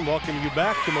Ron Thulin, welcoming you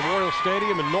back to Memorial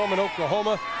Stadium in Norman,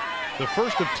 Oklahoma. The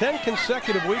first of 10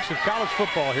 consecutive weeks of college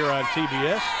football here on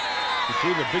TBS.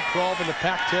 Between the Big 12 and the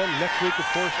Pac-10. Next week, of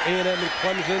course, A&M and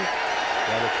Clemson.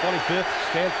 On the 25th,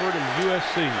 Stanford and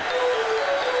USC.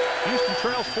 Houston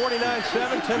trails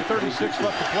 49-7, 10:36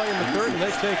 left to play in the third, and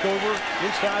they take over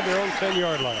inside their own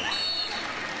 10-yard line.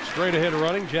 Straight ahead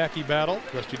running, Jackie Battle,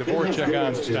 Rusty Dvorak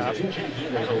on the stop.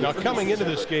 Now coming into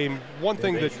this game, one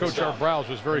thing that Coach Art Browse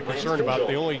was very concerned about,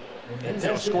 they only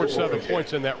scored 7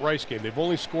 points in that Rice game. They've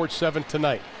only scored 7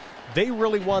 tonight. They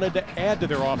really wanted to add to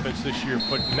their offense this year,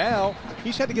 but now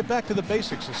he's had to get back to the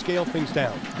basics and scale things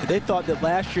down. They thought that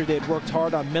last year they had worked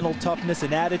hard on mental toughness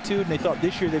and attitude, and they thought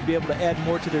this year they'd be able to add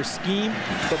more to their scheme.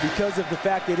 But because of the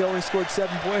fact they only scored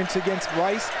 7 points against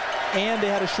Rice, and they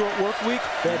had a short work week,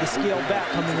 they had to scale back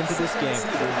coming into this game.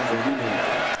 Second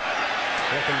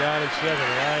down and 7.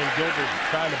 Ryan Gilbert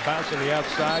trying to bounce on the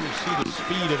outside. You see the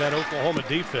speed of that Oklahoma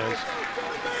defense.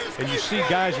 And you see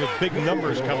guys with big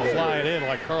numbers come flying in,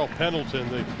 like Carl Pendleton,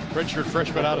 the redshirt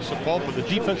freshman out of Sapulpa. The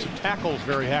defensive tackle is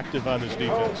very active on this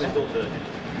defense.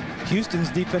 Houston's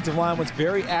defensive line was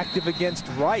very active against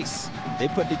Rice. They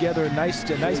put together a nice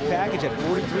package, had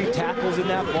 43 tackles in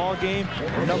that ball game.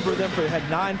 A number of them had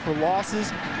 9 for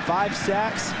losses, 5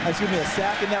 sacks, a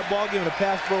sack in that ball game and a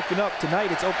pass broken up. Tonight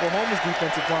it's Oklahoma's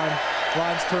defensive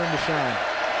line's turn to shine.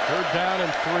 Third down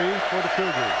and 3 for the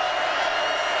Cougars.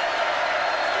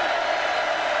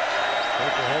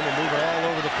 Oklahoma moving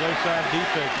all over the place on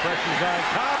defense. Pressure's on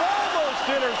Cobb, almost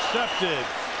intercepted.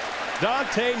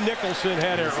 Dante Nicholson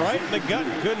had it right in the gut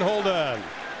and couldn't hold on.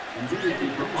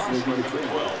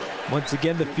 Once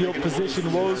again, the field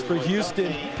position woes for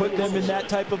Houston put them in that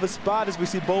type of a spot as we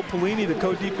see Bo Pelini, the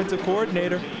co-defensive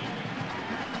coordinator.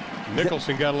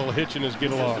 Nicholson got a little hitch in his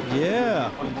get along. Yeah,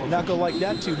 not going to like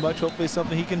that too much. Hopefully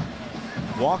something he can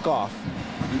walk off.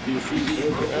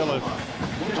 Well, if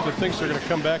Houston thinks they're going to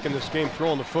come back in this game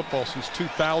throwing the football since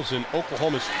 2000,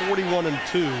 Oklahoma's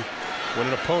 41-2 when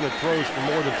an opponent throws for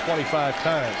more than 25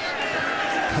 times.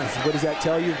 What does that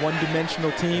tell you?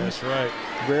 One-dimensional teams. That's right.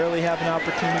 Rarely have an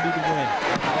opportunity to win.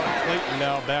 Clayton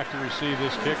now back to receive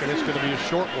this kick, and it's going to be a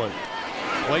short one.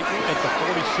 Clayton at the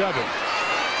 47.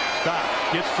 Stop.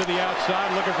 Gets to the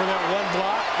outside, looking for that one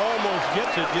block. Almost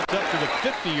gets it. Gets up to the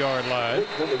 50-yard line.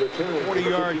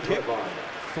 40-yard kick.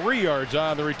 3 yards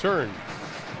on the return.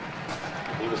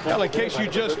 Well, in case you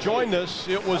just joined us,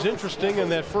 it was interesting in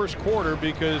that first quarter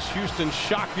because Houston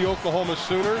shocked the Oklahoma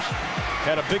Sooners.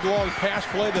 Had a big long pass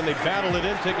play, then they battled it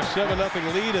in, take a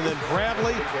 7-0 lead, and then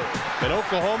Bradley and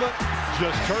Oklahoma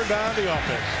just turned on the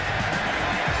offense.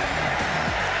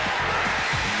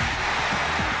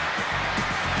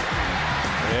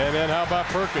 And then how about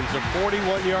Perkins? A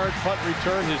 41-yard punt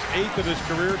return, his 8th of his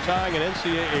career, tying an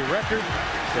NCAA record.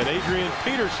 And Adrian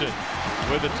Peterson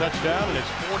with a touchdown, and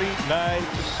it's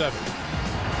 49-7.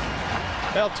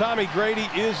 Now Tommy Grady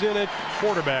is in at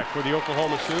quarterback for the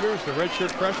Oklahoma Sooners, the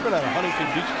redshirt freshman out of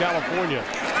Huntington Beach, California.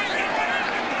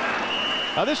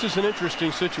 Now this is an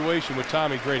interesting situation with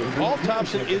Tommy Grady. Paul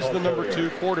Thompson is the #2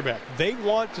 quarterback. They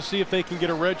want to see if they can get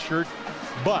a redshirt.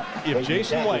 But if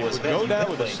Jason White would go down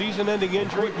with a season-ending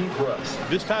injury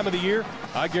this time of the year,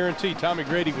 I guarantee Tommy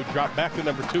Grady would drop back to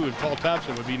 #2 and Paul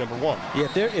Thompson would be #1. Yeah,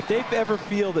 if they ever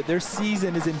feel that their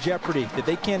season is in jeopardy, that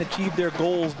they can't achieve their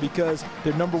goals because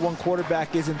their #1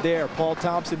 quarterback isn't there, Paul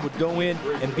Thompson would go in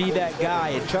and be that guy.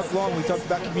 And Chuck Long, we talked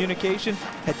about communication,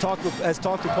 has talked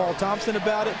to Paul Thompson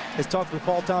about it, has talked with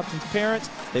Paul Thompson's parents.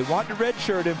 They want to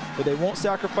redshirt him, but they won't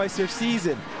sacrifice their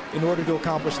season in order to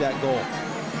accomplish that goal.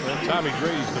 Well, Tommy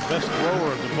Grady's the best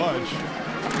thrower of the bunch. He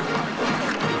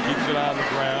keeps it on the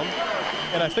ground.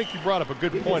 And I think you brought up a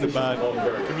good point about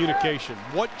communication.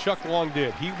 What Chuck Long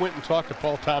did, he went and talked to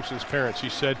Paul Thompson's parents. He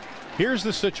said, here's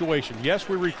the situation. Yes,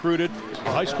 we recruited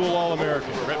a high school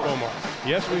All-American, Brett Bomar.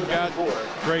 Yes, we've got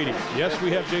Grady. Yes,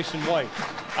 we have Jason White.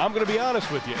 I'm going to be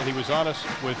honest with you. And he was honest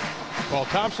with Paul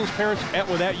Thompson's parents and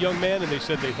with that young man, and they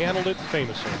said they handled it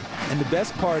famously. And the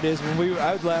best part is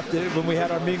I laughed at it when we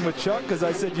had our meeting with Chuck, because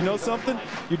I said, you know something?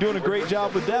 You're doing a great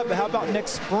job with that, but how about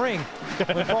next spring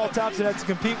when Paul Thompson has to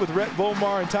compete with Rhett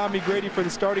Bomar and Tommy Grady for the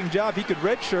starting job? He could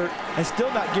redshirt and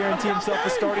still not guarantee himself a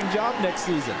starting job next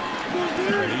season.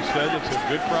 And he said it's a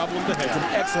good problem to have. It's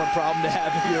an excellent problem to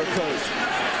have if you're a coach.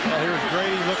 Well, here's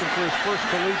Grady looking for his first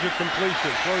collegiate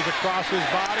completion. Throws across his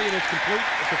body, and it's complete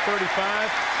at the 35.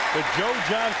 But Joe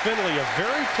John Finley, a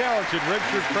very talented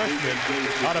redshirt freshman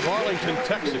out of Arlington,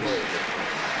 Texas.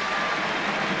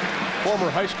 Former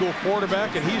high school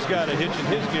quarterback, and he's got a hitch in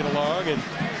his get along. And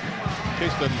in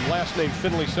case the last name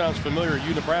Finley sounds familiar,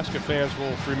 you Nebraska fans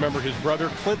will remember his brother,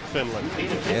 Clint Finley.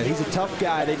 Yeah, he's a tough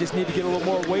guy. They just need to get a little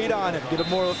more weight on him, get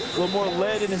a little more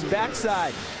lead in his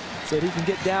backside, so that he can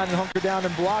get down and hunker down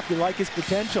and block. You like his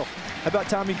potential. How about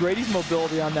Tommy Grady's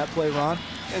mobility on that play, Ron?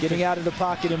 Getting out of the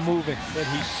pocket and moving. And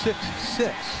he's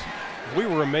 6'6". We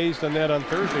were amazed on that on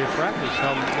Thursday at practice,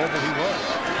 how mobile he was.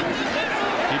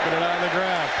 Keeping it on the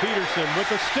ground. Peterson with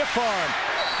a stiff arm.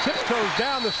 Tiptoes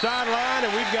down the sideline,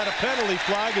 and we've got a penalty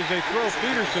flag as they throw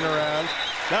Peterson around.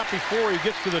 Not before he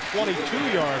gets to the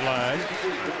 22-yard line.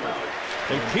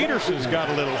 And Peterson's got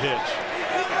a little hitch.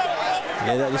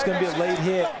 Yeah, that's going to be a late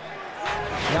hit.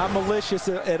 Not malicious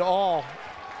at all.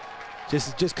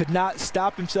 Just could not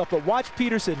stop himself. But watch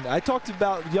Peterson. I talked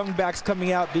about young backs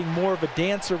coming out being more of a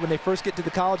dancer when they first get to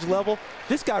the college level.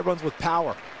 This guy runs with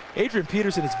power. Adrian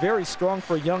Peterson is very strong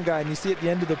for a young guy, and you see at the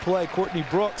end of the play, Courtney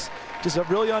Brooks just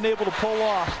really unable to pull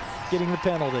off getting the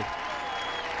penalty.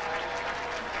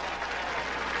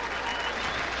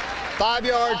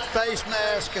 5-yard face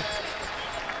mask.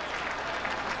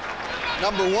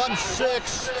 Number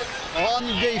 16 on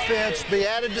the defense, be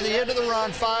added to the end of the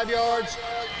run, 5 yards.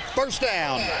 First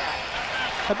down.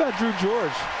 How about Drew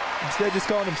George? Instead of just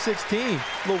calling him 16.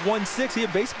 Little 1-6. He a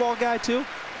baseball guy too?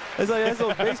 That's a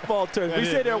little baseball term. We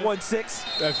say they're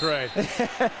 1-6. That's right.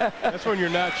 That's when you're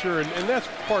not sure. And that's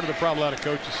part of the problem. A lot of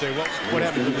coaches say, well, what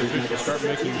happens if the officials start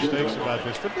making mistakes about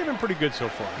this? But they've been pretty good so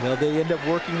far. Well, they end up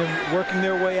working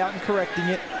their way out and correcting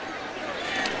it.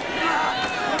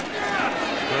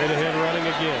 Straight ahead running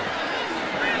again.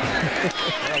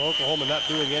 Well, Oklahoma not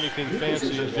doing anything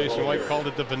fancy, as Jason White called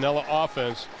it, the vanilla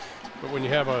offense. But when you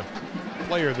have a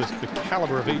player the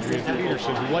caliber of Adrian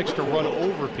Peterson, who likes to run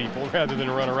over people rather than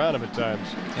run around them at times.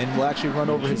 And will actually run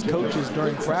over his coaches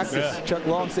during practice. Yeah. Chuck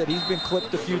Long said he's been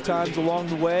clipped a few times along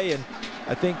the way, and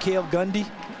I think Cale Gundy,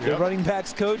 the running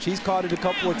backs coach, he's caught it a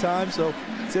couple of times. So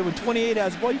said when 28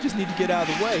 has the ball, you just need to get out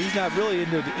of the way. He's not really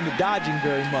into dodging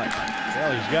very much.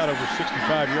 Well, he's got over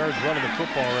 65 yards running the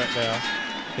football right now.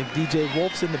 I think DJ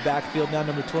Wolf's in the backfield now,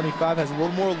 number 25, has a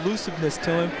little more elusiveness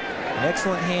to him and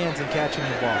excellent hands in catching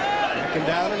the ball. Second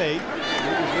down and 8. It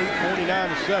was lead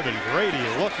 49-7. Grady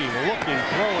looking,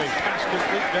 throwing, pass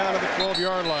complete down to the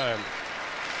 12-yard line.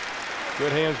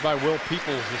 Good hands by Will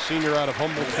Peoples, the senior out of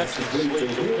Humboldt, Texas.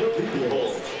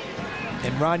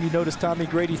 And Ron, you notice Tommy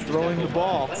Grady throwing the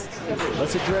ball.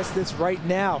 Let's address this right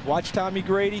now. Watch Tommy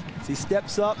Grady as he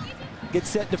steps up, gets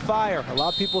set to fire. A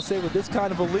lot of people say with this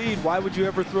kind of a lead, why would you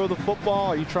ever throw the football?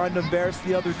 Are you trying to embarrass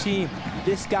the other team?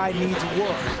 This guy needs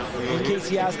work in case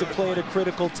he has to play at a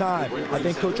critical time. I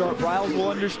think Coach Art Briles will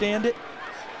understand it.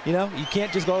 You know, you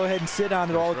can't just go ahead and sit on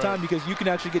it all the time, because you can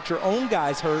actually get your own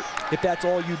guys hurt if that's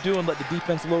all you do and let the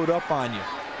defense load up on you.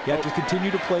 You have to continue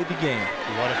to play the game.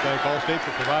 We want to thank Allstate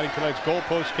for providing tonight's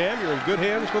goalpost cam. You're in good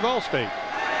hands with Allstate.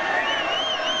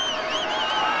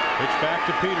 Pitch back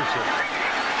to Peterson.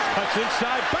 Cuts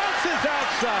inside, bounces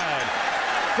outside.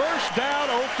 First down,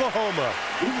 Oklahoma.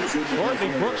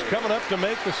 Courtney Brooks coming up to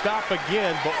make the stop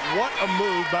again, but what a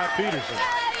move by Peterson.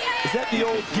 Is that the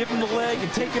old give him the leg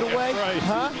and take it away? Right.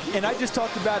 Huh? And I just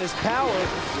talked about his power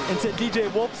and said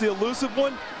DJ Wolf's the elusive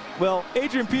one. Well,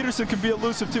 Adrian Peterson can be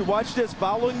elusive too. Watch this,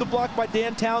 following the block by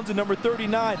Dan Townsend, number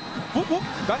 39. Whoop, whoop,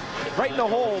 right in the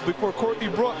hole before Courtney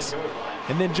Brooks.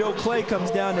 And then Joe Clay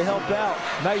comes down to help out.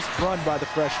 Nice run by the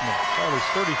freshman. Well, his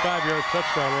 35-yard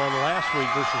touchdown run last week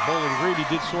versus Bowling Green,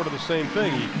 he did sort of the same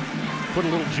thing. He put a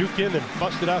little juke in and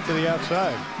busted out to the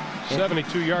outside.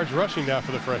 72 yards rushing now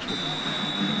for the freshman.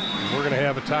 And we're going to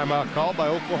have a timeout called by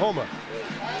Oklahoma.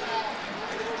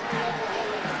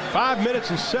 5 minutes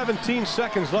and 17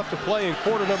 seconds left to play in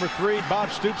quarter number 3.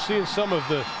 Bob Stoops seeing some of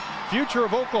the future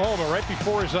of Oklahoma right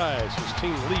before his eyes. His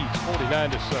team leads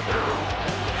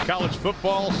 49-7. College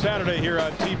football Saturday here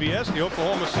on TBS. The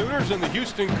Oklahoma Sooners and the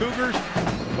Houston Cougars.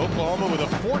 Oklahoma with a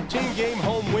 14-game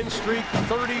home win streak,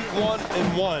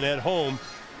 31-1 at home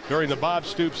during the Bob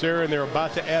Stoops era, and they're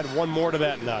about to add one more to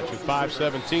that notch with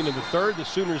 5:17 in the third. The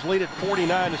Sooners lead at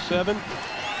 49-7.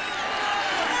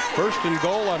 First and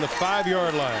goal on the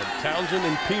 5-yard line. Townsend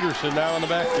and Peterson now in the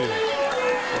backfield.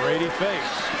 Brady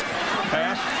fakes.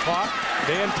 Pass, clock.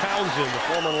 Dan Townsend, the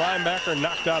former linebacker,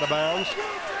 knocked out of bounds.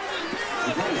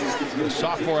 The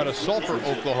sophomore out of Sulphur,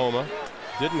 Oklahoma.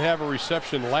 Didn't have a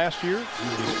reception last year.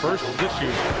 His first this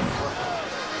year.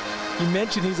 You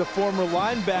mentioned he's a former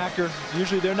linebacker.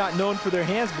 Usually they're not known for their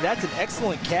hands, but that's an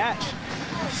excellent catch.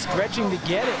 Stretching to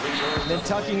get it, and then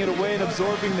tucking it away and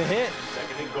absorbing the hit.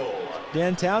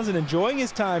 Dan Townsend enjoying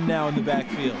his time now in the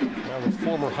backfield. Now the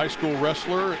former high school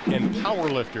wrestler and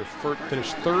powerlifter.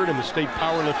 Finished third in the state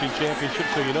powerlifting championship,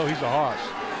 so you know he's a hoss.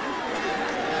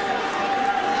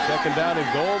 Second down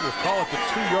and goal. We'll call it the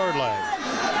 2-yard line.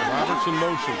 Roberts in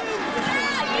motion.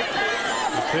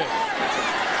 The pitch.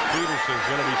 Peterson's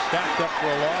going to be stacked up for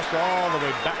a loss all the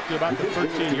way back to about the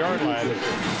 13-yard line.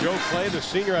 Joe Clay, the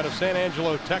senior out of San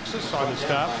Angelo, Texas, on the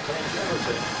stop.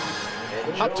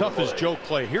 How tough is Joe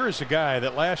Clay? Here is a guy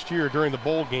that last year during the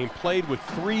bowl game played with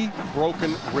 3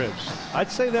 broken ribs.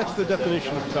 I'd say that's the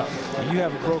definition of tough. When you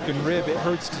have a broken rib, it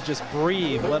hurts to just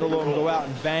breathe, let alone go out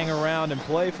and bang around and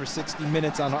play for 60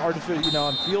 minutes on artificial,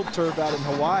 on field turf out in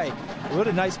Hawaii. What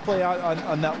a nice play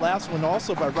on that last one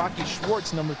also by Rocky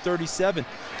Schwartz, number 37,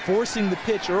 forcing the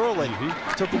pitch early.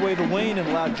 Took away the lane and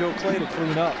allowed Joe Clay to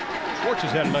clean up. Schwartz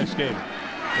has had a nice game.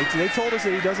 They told us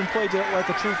that he doesn't play like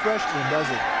a true freshman, does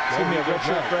he? Excuse me, a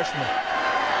redshirt freshman.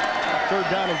 Third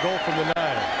down and goal from the 9.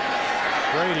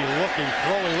 Brady looking,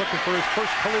 throwing, looking for his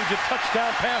first collegiate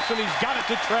touchdown pass, and he's got it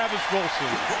to Travis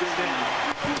Wilson.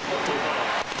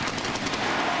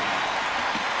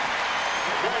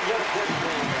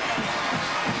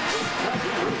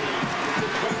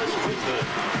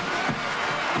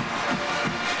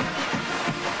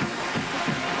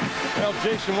 Well,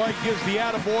 Jason White gives the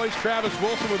attaboys. Travis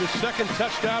Wilson with his second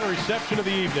touchdown reception of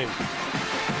the evening.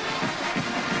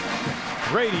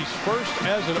 Brady's first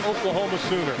as an Oklahoma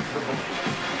Sooner.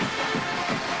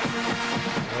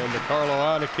 And DeCarlo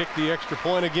on to kick the extra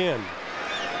point again.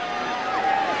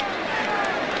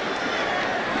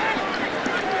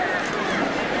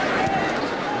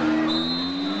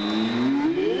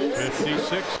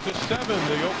 56-7,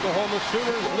 the Oklahoma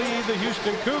Sooners lead the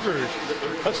Houston Cougars.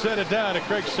 Let's send it down to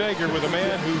Craig Sager with a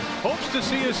man who hopes to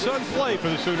see his son play for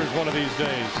the Sooners one of these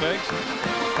days.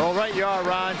 Thanks. All right, you are,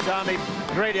 Ron. Tommy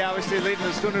Brady obviously leading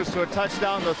the Sooners to a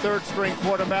touchdown, the third-string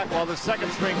quarterback, while the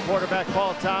second-string quarterback,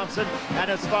 Paul Thompson, and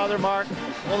his father, Mark,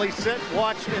 only sit,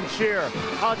 watch, and cheer.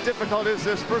 How difficult is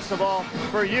this, first of all,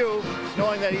 for you,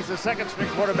 knowing that he's a second-string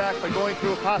quarterback, but going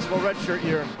through a possible redshirt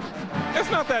year?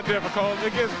 It's not that difficult.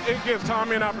 It gives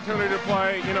Tommy an opportunity to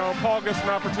play. Paul gets an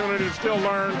opportunity to still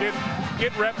learn,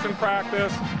 get reps in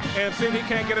practice, and see if he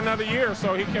can't get another year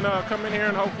so he can come in here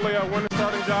and hopefully win the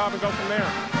starting job and go from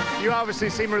there. You obviously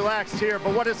seem relaxed here,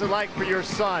 but what is it like for your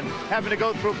son having to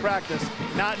go through practice,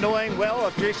 not knowing, well,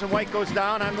 if Jason White goes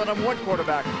down, I'm the #1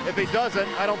 quarterback. If he doesn't,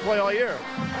 I don't play all year.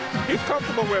 He's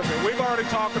comfortable with it. We've already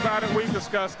talked about it. We've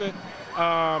discussed it.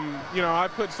 I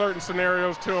put certain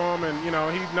scenarios to him, and, he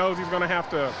knows he's going to have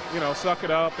to, suck it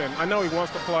up, and I know he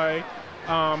wants to play.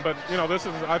 But this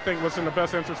is, I think, what's in the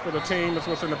best interest for the team. It's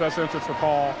what's in the best interest for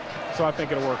Paul. So I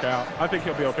think it'll work out. I think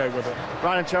he'll be okay with it.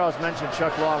 Ron and Charles mentioned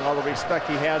Chuck Long, all the respect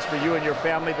he has for you and your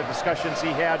family, the discussions he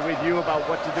had with you about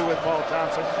what to do with Paul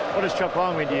Thompson. What does Chuck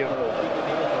Long mean to you?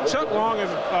 Chuck Long is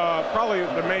probably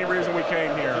the main reason we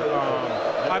came here.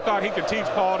 I thought he could teach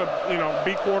Paul to,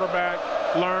 be quarterback,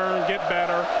 learn, get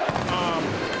better.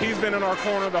 He's been in our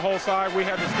corner the whole side. We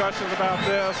had discussions about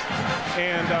this,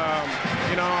 and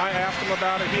I asked him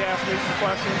about it. He asked me some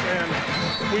questions,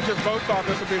 and we just both thought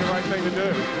this would be the right thing to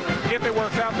do. If it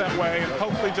works out that way, and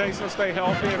hopefully Jason will stay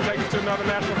healthy and take us to another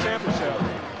national championship.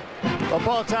 Well,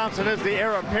 Paul Thompson is the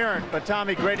heir apparent, but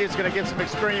Tommy Grady is going to get some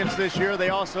experience this year. They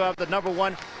also have the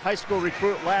 #1 high school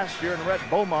recruit last year in Rhett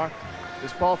Bomar.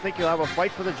 Does Paul think he'll have a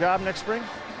fight for the job next spring?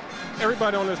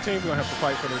 Everybody on this team is going to have to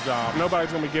fight for their job.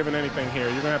 Nobody's going to be given anything here.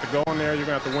 You're going to have to go in there, you're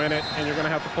going to have to win it, and you're going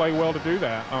to have to play well to do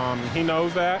that. He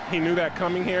knows that. He knew that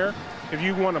coming here. If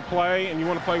you want to play and you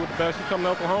want to play with the best, you come to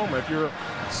Oklahoma. If you're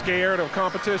scared of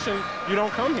competition, you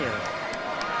don't come here.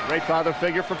 Great father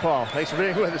figure for Paul. Thanks for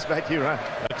being with us. Back to you, Ron.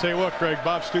 I tell you what, Craig,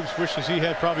 Bob Stoops wishes he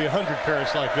had probably 100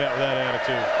 parents like that with that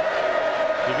attitude.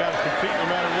 You got to compete no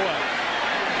matter what.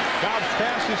 Dobbs'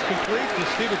 pass is complete to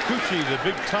Steve Akuchi, the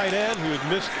big tight end who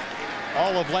had missed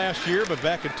all of last year, but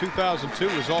back in 2002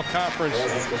 was All-Conference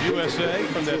USA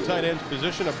from that tight end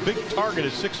position. A big target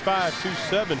is 6'5",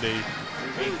 270.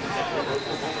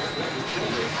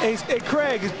 Hey,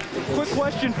 Craig, quick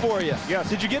question for you. Yes.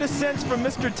 Did you get a sense from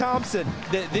Mr. Thompson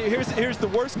that here's the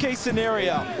worst case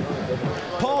scenario?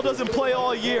 Paul doesn't play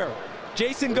all year.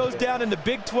 Jason goes down in the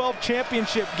Big 12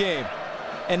 championship game,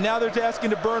 and now they're asking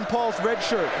to burn Paul's red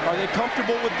shirt. Are they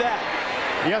comfortable with that?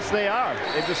 Yes, they are.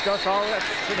 They've discussed all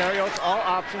scenarios, all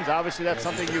options. Obviously, that's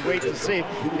something you wait to see.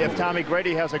 If Tommy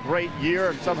Grady has a great year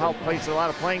and somehow plays a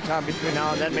lot of playing time between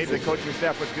now and then, maybe the coaching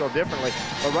staff would feel differently.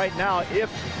 But right now,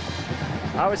 if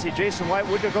obviously Jason White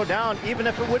would go down, even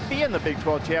if it would be in the Big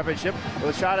 12 championship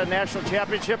with a shot at a national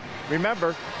championship,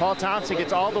 remember, Paul Thompson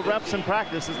gets all the reps in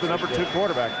practice as the #2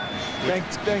 quarterback.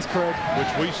 Thanks, Craig.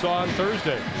 Which we saw on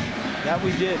Thursday. That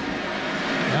we did.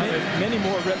 Many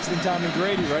more reps than Tommy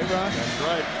Grady, right, Ron? That's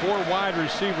right. 4 wide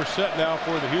receivers set now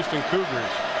for the Houston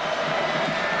Cougars.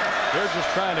 They're just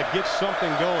trying to get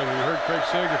something going. We heard Craig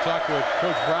Sager talk to what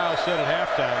Coach Browse said at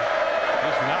halftime.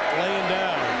 Just not laying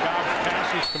down. Cobb's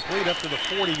pass is complete up to the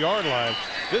 40-yard line.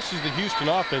 This is the Houston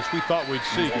offense we thought we'd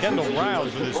see. Kendall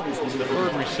Browse with the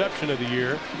 3rd reception of the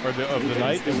year, or of the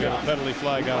night, and got a penalty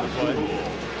flag on the play.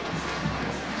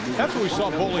 That's what we saw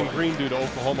Bowling Green do to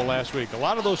Oklahoma last week. A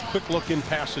lot of those quick look-in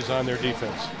passes on their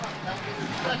defense.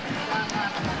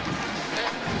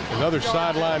 Another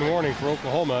sideline warning for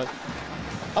Oklahoma.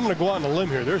 I'm going to go out on a limb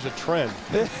here. There's a trend.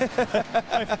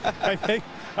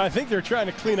 I think they're trying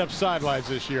to clean up sidelines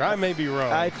this year. I may be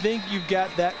wrong. I think you've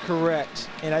got that correct.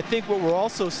 And I think what we're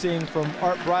also seeing from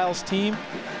Art Briles' team,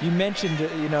 you mentioned,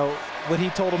 what he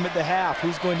told them at the half,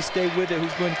 who's going to stay with it,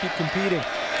 who's going to keep competing.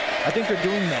 I think they're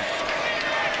doing that.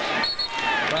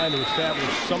 Trying to establish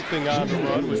something on the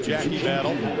run with Jackie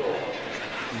Battle.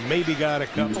 Maybe got a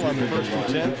couple on the 1st and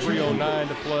 10. 3:09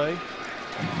 to play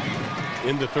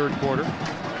in the 3rd quarter.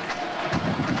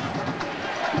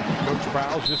 Coach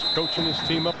Browse just coaching his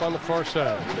team up on the far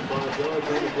side.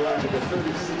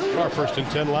 Our 1st and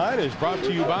 10 line is brought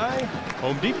to you by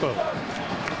Home Depot.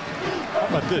 How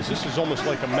about this? This is almost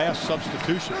like a mass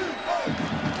substitution.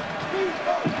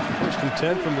 1st and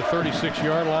 10 from the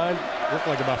 36-yard line. Looked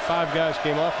like about 5 guys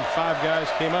came off and 5 guys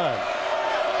came on.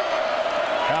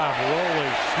 Cobb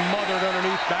rolling, smothered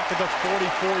underneath, back at the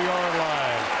 44-yard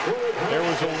line. There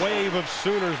was a wave of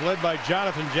Sooners led by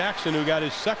Jonathan Jackson, who got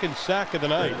his 2nd sack of the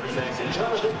night.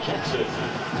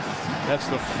 That's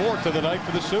the 4th of the night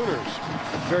for the Sooners.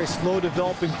 Very slow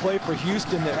developing play for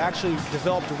Houston that actually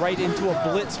developed right into a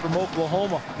blitz from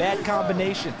Oklahoma. Bad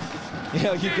combination.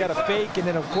 You got a fake and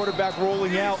then a quarterback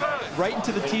rolling out right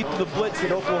into the teeth of the blitz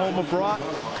that Oklahoma brought.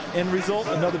 End result,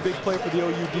 another big play for the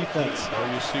OU defense. Well,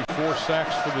 you see 4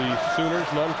 sacks for the Sooners,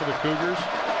 none for the Cougars.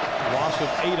 Loss of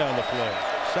 8 on the play.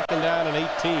 2nd down and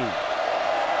 18.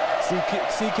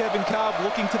 See Kevin Cobb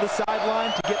looking to the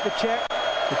sideline to get the check.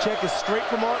 The check is straight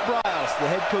from Art Briles, the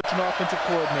head coach and offensive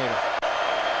coordinator.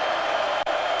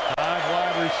 5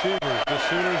 wide receivers. The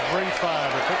Sooners bring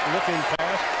 5. A quick looking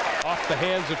pass off the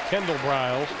hands of Kendall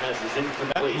Briles.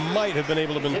 That might have been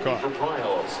able to have been caught.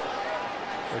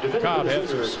 Cobb had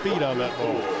some speed on that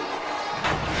ball.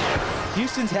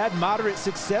 Houston's had moderate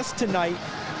success tonight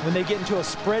when they get into a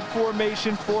spread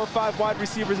formation, 4 or 5 wide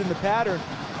receivers in the pattern,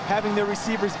 having their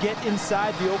receivers get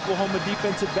inside the Oklahoma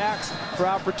defensive backs for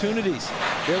opportunities.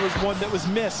 There was one that was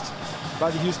missed by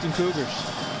the Houston Cougars.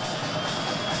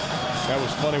 That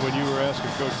was funny when you were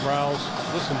asking Coach Browse,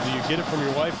 listen, do you get it from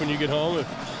your wife when you get home? If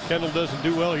Kendall doesn't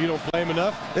do well, you don't play him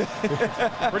enough?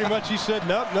 Pretty much he said,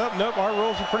 nope. Our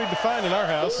roles are pretty defined in our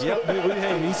house. Yep,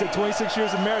 hey, he said 26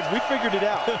 years of marriage. We figured it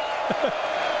out.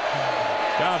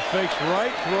 Cobb fakes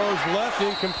right, throws left,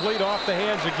 incomplete, off the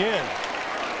hands again.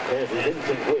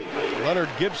 Leonard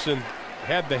Gibson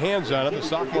had the hands on it, the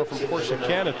sophomore from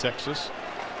Corsicana, Texas.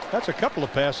 That's a couple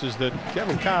of passes that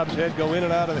Kevin Cobb's had go in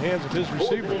and out of the hands of his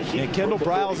receivers. And Kendall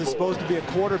Briles is supposed to be a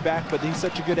quarterback, but he's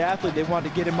such a good athlete, they wanted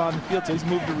to get him on the field, so he's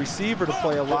moved the receiver to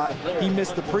play a lot. He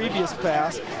missed the previous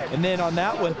pass, and then on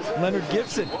that one, Leonard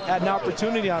Gibson had an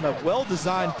opportunity on a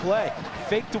well-designed play.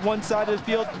 Fake to one side of the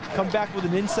field, come back with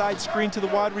an inside screen to the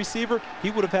wide receiver.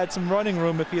 He would have had some running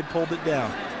room if he had pulled it down.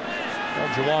 Well,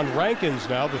 Jawan Rankins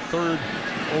now, the 3rd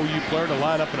OU player to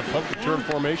line up in a punt return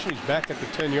formation. He's back at the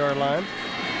 10-yard line.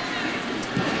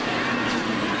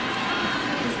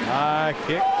 High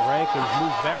kick. Rankins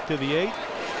moves back to the 8.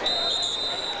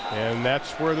 And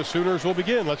that's where the Sooners will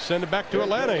begin. Let's send it back to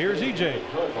Atlanta. Here's EJ.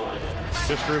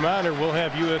 Just a reminder, we'll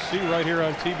have USC right here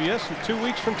on TBS in 2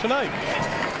 weeks from tonight.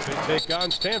 They take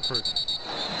on Stanford.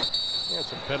 And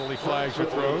some penalty flags are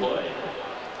thrown.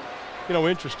 You know,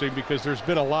 interesting because there's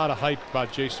been a lot of hype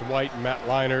about Jason White and Matt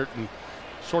Leinart and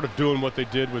sort of doing what they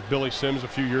did with Billy Sims a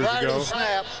few years ago.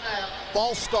 Snap,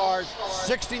 false start,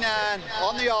 69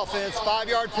 on the offense,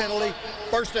 5-yard penalty,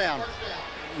 first down.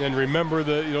 And remember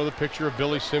the picture of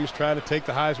Billy Sims trying to take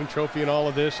the Heisman Trophy and all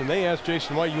of this. And they asked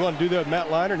Jason White, "You want to do that with Matt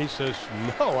Leinart?" And he says,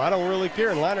 "No, I don't really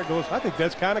care." And Leinart goes, "I think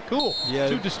that's kind of cool." Yeah,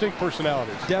 two distinct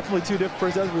personalities. Definitely two different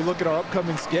personalities. We look at our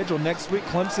upcoming schedule next week.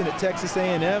 Clemson at Texas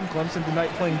A&M. Clemson tonight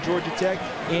playing Georgia Tech.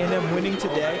 A&M winning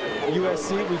today.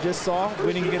 USC we just saw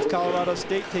winning against Colorado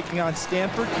State, taking on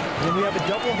Stanford. And then we have a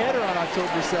doubleheader on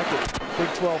October 2nd.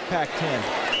 Big 12 Pac-10.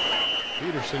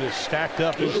 Peterson is stacked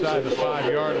up inside the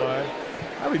 5-yard line.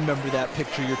 I remember that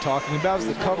picture you're talking about. It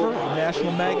was the cover of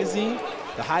National Magazine,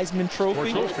 the Heisman Trophy,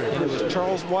 and it was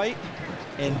Charles White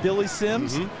and Billy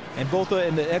Sims, and both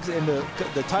and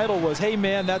the title was, "Hey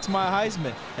man, that's my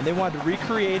Heisman," and they wanted to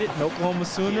recreate it. An Oklahoma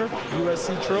Sooner,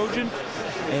 USC Trojan,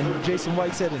 and Jason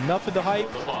White said, "Enough of the hype.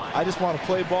 I just want to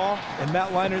play ball." And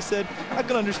Matt Leinart said, "I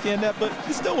can understand that, but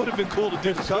it still would have been cool to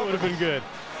do the cover." It would have been good.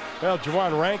 Well,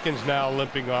 Jawan Rankin's now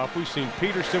limping off. We've seen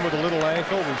Peterson with a little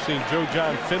ankle. We've seen Joe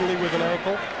John Finley with an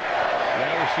ankle.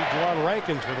 Now we see Jawan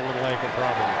Rankins with a little ankle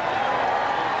problem.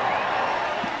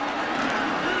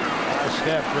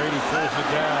 Snap, Grady pulls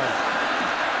it down.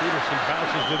 Peterson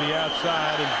bounces to the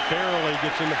outside and barely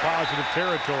gets into positive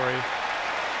territory.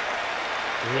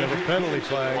 We have a penalty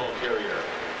flag.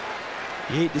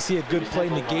 You hate to see a good play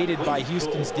negated by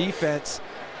Houston's defense.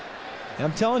 And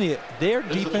I'm telling you, their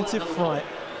defensive front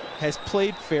has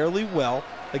played fairly well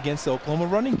against the Oklahoma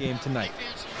running game tonight.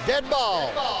 Dead ball,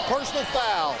 personal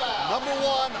foul, number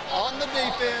 1 on the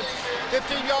defense,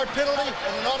 15-yard penalty,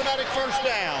 and an automatic first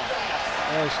down.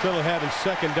 Still having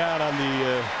second down on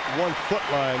the 1-foot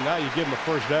line. Now you give them a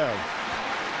first down.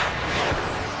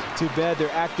 Too bad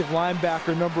their active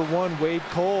linebacker, number 1, Wade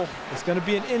Cole. It's going to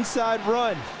be an inside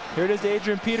run. Here it is to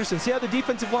Adrian Peterson. See how the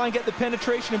defensive line got the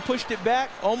penetration and pushed it back?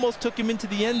 Almost took him into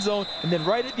the end zone. And then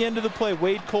right at the end of the play,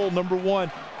 Wade Cole, number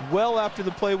 1, well after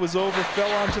the play was over,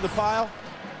 fell onto the pile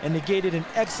and negated an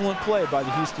excellent play by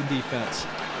the Houston defense.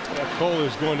 Cole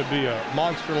is going to be a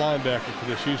monster linebacker for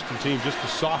this Houston team, just a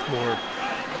sophomore.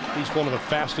 He's one of the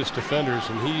fastest defenders,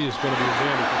 and he is going to be a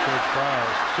advantage for Coach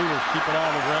Prowse. Sooners keep it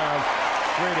on the ground.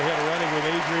 Straight ahead running with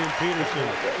Adrian Peterson.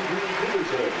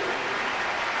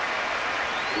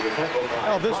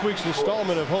 Now, this week's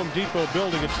installment of Home Depot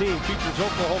Building a Team features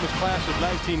Oklahoma's class of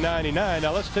 1999.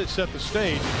 Now, let's set the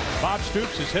stage. Bob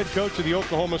Stoops is head coach of the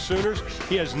Oklahoma Sooners.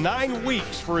 He has 9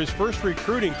 weeks for his first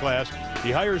recruiting class.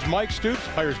 He hires Mike Stoops,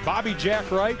 hires Bobby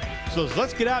Jack Wright. So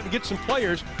let's get out and get some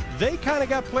players. They kind of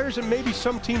got players that maybe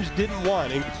some teams didn't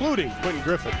want, including Quentin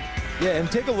Griffin. Yeah, and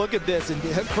take a look at this, and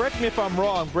correct me if I'm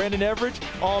wrong. Brandon Everidge,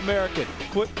 All-American.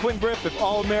 Quentin Griffin,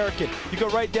 All-American. You go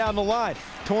right down the line.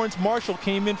 Torrance Marshall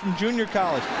came in from junior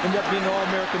college, ended up being an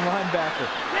All-American linebacker.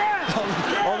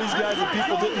 All these guys that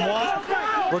people didn't want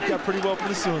worked out pretty well for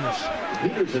the Sooners.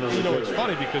 You know, it's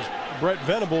funny because Brett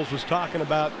Venables was talking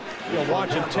about,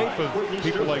 watching tape of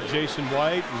people like Jason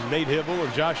White and Nate Hibble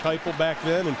and Josh Heupel back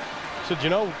then, and said,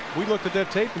 we looked at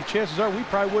that tape, and chances are we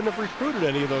probably wouldn't have recruited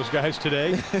any of those guys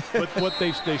today. But what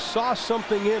they saw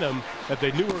something in them that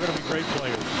they knew were going to be great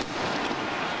players.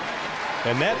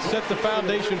 And that set the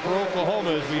foundation for Oklahoma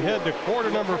as we head to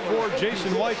quarter number 4.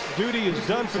 Jason White's duty is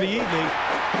done for the evening.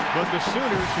 But the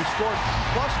Sooners, who scored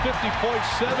plus 50 points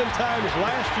 7 times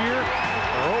last year,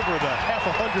 are over the half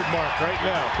a hundred mark right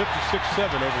now.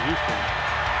 56-7 over Houston.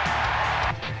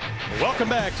 Welcome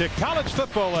back to college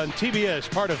football on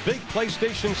TBS, part of Big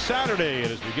PlayStation Saturday.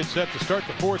 And as we get set to start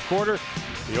the 4th quarter,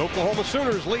 the Oklahoma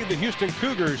Sooners lead the Houston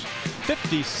Cougars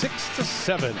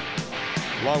 56-7.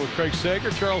 Along with Craig Sager,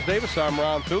 Charles Davis, I'm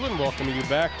Ron Thulin, welcoming you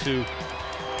back to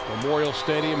Memorial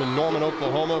Stadium in Norman,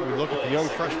 Oklahoma. We look at the young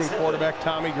freshman quarterback,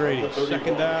 Tommy Grady.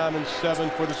 2nd down and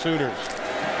 7 for the Sooners.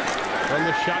 From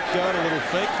the shotgun, a little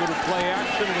fake, little play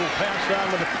action, a little pass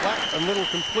down to the flat, a little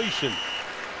completion.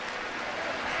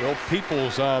 Will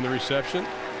Peoples on the reception.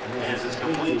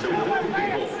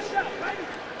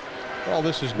 Well,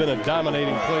 this has been a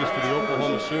dominating place for the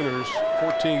Oklahoma Sooners.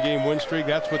 14-game win streak,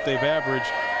 that's what they've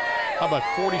averaged. How about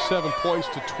 47 points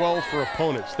to 12 for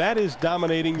opponents? That is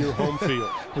dominating your home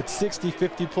field. With 60,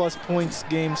 50-plus points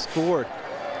games scored.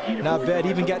 Not bad.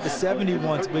 Even got to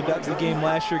 71. I believe that was the game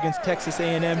last year against Texas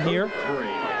A&M here.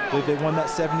 I believe they won that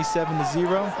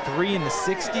 77-0. 3 in the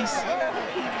 60s.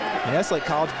 And that's like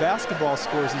college basketball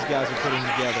scores these guys are putting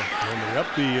together. And they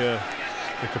up the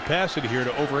capacity here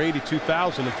to over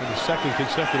 82,000. And for the 2nd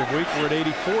consecutive week, we're at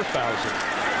 84,000.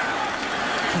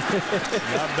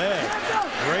 Not bad.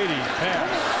 Grady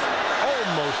pass,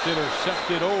 almost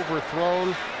intercepted,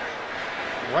 overthrown,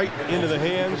 right into the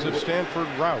hands of Stanford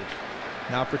Routt.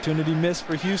 An opportunity missed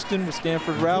for Houston with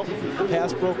Stanford Routt.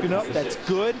 Pass broken up, that's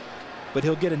good. but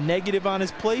he'll get a negative on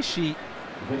his play sheet,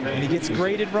 and he gets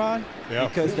graded, Ron,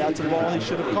 because that's a ball he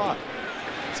should have caught.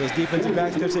 So his defensive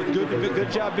backs coach said,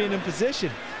 good job being in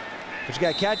position. But you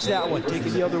got to catch that one, take it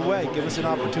the other way, give us an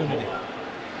opportunity.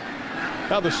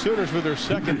 Now the Sooners with their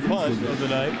second punt of the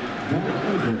night.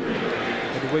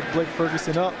 Had to wake Blake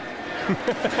Ferguson up.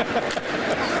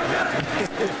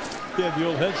 He had the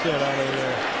old headset on over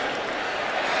there.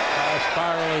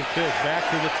 Spiraling kick back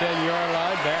to the 10-yard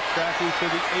line, backtracking to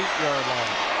the 8-yard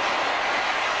line.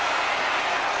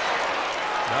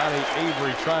 Donnie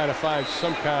Avery trying to find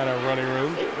some kind of running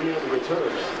room.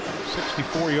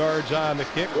 64 yards on the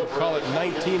kick. We'll call it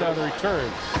 19 on the return.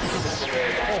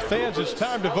 Well, fans, it's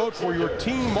time to vote for your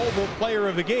T-Mobile Player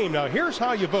of the Game. Now, here's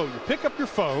how you vote. You pick up your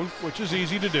phone, which is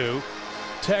easy to do.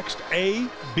 Text A,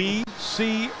 B,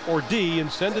 C, or D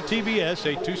and send to TBS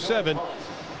 827,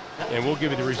 and we'll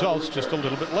give you the results just a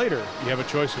little bit later. You have a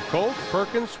choice of Cole,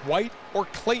 Perkins, White, or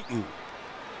Clayton.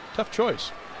 Tough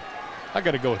choice. I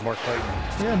got to go with Mark Clayton.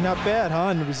 Yeah, not bad, huh?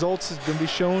 And the results is going to be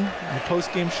shown in the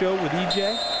post-game show with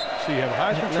EJ. So you have a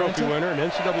Heisman Trophy winner, an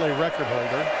NCAA record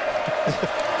holder.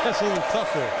 That's a little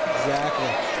tougher.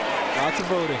 Exactly. Lots of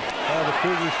voting. Now the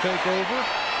Cougars take over.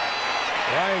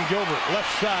 Ryan Gilbert, left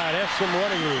side, has some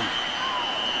running room.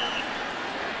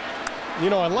 You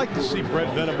know, I'd like to see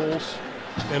Brent Venables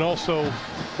and also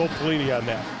Bo Pelini on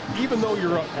that, even though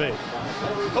you're up big.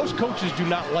 Those coaches do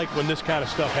not like when this kind of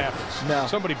stuff happens. No.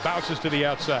 Somebody bounces to the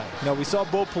outside. No, we saw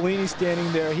Bo Pelini standing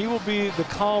there. He will be the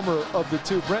calmer of the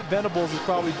two. Brent Venables is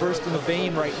probably bursting the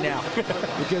vein right now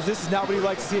because this is not what he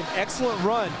likes to see. An excellent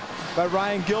run by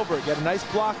Ryan Gilbert. Got a nice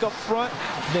block up front,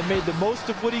 and then made the most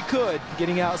of what he could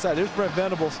getting outside. There's Brent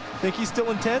Venables. Think he's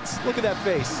still intense? Look at that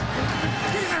face.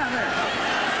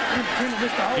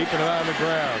 Keeping it on the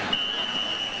ground.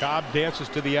 Cobb dances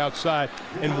to the outside.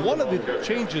 And one of the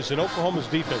changes in Oklahoma's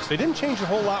defense, they didn't change a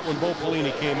whole lot when Bo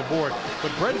Pelini came aboard,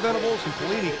 but Brent Venables and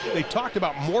Pelini, they talked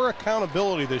about more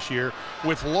accountability this year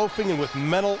with loafing and with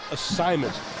mental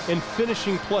assignments and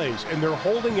finishing plays, and they're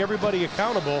holding everybody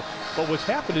accountable. But what's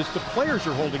happened is the players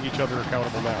are holding each other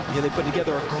accountable now. Yeah, they put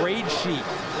together a grade sheet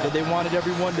that they wanted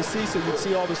everyone to see, so you'd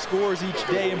see all the scores each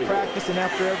day in practice and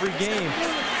after every game.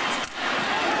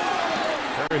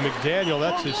 Harry McDaniel,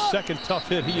 that's his second tough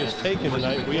hit he has taken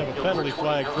tonight. We have a penalty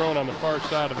flag thrown on the far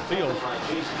side of the field.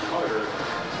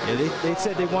 Yeah, they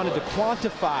said they wanted to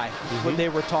quantify what they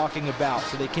were talking about.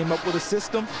 So they came up with a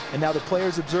system, and now the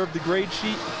players observe the grade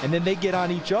sheet, and then they get on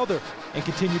each other and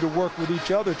continue to work with each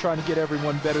other, trying to get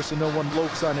everyone better so no one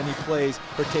loafs on any plays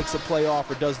or takes a play off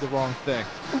or does the wrong thing.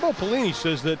 And Bo Pelini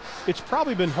says that it's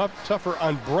probably been tougher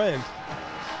on Brent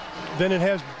than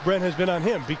Brent has been on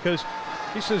him, because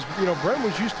he says, you know, Brent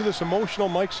was used to this emotional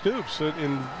Mike Stoops,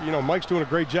 and, you know, Mike's doing a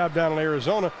great job down in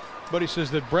Arizona, but he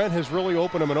says that Brent has really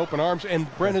opened him in open arms,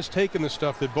 and Brent has taken the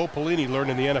stuff that Bo Pelini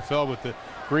learned in the NFL with the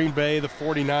Green Bay, the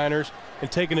 49ers, and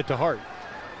taken it to heart.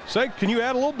 Seg, can you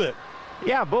add a little bit?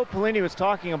 Yeah, Bo Pelini was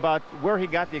talking about where he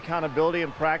got the accountability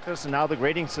in practice and now the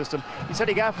grading system. He said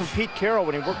he got it from Pete Carroll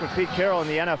when he worked with Pete Carroll in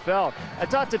the NFL. I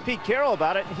talked to Pete Carroll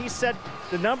about it, and he said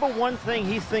the number one thing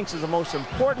he thinks is the most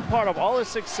important part of all his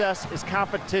success is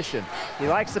competition. He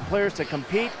likes the players to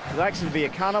compete. He likes them to be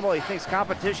accountable. He thinks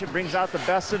competition brings out the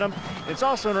best in them. It's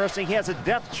also interesting, he has a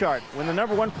depth chart. When the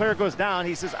number one player goes down,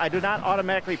 he says, I do not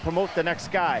automatically promote the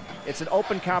next guy. It's an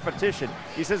open competition.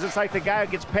 He says it's like the guy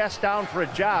who gets passed down for a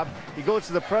job. He goes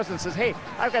to the president and says, hey,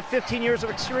 I've got 15 years of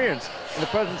experience. And the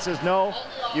president says, no,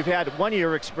 you've had 1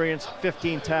 year experience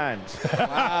 15 times.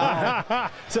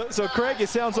 Wow. So Craig, it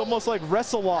sounds almost like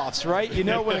wrestle-offs, right? You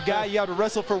know, when a guy, you have to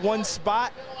wrestle for one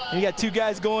spot, and you got two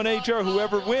guys going at each other,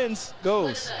 whoever wins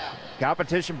goes.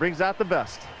 Competition brings out the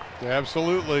best.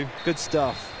 Absolutely. Good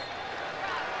stuff.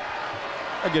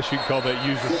 I guess you'd call that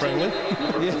user-friendly.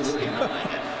 Yes.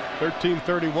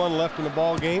 13:31 left in the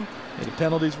ball game. And the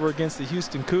penalties were against the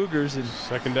Houston Cougars. And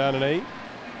second down and 8.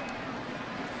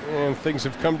 And things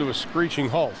have come to a screeching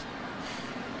halt.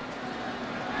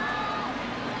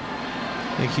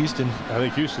 I think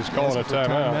Houston's calling a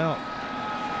timeout.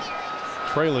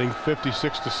 Trailing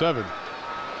 56-7.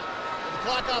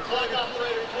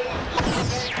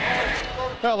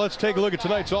 Now let's take a look at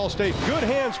tonight's All-State Good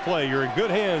Hands play. You're in good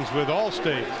hands with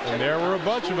All-State. And there were a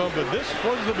bunch of them, but this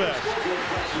was the best.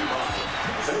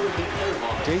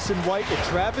 Jason White and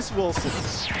Travis Wilson.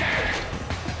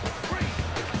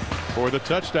 For the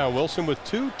touchdown, Wilson with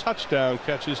 2 touchdown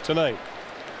catches tonight.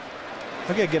 I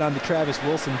gotta get on the Travis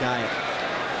Wilson diet.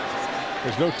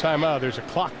 There's no timeout. There's a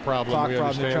clock problem.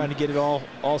 They're trying to get it all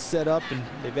set up, and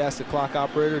they've asked the clock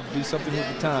operator to do something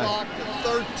with the time. Clock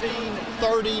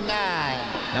 13:39.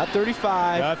 Not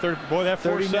 35. Not 30. Boy, that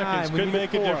 4 seconds could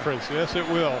make a difference. Yes, it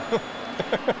will.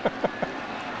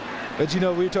 But, you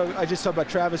know, I just talked about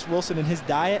Travis Wilson and his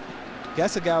diet.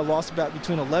 That's a guy who lost about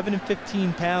between 11 and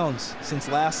 15 pounds since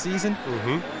last season.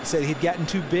 He said he'd gotten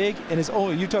too big. And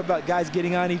you talk about guys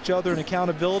getting on each other and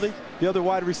accountability. The other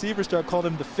wide receiver star called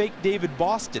him the fake David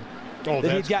Boston.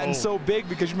 That he'd gotten so big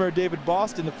because you remember David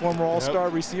Boston, the former all-star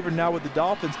receiver now with the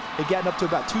Dolphins, had gotten up to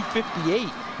about 258.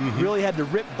 Really had to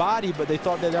rip body, but they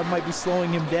thought that might be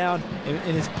slowing him down in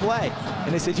his play.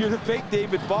 And they said, you're the fake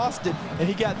David Boston. And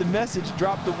he got the message,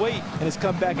 dropped the weight, and has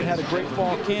come back and had a great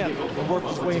fall camp and worked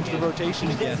his way into the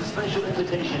rotation again.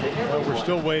 Well, we're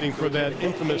still waiting for that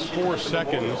infamous 4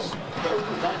 seconds.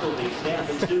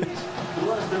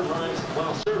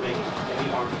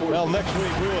 Well, next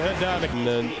week we will head down to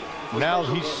now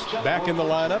he's back in the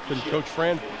lineup, and Coach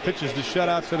Fran pitches the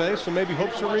shutout today, so maybe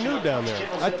hopes are renewed down there.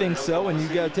 I think so, and you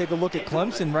got to take a look at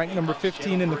Clemson, ranked number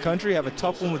 15 in the country, have a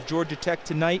tough one with Georgia Tech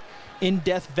tonight in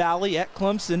Death Valley at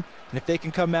Clemson. And if they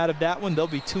can come out of that one, they'll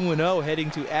be 2-0 heading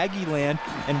to Aggie Land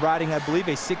and riding, I believe,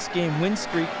 a 6-game win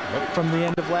streak from the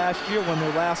end of last year, won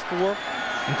their last 4,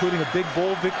 including a big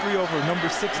bowl victory over number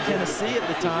 6 Tennessee at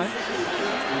the time.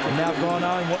 And now gone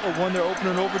on and won their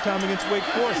opener in overtime against Wake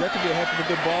Forest. That could be a heck of a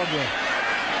good ball game.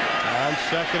 On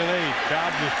 2nd and 8,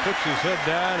 Cobb just puts his head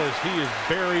down as he is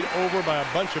buried over by a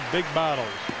bunch of big bottles.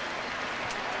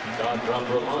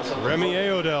 Remy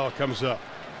Aodell comes up.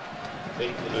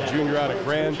 The junior out of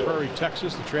Grand Prairie,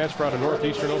 Texas, the transfer out of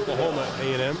Northeastern Oklahoma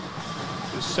A&M.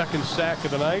 His 2nd sack of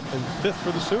the night and 5th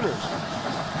for the Sooners.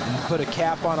 And put a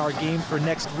cap on our game for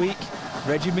next week.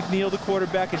 Reggie McNeil, the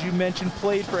quarterback, as you mentioned,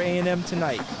 played for A&M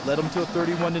tonight. Led them to a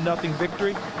 31-0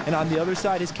 victory. And on the other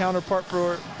side, his counterpart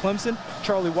for Clemson,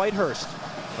 Charlie Whitehurst.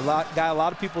 A lot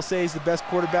of people say he's the best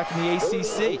quarterback in the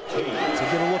ACC. So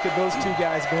get a look at those 2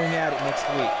 guys going at it next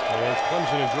week. And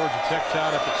Clemson and Georgia Tech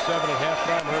tied up at 7 at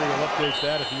halftime. Ernie will update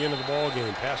that at the end of the ball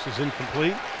game. Pass is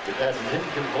incomplete. The pass is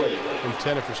incomplete.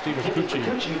 Intended for Stephen Cucci,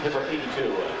 number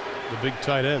 82. The big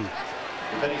tight end.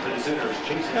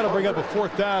 Got to bring up a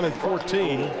 4th down and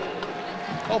 14.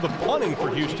 Oh, the punting for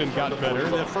Houston got better.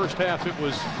 In that first half, it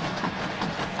was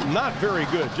not very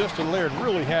good. Justin Laird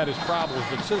really had his problems,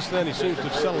 but since then he seems to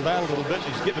have settled down a little bit.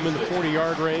 He's getting them in the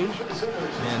 40-yard range.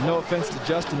 Man, no offense to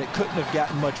Justin, it couldn't have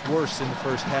gotten much worse in the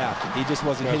first half. He just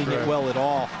wasn't hitting it well at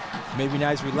all. Maybe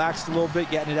now he's relaxed a little bit,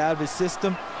 getting it out of his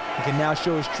system. He can now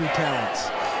show his true talents.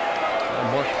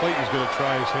 Mark Clayton's going to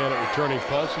try his hand at returning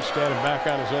punts. He's standing back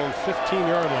on his own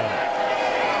 15-yard line.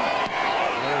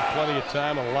 There's plenty of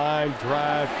time, a line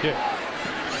drive kick.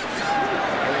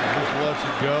 Just lets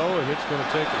it go, and it's going to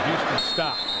take a Houston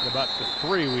stop. At about the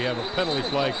 3, we have a penalty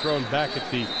flag thrown back at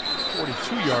the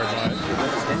 42-yard line.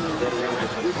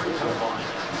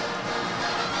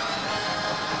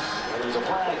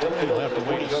 We'll have to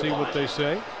wait and see what they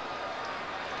say.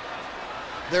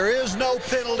 There is no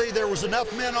penalty. There was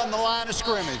enough men on the line of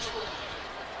scrimmage.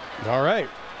 All right.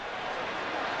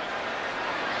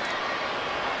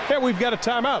 And we've got a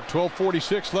timeout.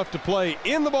 12:46 left to play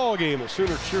in the ball game. The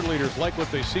Sooner cheerleaders like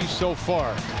what they see so far.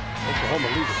 Oklahoma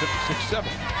leads at 56-7.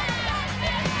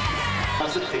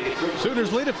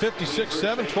 Sooners lead at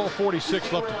 56-7.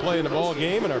 12:46 left to play in the ball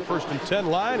game. And our 1st and 10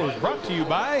 line is brought to you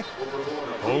by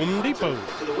Home Depot.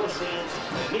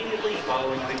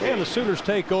 And the Sooners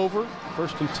take over.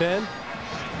 1st and 10.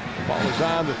 Ball is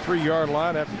on the 3-yard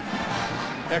line.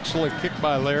 Excellent kick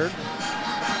by Laird.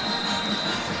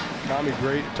 Tommy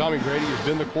Grady has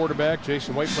been the quarterback.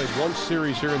 Jason White played 1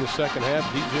 series here in the 2nd half.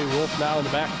 DJ Wolf now in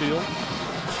the backfield.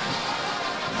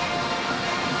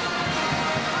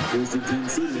 First and 10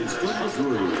 Sooners from the 3.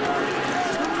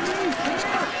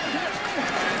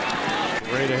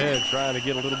 Right ahead, trying to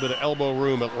get a little bit of elbow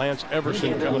room at Lance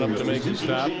Everson coming up to make his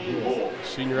stop.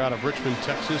 Senior out of Richmond,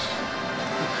 Texas.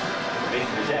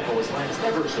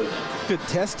 Good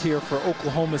test here for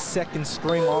Oklahoma's 2nd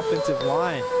string offensive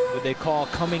line, what they call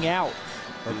coming out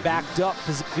or backed up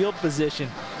field position.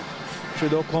 I'm sure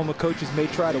the Oklahoma coaches may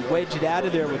try to wedge it out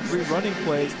of there with 3 running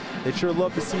plays. They'd sure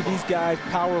love to see these guys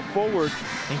power forward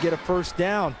and get a 1st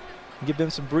down and give them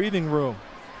some breathing room.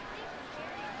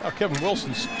 Now Kevin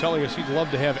Wilson's telling us he'd love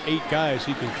to have 8 guys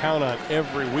he can count on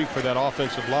every week for that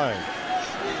offensive line.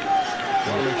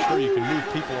 You want to make sure you can move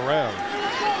people around.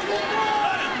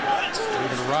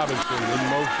 David Robinson in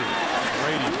motion.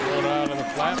 Brady thrown out on the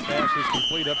flat. Pass is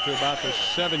complete up to about the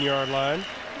 7-yard line.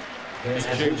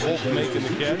 DJ Wolf making the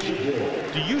catch.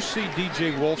 Do you see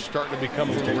DJ Wolf starting to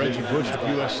become a little Reggie Bush of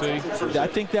USC? I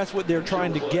think that's what they're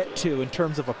trying to get to in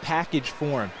terms of a package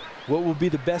for him. what will be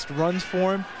the best runs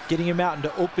for him, getting him out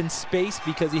into open space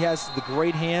because he has the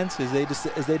great hands, as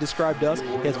they described us. He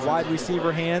has wide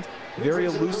receiver hands, very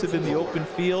elusive in the open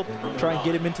field. Try and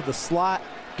get him into the slot,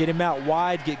 get him out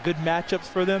wide, get good matchups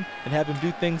for them, and have him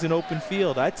do things in open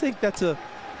field. I think that's a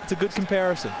good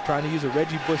comparison, trying to use a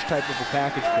Reggie Bush type of a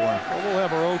package for him. Well, we'll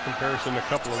have our own comparison in a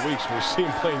couple of weeks when we see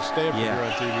him playing Stanford here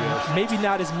on TBS. Maybe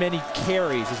not as many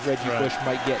carries as Reggie Bush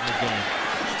might get in the game.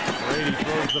 Brady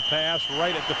throws the pass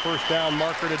right at the first down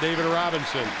marker to David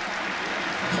Robinson.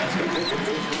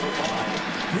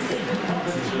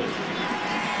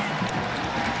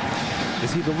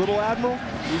 Is he the little admiral?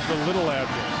 He's the little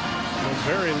admiral. The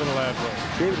very little admiral.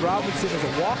 David Robinson is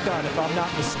a walk-on, if I'm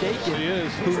not mistaken. He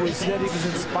is. Who said he was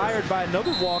inspired by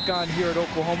another walk-on here at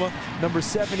Oklahoma, number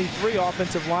 73,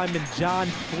 offensive lineman John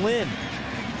Flynn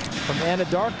from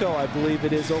Anadarko, I believe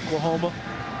it is, Oklahoma,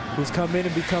 who's come in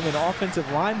and become an offensive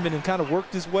lineman and kind of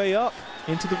worked his way up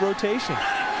into the rotation.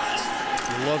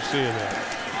 You love seeing that.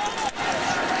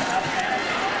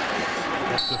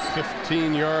 That's the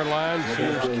 15-yard line.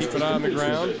 Sooners keep it on the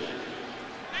ground.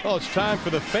 Well, it's time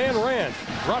for the Fan Rant,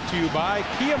 brought to you by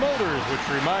Kia Motors, which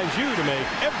reminds you to make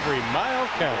every mile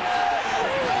count.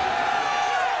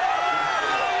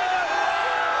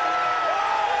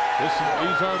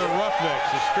 These are the Roughnecks,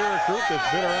 the spirit group that's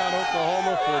been around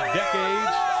Oklahoma for decades.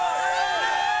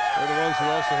 They're the ones who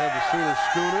also have the Sooner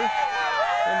Schooner,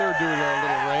 and they're doing our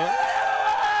little rant.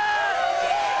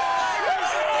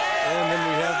 And then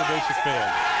we have the basic fan.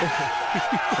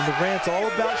 And the rant's all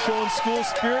about showing school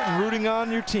spirit and rooting on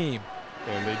your team.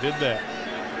 And they did that.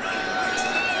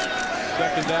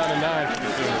 Second down and 9 for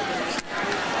the Sooners.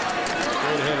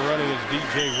 Straight ahead running is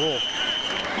DJ Wolf.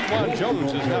 Kewan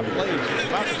Jones has not played since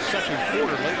about the second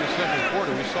quarter. Late in the second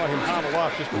quarter, we saw him hobble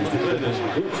off just a little bit as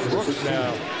Brooks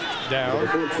now down in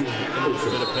a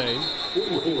little bit of pain.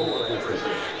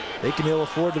 They can ill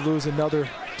afford to lose another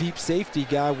deep safety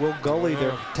guy. Will Gully,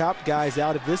 their top guy's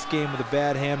out of this game with a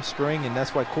bad hamstring, and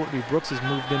that's why Courtney Brooks has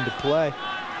moved into play.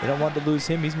 They don't want to lose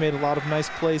him. He's made a lot of nice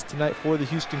plays tonight for the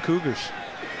Houston Cougars.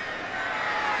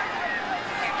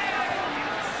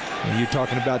 And you're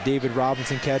talking about David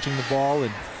Robinson catching the ball,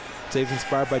 and saves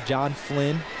inspired by John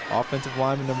Flynn, offensive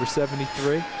lineman number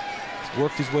 73. He's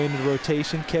worked his way into the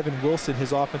rotation. Kevin Wilson,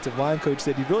 his offensive line coach,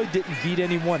 said he really didn't beat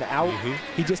anyone out.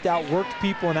 He just outworked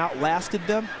people and outlasted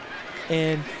them.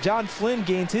 And John Flynn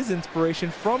gains his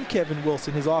inspiration from Kevin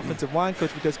Wilson, his offensive line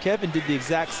coach, because Kevin did the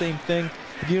exact same thing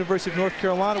at the University of North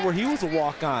Carolina, where he was a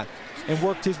walk-on and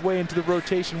worked his way into the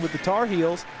rotation with the Tar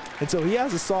Heels. And so he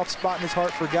has a soft spot in his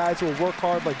heart for guys who will work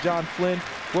hard like John Flynn,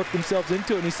 work themselves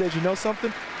into it. And he says, you know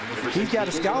something? He's got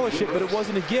a scholarship, but it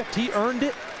wasn't a gift. He earned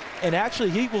it. And actually,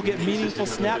 he will get meaningful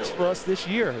snaps for us this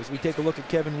year as we take a look at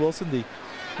Kevin Wilson, the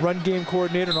run game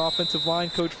coordinator and offensive line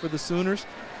coach for the Sooners.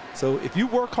 So if you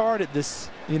work hard at this,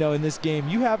 in this game,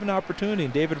 you have an opportunity.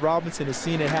 And David Robinson has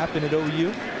seen it happen at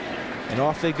OU, and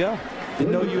off they go.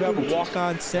 Didn't know you have a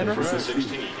walk-on center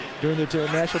during the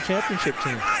national championship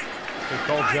team. They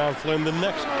call John Flynn the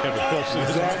next Kevin Wilson.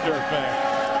 Exactly. I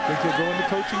think they're going to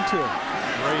coaching too.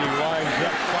 Brady winds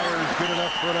up, fires good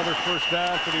enough for another first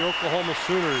down for the Oklahoma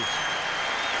Sooners.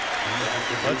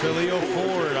 Leo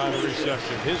Ford on the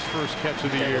reception, his first catch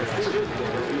of the year.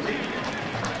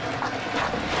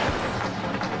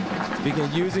 Speaking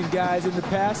of using guys in the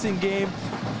passing game,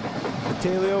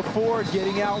 Leo Ford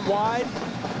getting out wide.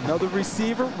 Another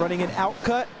receiver running an out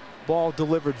cut. Ball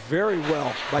delivered very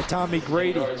well by Tommy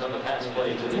Grady.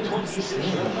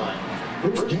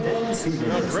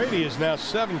 Grady is now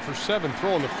 7 for 7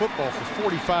 throwing the football for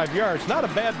 45 yards. Not a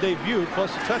bad debut, plus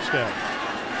a touchdown.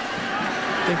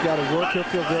 I think that'll work. He'll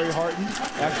feel very heartened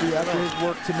after his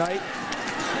work tonight.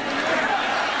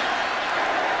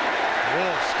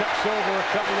 Wolf steps over a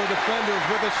couple of defenders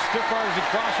with a stiff arm as he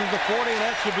crosses the 40, and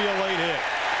that should be a late hit.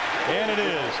 And it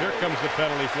is. Here comes the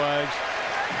penalty flags.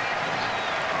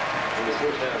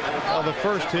 Well, the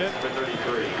first hit,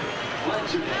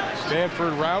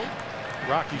 Stanford route.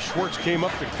 Rocky Schwartz came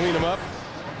up to clean him up,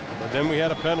 but then we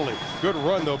had a penalty. Good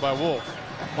run, though, by Wolf.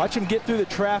 Watch him get through the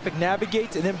traffic,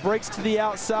 navigates, and then breaks to the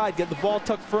outside. Get the ball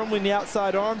tucked firmly in the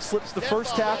outside arm, slips the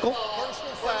first tackle.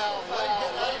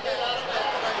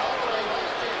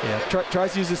 Yeah,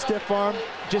 tries to use a stiff arm.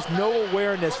 Just no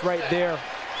awareness right there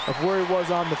of where he was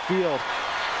on the field.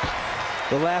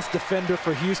 The last defender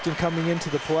for Houston coming into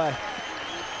the play.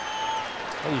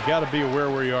 Well, you got to be aware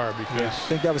where you are because... I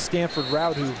think that was Stanford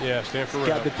Rout who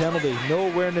got the penalty. No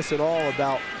awareness at all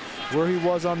about where he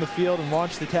was on the field and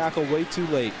launched the tackle way too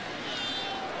late.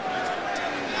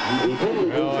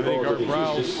 Well, I think Art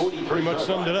Browse pretty much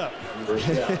summed it up.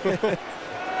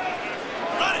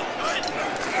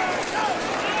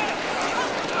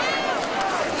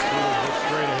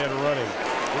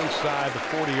 inside the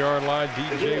 40-yard line.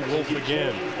 DJ Wolf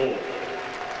again.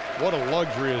 What a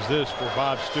luxury is this for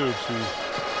Bob Stoops, who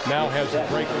now has a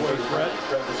breakaway threat.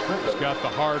 He's got the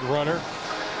hard runner.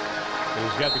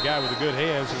 And he's got the guy with the good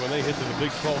hands. And when they hit to the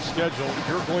Big 12 schedule,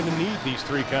 you're going to need these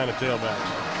three kind of tailbacks.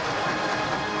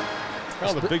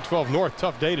 Well, the Big 12 North,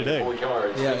 tough day today.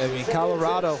 Yeah, I mean,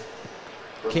 Colorado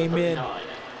came in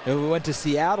and we went to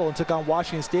Seattle and took on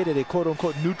Washington State at a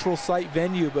quote-unquote neutral site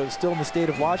venue, but it was still in the state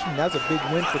of Washington. That's a big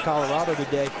win for Colorado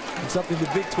today and something the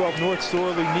Big 12 North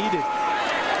sorely needed.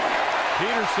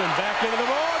 Peterson back into the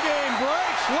ball game,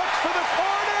 breaks, looks for the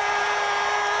corner.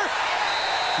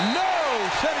 No,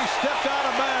 said he stepped out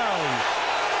of bounds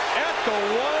at the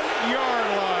 1-yard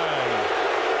line.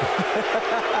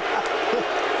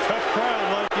 Tough crowd,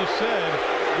 like you said,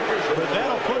 but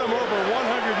that'll put him over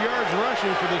 100 yards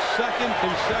rushing for the second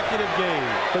consecutive game.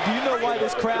 But do you know why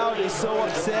this crowd is so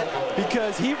upset?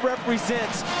 Because he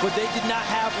represents what they did not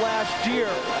have last year,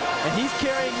 and he's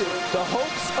carrying the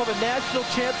hopes of a national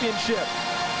championship.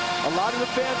 A lot of the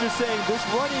fans are saying this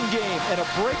running game and a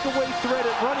breakaway threat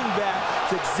at running back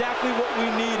is exactly what we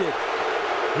needed.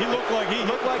 He looked like he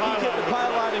hit the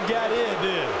pylon and got in. He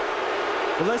did.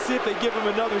 But let's see if they give him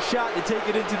another shot to take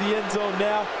it into the end zone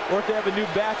now, or if they have a new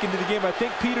back into the game. I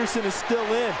think Peterson is still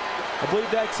in. I believe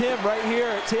that's him right here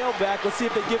at tailback. Let's see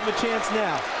if they give him a chance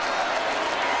now.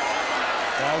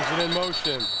 Townsend in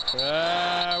motion.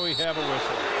 We have a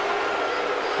whistle.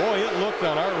 Boy, it looked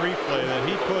on our replay that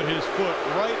he put his foot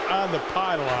right on the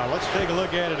pylon. Let's take a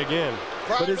look at it again.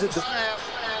 But is it the snap?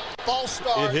 False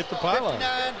start. It hit the pylon.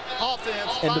 59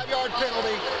 offense, 5-yard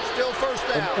penalty, still first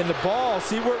down. And the ball,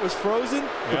 see where it was frozen?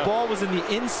 Yeah. The ball was in the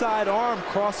inside arm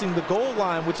crossing the goal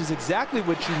line, which is exactly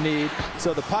what you need.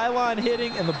 So the pylon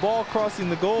hitting and the ball crossing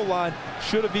the goal line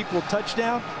should have equaled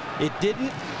touchdown. It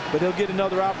didn't, but he'll get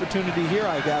another opportunity here,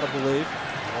 I gotta believe.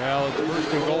 Well, it's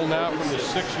first and goal now from the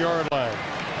 6-yard line.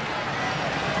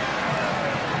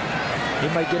 He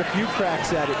might get a few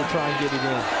cracks at it to try and get it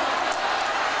in.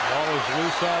 Ball is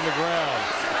loose on the ground.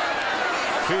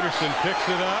 Peterson picks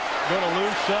it up. Going to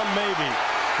lose some, maybe.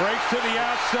 Breaks to the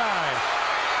outside.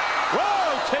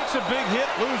 Whoa! Takes a big hit,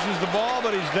 loses the ball,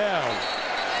 but he's down.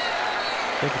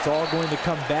 I think it's all going to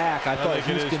come back. I thought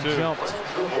Houston jumped.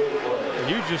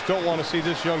 You just don't want to see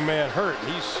this young man hurt.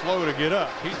 He's slow to get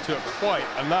up. He took quite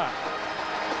a knock.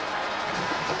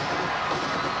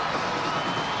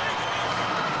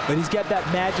 But he's got that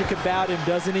magic about him,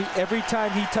 doesn't he? Every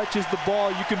time he touches the ball,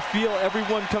 you can feel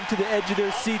everyone come to the edge of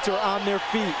their seats or on their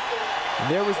feet.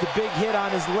 And there was the big hit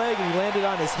on his leg, and he landed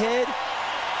on his head.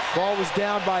 Ball was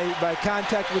down by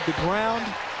contact with the ground.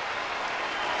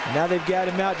 And now they've got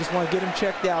him out. Just want to get him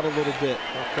checked out a little bit.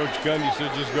 Well, Coach Gundy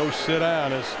said just go sit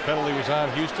down as penalty was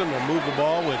on Houston. They'll move the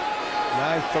ball with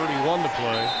 9:31 to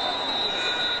play.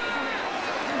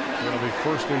 It'll be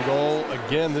first and goal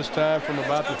again, this time from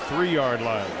about the 3-yard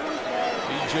line.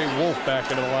 DJ Wolf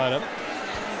back into the lineup.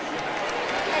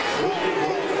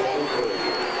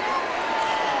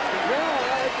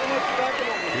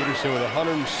 Peterson with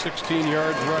 116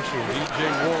 yards rushing.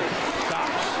 DJ Wolf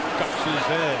stops, ducks his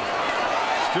head.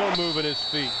 Still moving his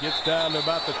feet. Gets down to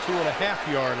about the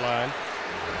 2.5-yard line.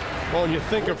 Well, when you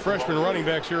think of freshman running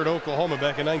backs here at Oklahoma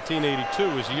back in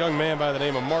 1982, was a young man by the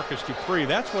name of Marcus Dupree.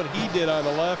 That's what he did on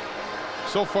the left.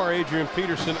 So far, Adrian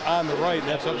Peterson on the right, and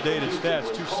that's updated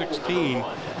stats, 216.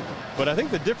 But I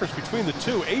think the difference between the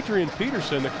two, Adrian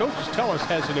Peterson, the coaches tell us,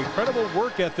 has an incredible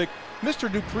work ethic. Mr.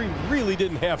 Dupree really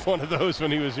didn't have one of those when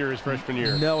he was here his freshman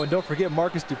year. No, and don't forget,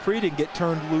 Marcus Dupree didn't get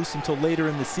turned loose until later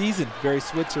in the season. Barry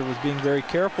Switzer was being very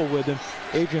careful with him.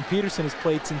 Adrian Peterson has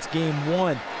played since game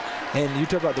 1. And you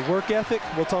talk about the work ethic,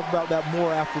 we'll talk about that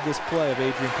more after this play of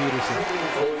Adrian Peterson.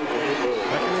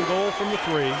 Second and goal from the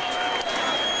 3.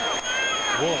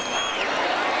 Wolf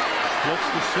looks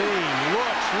the seam,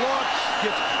 looks,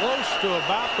 gets close to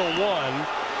about the 1.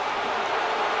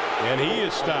 And he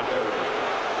is stopped.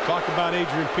 Talk about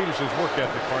Adrian Peterson's work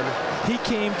ethic, partner. He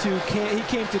came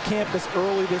to campus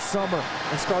early this summer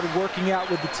and started working out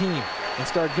with the team and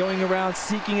started going around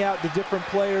seeking out the different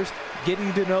players,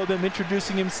 getting to know them,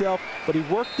 introducing himself, but he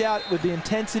worked out with the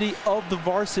intensity of the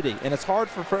varsity, and it's hard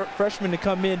for freshmen to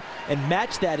come in and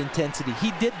match that intensity.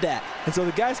 He did that, and so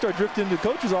the guys start drifting into the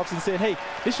coach's office and saying, hey,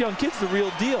 this young kid's the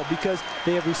real deal, because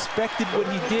they have respected what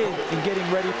he did in getting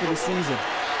ready for the season.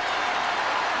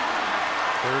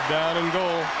 Third down and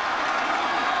goal.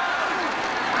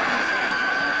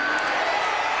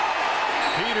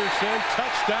 Peterson,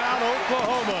 touchdown,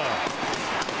 Oklahoma.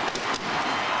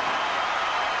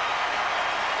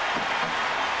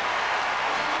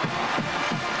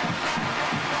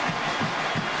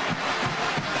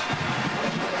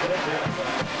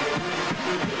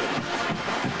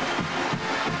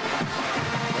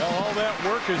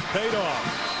 work has paid off.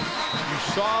 You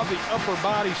saw the upper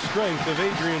body strength of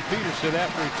Adrian Peterson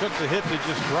after he took the hit that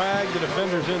just dragged the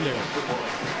defenders in there.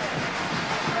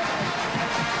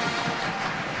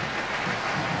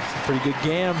 Pretty good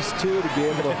gams, too, to be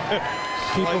able to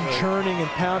keep them churning and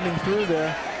pounding through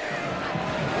there.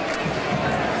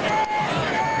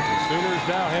 The Sooners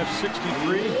now have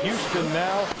 63. Houston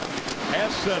now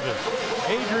has 7.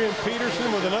 Adrian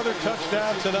Peterson with another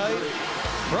touchdown tonight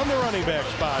from the running back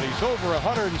spot. He's over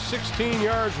 116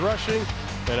 yards rushing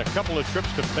and a couple of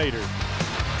trips to pay dirt.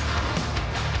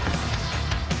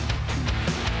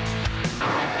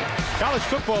 College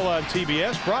football on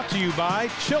TBS, brought to you by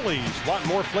Chili's. Want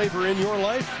more flavor in your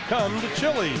life? Come to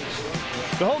Chili's.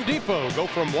 The Home Depot. Go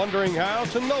from wondering how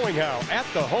to knowing how. At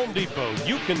the Home Depot,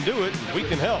 you can do it, we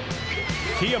can help.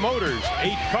 Kia Motors,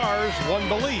 8 cars, 1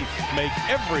 belief. Make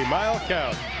every mile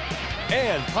count.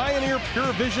 And Pioneer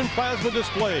Pure Vision Plasma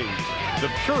Displays.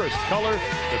 The purest color,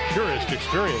 the purest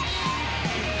experience.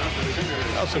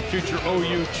 Now some future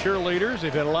OU cheerleaders.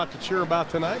 They've had a lot to cheer about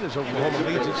tonight as Oklahoma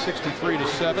leads at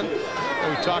 63-7.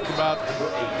 We talked about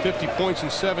 50 points in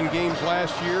 7 games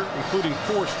last year, including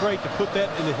 4 straight. To put that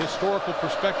in a historical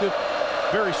perspective,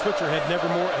 Barry Switzer had never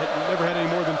had any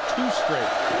more than 2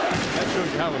 straight. That shows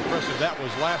you how impressive that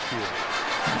was last year.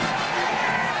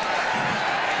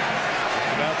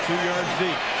 Just about 2 yards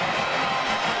deep.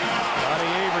 Johnny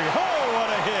Avery, oh, what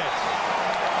a hit!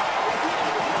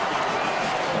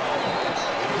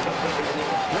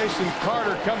 Jason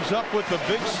Carter comes up with the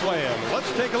big slam.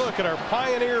 Let's take a look at our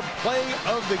Pioneer play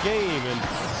of the game. And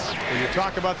when you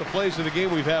talk about the plays of the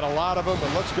game, we've had a lot of them,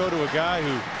 but let's go to a guy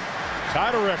who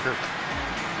tied a record.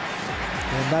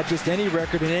 And not just any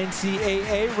record, an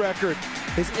NCAA record.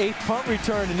 His 8th punt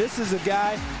return, and this is a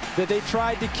guy that they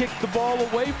tried to kick the ball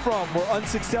away from, were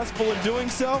unsuccessful in doing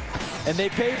so, and they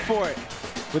paid for it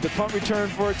with the punt return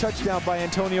for a touchdown by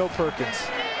Antonio Perkins.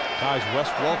 Ties Wes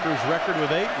Welker's record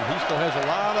with 8, and he still has a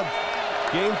lot of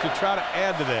games to try to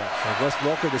add to that. And Wes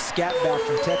Welker, the scat back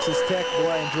from Texas Tech, boy,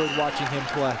 I enjoyed watching him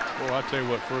play. Well, I'll tell you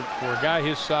what, for a guy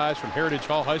his size from Heritage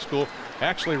Hall High School,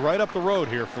 actually right up the road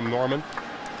here from Norman,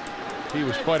 he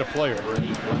was quite a player.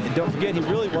 And don't forget, he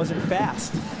really wasn't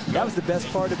fast. That was the best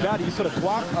part about it. You put a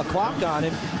clock on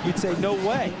him, you'd say no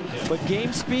way. But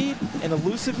game speed and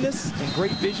elusiveness and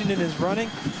great vision in his running,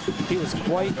 he was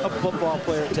quite a football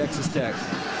player at Texas Tech.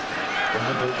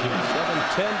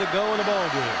 7:10 to go in the ball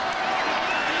game.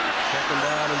 2nd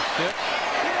down and 6.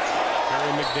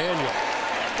 Terry McDaniel.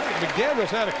 McDaniel's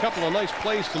had a couple of nice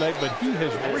plays tonight, but he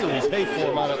has really paid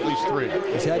for him on at least 3.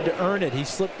 He's had to earn it. He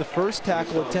slipped the first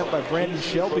tackle attempt by Brandon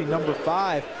Shelby, number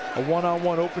 5, a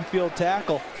one-on-one open field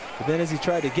tackle. But then as he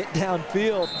tried to get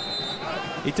downfield,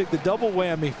 he took the double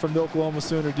whammy from the Oklahoma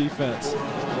Sooner defense.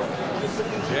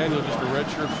 Daniel, just a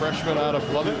redshirt freshman out of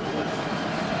Lubbock.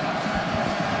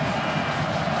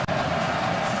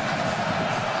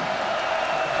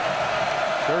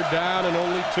 Third down and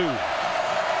only 2.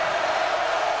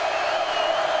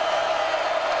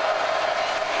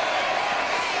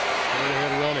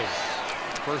 Running.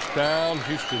 First down,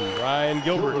 Houston. Ryan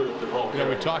Gilbert. You know,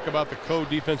 we talk about the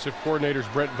co-defensive coordinators,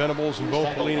 Brent Venables and Bo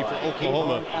Pelini for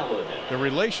Oklahoma. The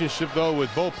relationship, though,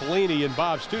 with Bo Pelini and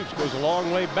Bob Stoops goes a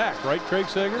long way back, right, Craig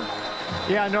Sager?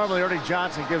 Yeah, normally Ernie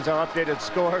Johnson gives our updated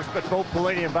scores, but Bo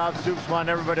Pelini and Bob Stoops want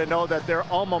everybody to know that their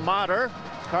alma mater,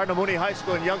 Cardinal Mooney High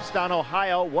School in Youngstown,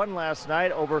 Ohio, won last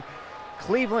night over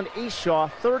Cleveland East Shaw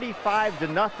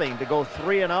 35-0 to go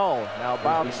 3-0. Now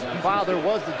Bob's father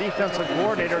was the defensive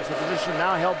coordinator. It's a position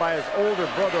now held by his older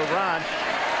brother Ron.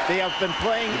 They have been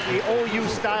playing the OU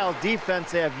style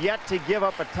defense. They have yet to give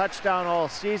up a touchdown all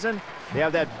season. They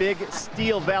have that big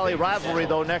Steel Valley rivalry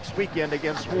though next weekend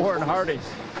against Warren Harding.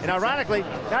 And ironically,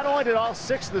 not only did all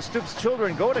 6 of the Stoops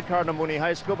children go to Cardinal Mooney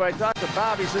High School, but I talked to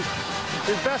Bob. He says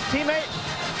his best teammate,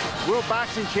 world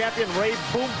boxing champion Ray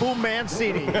Boom Boom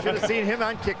Mancini. Should have seen him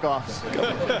on kickoffs.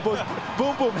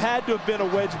 Boom Boom had to have been a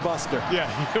wedge buster. Yeah,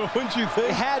 wouldn't you think?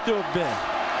 It had to have been.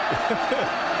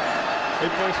 They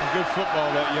play some good football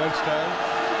in that Youngstown.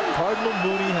 Cardinal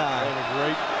Mooney High. One of the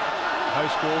great high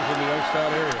schools in the Youngstown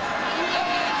area.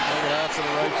 Taking out to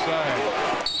the right side.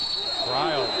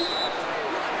 Riles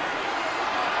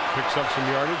picks up some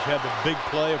yardage. Had the big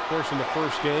play, of course, in the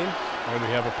first game. And we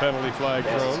have a penalty flag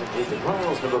thrown.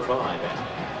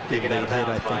 Big late hit,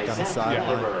 I think, on the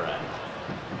sideline.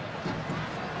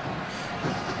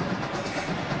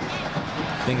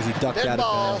 Things he ducked out of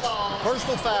bounds.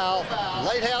 Personal foul,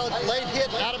 late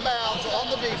hit out of bounds on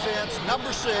the defense,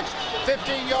 number 6,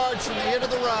 15 yards from the end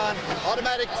of the run,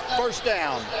 automatic first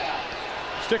down.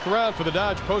 Stick around for the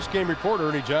Dodge post-game report.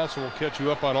 Ernie Johnson will catch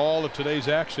you up on all of today's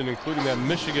action, including that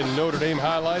Michigan-Notre Dame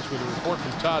highlights with a report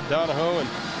from Todd Donahoe. And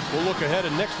we'll look ahead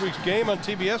at next week's game on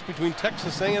TBS between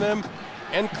Texas A&M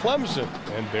and Clemson.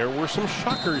 And there were some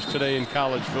shockers today in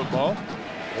college football.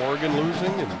 Oregon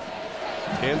losing and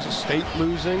Kansas State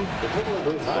losing.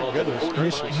 My goodness.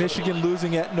 Michigan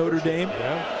losing at Notre Dame.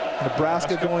 Yeah.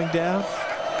 Nebraska going down.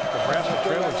 Nebraska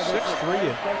trailing 6-3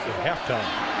 at halftime.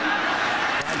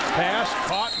 Pass,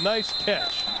 caught, nice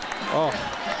catch. Oh,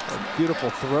 a beautiful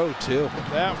throw, too.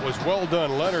 That was well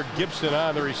done. Leonard Gibson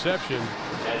on the reception.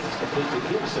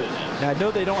 Now, I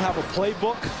know they don't have a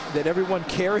playbook that everyone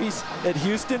carries at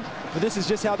Houston, but this is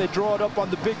just how they draw it up on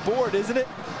the big board, isn't it?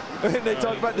 And they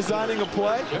talk about designing a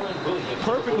play.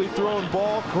 Perfectly thrown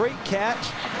ball, great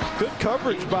catch. Good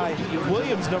coverage by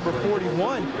Williams, number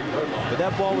 41. But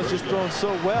that ball was just thrown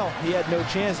so well, he had no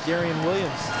chance, Darian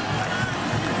Williams.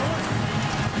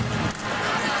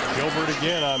 Gilbert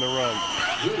again on the run.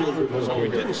 So we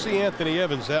didn't see Anthony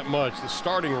Evans that much, the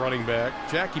starting running back.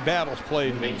 Jackie Battles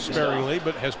played sparingly,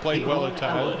 but has played well at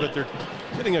times. But they're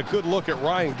getting a good look at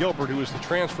Ryan Gilbert, who was the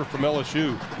transfer from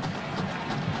LSU.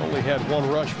 Only had one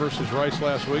rush versus Rice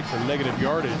last week for negative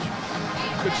yardage.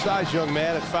 Good size young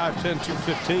man at 5'10",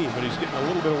 215, but he's getting a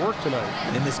little bit of work tonight.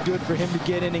 And it's good for him to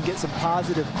get in and get some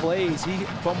positive plays. He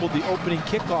fumbled the opening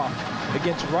kickoff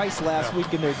against Rice last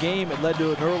week in their game. It led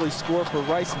to an early score for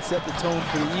Rice and set the tone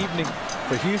for the evening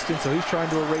for Houston, so he's trying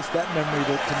to erase that memory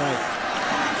tonight.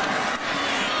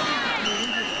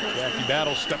 Jackie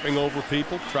Battle stepping over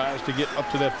people, tries to get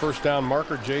up to that first down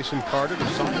marker. Jason Carter, the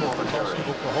sophomore for Tulsa,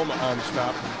 Oklahoma, on the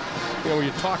stop. You know, when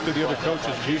you talk to the other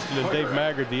coaches, Houston and Dave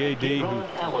Maggard, the AD,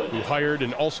 who hired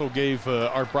and also gave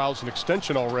Art Briles an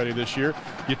extension already this year,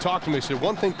 you talk to them, they say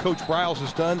one thing Coach Briles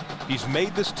has done, he's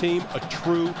made this team a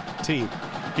true team.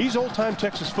 He's old-time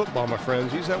Texas football, my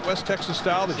friends. He's that West Texas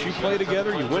style that you play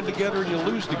together, you win together, and you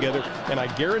lose together. And I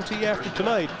guarantee after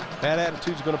tonight, that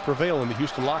attitude's going to prevail in the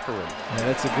Houston locker room.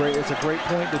 Yeah, it's a great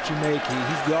point that you make.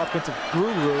 He's the offensive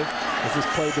guru as this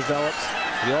play develops.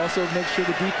 He also makes sure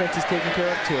the defense is taken care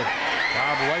of, too.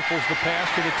 Bob rifles the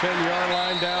pass to the 10-yard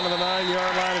line, down to the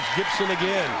 9-yard line. It's Gibson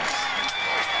again.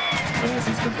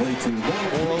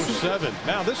 407.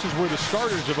 Now this is where the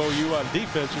starters of OU on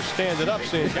defense are standing up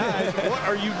saying, guys, what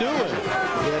are you doing?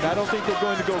 Yeah, and I don't think they're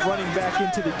going to go running back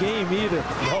into the game either.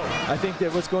 No. I think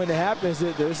that what's going to happen is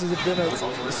that this has been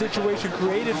a situation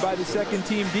created by the second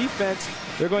team defense.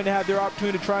 They're going to have their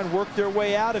opportunity to try and work their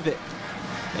way out of it.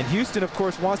 And Houston, of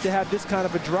course, wants to have this kind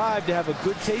of a drive to have a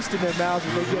good taste in their mouths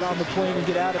as they get on the plane and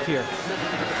get out of here.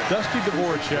 Dusty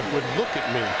Dvorak would look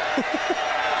at me.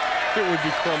 It would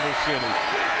be Crumble City.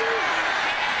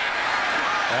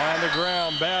 On the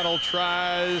ground, Battle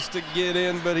tries to get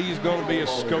in, but he's going to be a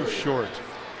skosh short.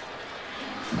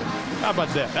 How about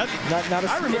that? Not a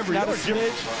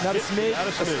smidge,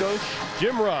 a skosh.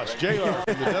 Jim Ross, JR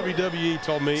from the WWE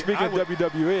told me. Speaking of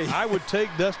WWE. I would take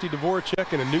Dusty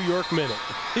Dvorak in a New York minute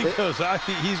because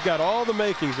he's got all the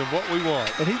makings of what we want.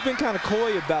 And he's been kind of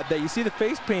coy about that. You see the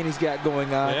face paint he's got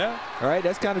going on. Yeah. All right,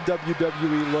 that's kind of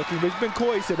WWE looking. But he's been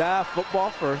coy. He said,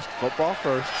 football first, football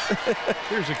first.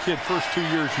 Here's a kid, first 2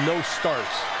 years, no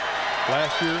starts.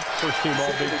 Last year, first team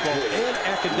All-Big 12 and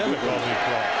academic All-Big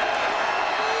 12.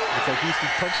 Looks like Houston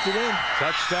punched it in.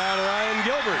 Touchdown, Ryan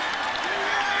Gilbert.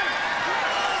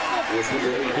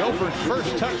 Gilbert's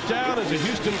first touchdown as a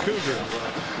Houston Cougar.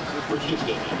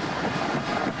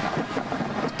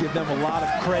 Let's give them a lot of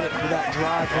credit for that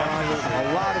drive, Ron.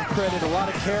 A lot of credit, a lot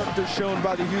of character shown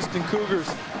by the Houston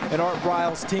Cougars and Art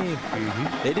Briles' team.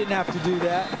 They didn't have to do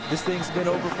that. This thing's been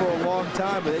over for a long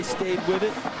time, but they stayed with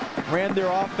it, ran their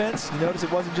offense. You notice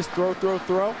it wasn't just throw, throw,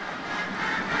 throw.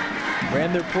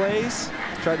 Ran their plays.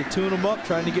 Tried to tune them up,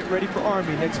 trying to get ready for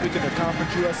Army next week in their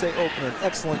Conference USA opener. An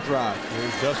excellent drive.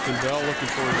 Here's Dustin Bell looking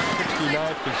for his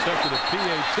 69th consecutive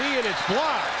PAT, and it's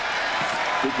blocked.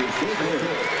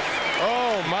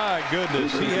 Oh, my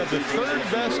goodness. He had the third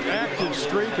best active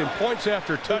streak in points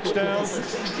after touchdown,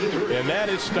 and that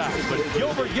is stopped. But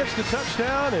Gilbert gets the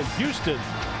touchdown, and Houston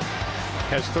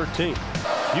has 13.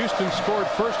 Houston scored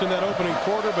first in that opening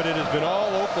quarter, but it has been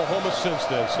all Oklahoma since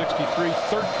then.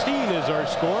 63-13 is our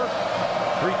score.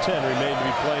 3:10 remain to be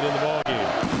played in the ballgame.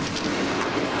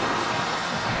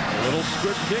 A little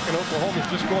squib kick, and Oklahoma's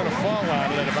just going to fall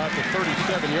on it at about the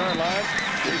 37-yard line.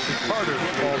 Jason Carter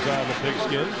falls on the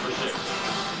pigskin.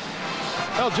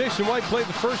 Well, Jason White played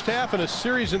the first half and a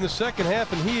series in the second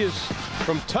half, and he is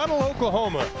from Tuttle,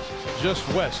 Oklahoma, just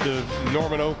west of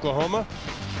Norman, Oklahoma.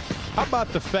 How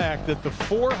about the fact that the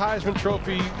 4 Heisman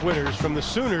Trophy winners from the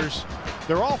Sooners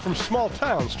they're all from small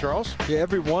towns, Charles. Yeah,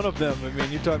 every one of them. I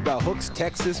mean, you're talking about Hooks,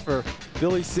 Texas for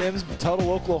Billy Sims,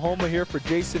 Tuttle, Oklahoma here for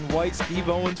Jason White, Steve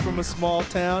Owens from a small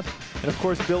town, and of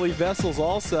course Billy Vessels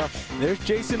also. There's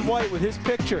Jason White with his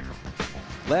picture.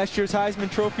 Last year's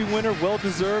Heisman Trophy winner,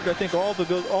 well-deserved. I think all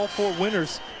four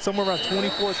winners, somewhere around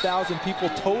 24,000 people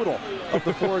total of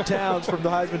the four towns from the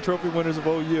Heisman Trophy winners of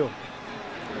OU.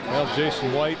 Well,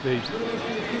 Jason White, they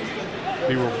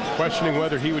were questioning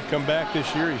whether he would come back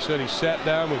this year. He said he sat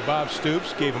down with Bob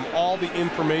Stoops, gave him all the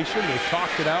information. They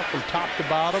talked it out from top to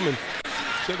bottom and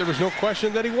said there was no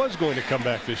question that he was going to come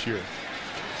back this year.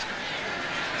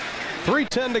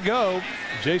 3:10 to go.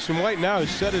 Jason White now has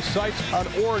set his sights on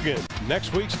Oregon.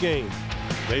 Next week's game,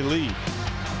 they lead.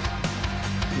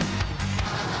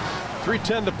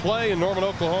 3:10 to play in Norman,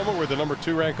 Oklahoma, where the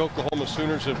 #2 ranked Oklahoma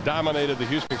Sooners have dominated the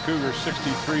Houston Cougars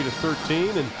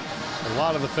 63-13, and a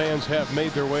lot of the fans have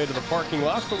made their way to the parking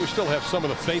lots, but we still have some of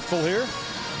the faithful here.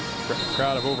 A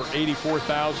crowd of over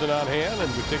 84,000 on hand,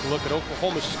 and we take a look at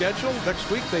Oklahoma's schedule. Next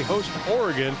week they host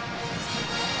Oregon,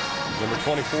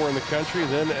 #24 in the country,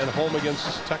 then at home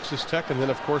against Texas Tech, and then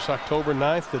of course October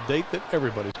 9th, the date that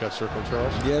everybody's got circled,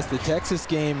 Charles. Yes, the Texas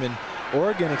game, and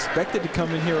Oregon expected to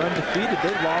come in here undefeated.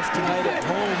 They lost tonight at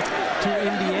home to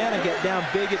Indiana, got down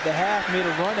big at the half, made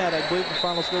a run at it. I believe the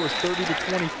final score was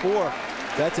 30-24.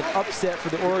 That's an upset for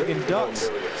the Oregon Ducks,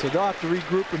 so they'll have to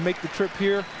regroup and make the trip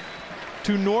here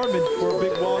to Norman for a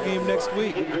big ball game next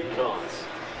week. And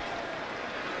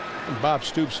Bob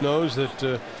Stoops knows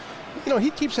that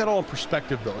he keeps that all in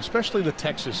perspective, though, especially the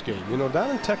Texas game. Down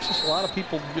in Texas, a lot of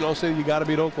people, say you got to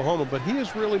beat Oklahoma, but he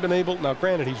has really been able, now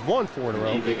granted, he's won 4 in a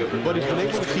row, but he's been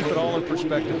able to keep it all in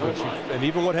perspective. And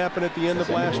even what happened at the end of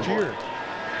last year.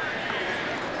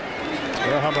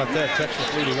 Well, how about that?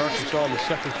 Texas leading Arkansas in the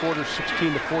second quarter,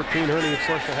 16-14. Ernie, of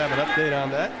course, will have an update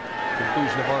on that.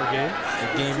 Conclusion of our game. The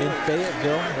game in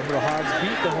Fayetteville. Remember, the Hogs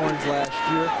beat the Horns last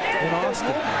year in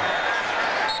Austin.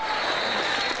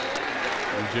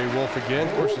 And Jay Wolf again.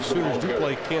 Of course, the Sooners do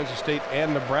play Kansas State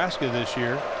and Nebraska this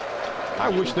year. I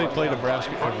wish they played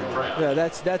Nebraska every year. Yeah,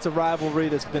 that's a rivalry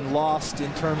that's been lost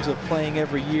in terms of playing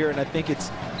every year, and I think it's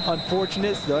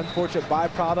unfortunate. It's the unfortunate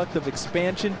byproduct of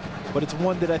expansion, but it's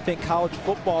one that I think college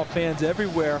football fans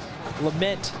everywhere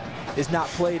lament is not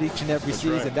played each and every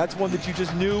season. Right. That's one that you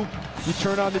just knew. You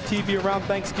turn on the TV around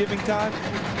Thanksgiving time,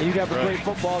 and you'd have a great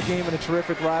football game and a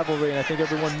terrific rivalry, and I think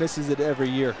everyone misses it every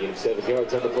year. 7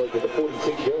 yards on the play to the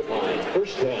 46-yard line.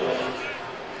 First down.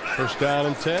 First down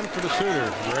and 10 for the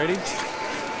Sooners. Ready?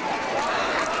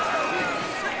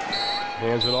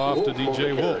 Hands it off to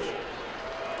DJ Wolf.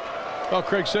 Well,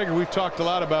 Craig Sager, we've talked a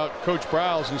lot about Coach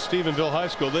Browse and Stephenville High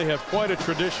School. They have quite a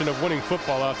tradition of winning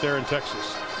football out there in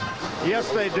Texas.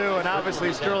 Yes, they do, and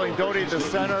obviously Sterling Doty, the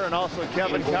center, and also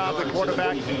Kevin Cobb, the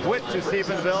quarterback, went to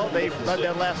Stephenville. They led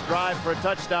that last drive for a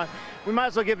touchdown. We might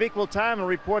as well give equal time and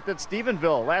report that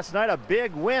Stephenville last night a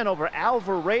big win over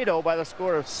Alvarado by the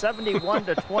score of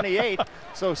 71-28.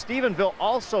 So Stephenville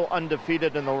also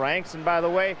undefeated in the ranks. And by the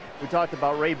way, we talked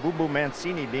about Ray Boo Boo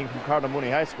Mancini being from Cardinal Mooney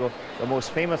High School, the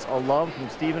most famous alum from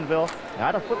Stephenville,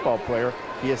 not a football player.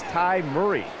 He is Ty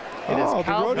Murray. It is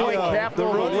Cowboy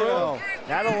capital of the world.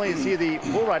 Not only is he the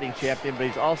bull riding champion, but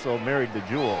he's also married to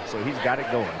Jewel, so he's got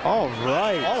it going. All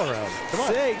right. All around. Come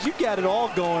on. Sage, you got it all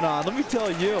going on. Let me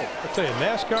tell you. I'll tell you,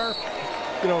 NASCAR,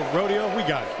 rodeo, we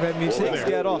got it. I mean, Sage's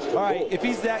got it all. All right, if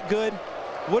he's that good,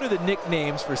 what are the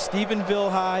nicknames for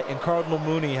Stephenville High and Cardinal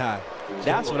Mooney High?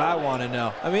 That's what I want to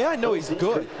know. I mean, I know he's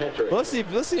good, but let's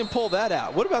see him pull that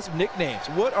out. What about some nicknames?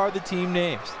 What are the team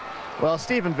names? Well,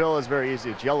 Stephenville is very easy.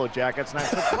 It's Yellow Jackets. And I'm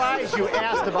surprised you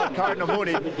asked about Cardinal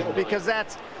Mooney because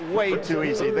that's way too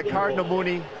easy. The Cardinal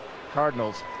Mooney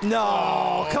Cardinals.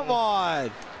 No, come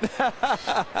on.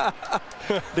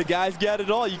 The guy's got it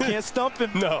all. You can't stump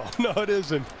him. No, it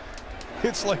isn't.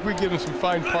 It's like we give him some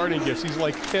fine parting gifts. He's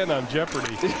like Ken on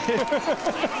Jeopardy. You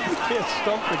can't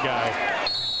stump the guy.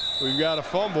 We've got a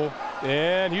fumble,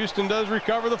 and Houston does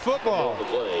recover the football.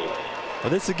 Well,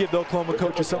 this will give the Oklahoma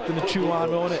coaches something to chew on,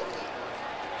 won't it?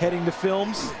 Heading to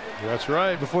films. That's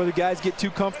right. Before the guys get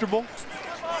too comfortable.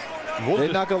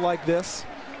 They're not going to like this.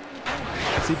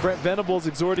 See Brent Venables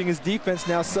exhorting his defense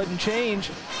now. Sudden change.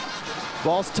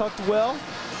 Ball's tucked well.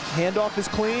 Handoff is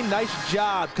clean. Nice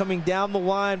job coming down the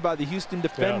line by the Houston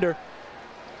defender.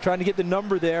 Yeah. Trying to get the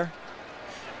number there.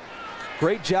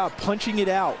 Great job punching it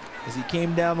out as he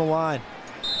came down the line.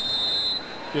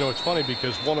 It's funny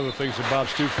because one of the things that Bob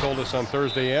Stoops told us on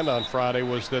Thursday and on Friday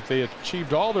was that they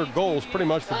achieved all their goals pretty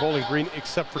much for Bowling Green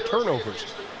except for turnovers.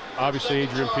 Obviously,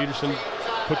 Adrian Peterson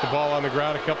put the ball on the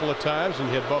ground a couple of times, and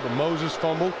you had Bubba Moses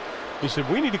fumble. He said,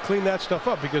 we need to clean that stuff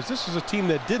up because this is a team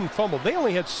that didn't fumble. They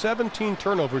only had 17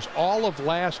 turnovers all of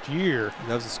last year.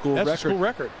 That was a school record. That's a school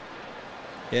record.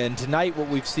 And tonight what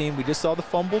we've seen, we just saw the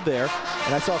fumble there.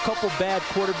 And I saw a couple bad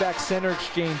quarterback-center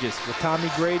exchanges with Tommy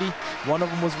Grady. One of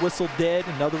them was whistled dead.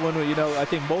 Another one, you know, I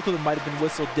think both of them might have been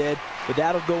whistled dead. But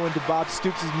that'll go into Bob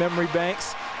Stoops' memory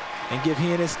banks and give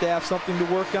he and his staff something to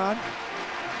work on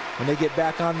when they get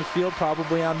back on the field,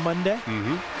 probably on Monday.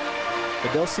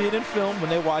 But they'll see it in film when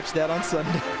they watch that on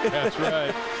Sunday. That's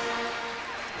right.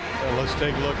 And let's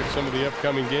take a look at some of the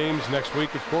upcoming games. Next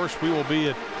week, of course, we will be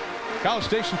at College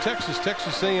Station, Texas,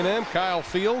 Texas A&M, Kyle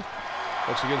Field.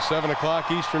 Once again, 7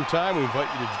 o'clock Eastern time. We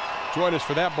invite you to join us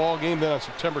for that ball game. Then on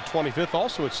September 25th,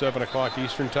 also at 7 o'clock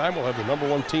Eastern time, we'll have the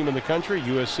 #1 team in the country,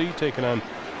 USC, taking on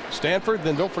Stanford.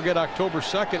 Then don't forget, October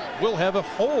 2nd, we'll have a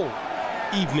whole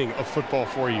evening of football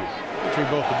for you, featuring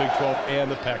both the Big 12 and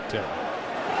the Pac-10.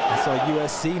 I saw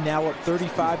USC now up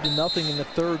 35-0 in the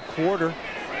third quarter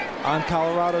on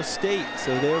Colorado State.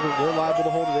 So they're liable to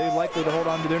hold. They're likely to hold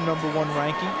on to their #1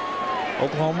 ranking.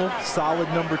 Oklahoma, solid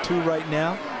 #2 right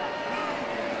now.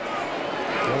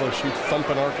 LSU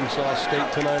thumping Arkansas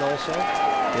State tonight also.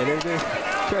 Yeah, they're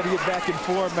trying to get back in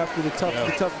form after the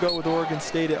tough go with Oregon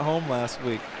State at home last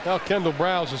week. Now Kendall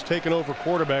Browse has taken over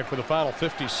quarterback for the final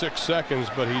 56 seconds,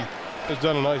 but he has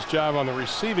done a nice job on the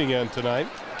receiving end tonight.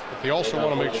 But they also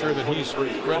want to make sure that he's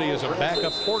ready as a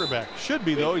backup quarterback. Should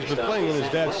be, though. He's been playing in his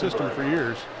dad's system for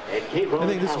years. I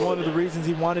think this is one of the reasons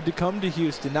he wanted to come to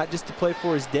Houston, not just to play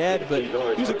for his dad, but he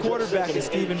was a quarterback at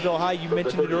Stephenville High. You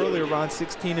mentioned it earlier, Ron,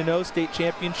 16-0, state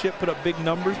championship, put up big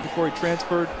numbers before he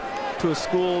transferred to a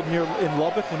school in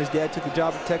Lubbock when his dad took a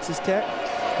job at Texas Tech.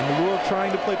 And the lure of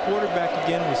trying to play quarterback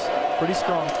again was pretty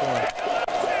strong for him.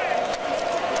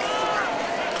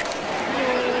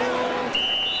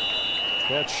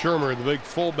 Matt Shermer, the big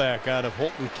fullback out of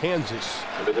Holton, Kansas.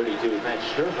 Number 32, Matt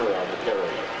Shermer on the carry.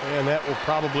 And that will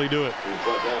probably do it.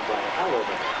 Brought down by Allen.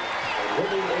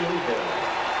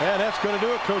 And that's going to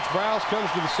do it. Coach Browse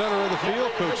comes to the center of the field.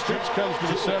 Coach Stoops comes to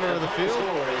the center of the field.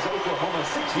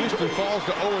 Houston falls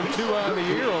to 0-2 on the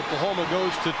year. Oklahoma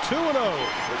goes to 2-0.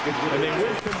 And they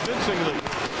win convincingly.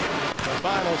 The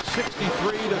final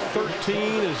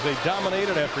 63-13 as they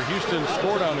dominated after Houston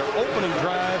scored on their opening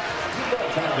drive.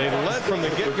 They led from the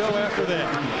get-go after that.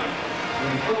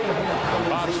 And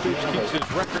Bob Stoops keeps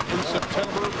his record in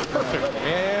September perfect,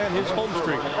 and his home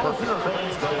streak perfect.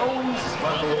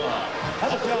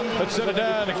 Let's set it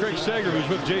down to Craig Sager, who's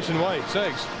with Jason White.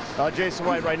 Segs. Jason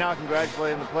White right now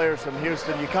congratulating the players from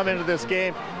Houston. You come into this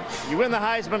game, you win the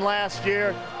Heisman last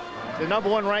year, the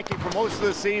 #1 ranking for most of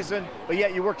the season, but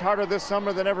yet you worked harder this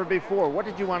summer than ever before. What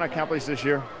did you want to accomplish this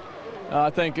year? I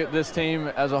think this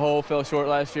team as a whole fell short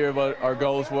last year of what our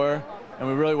goals were, and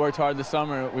we really worked hard this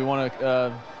summer. We want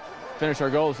to finish our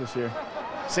goals this year.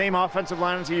 Same offensive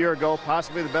line as a year ago,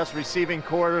 possibly the best receiving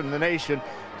corps in the nation.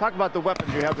 Talk about the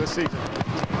weapons you have this season.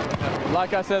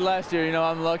 Like I said last year, you know,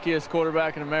 I'm the luckiest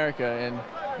quarterback in America, and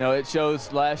you know it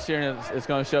shows last year and it's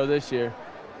going to show this year.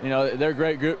 You know, they're a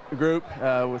great group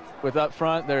with up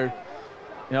front. They're,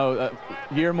 you know, a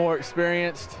year more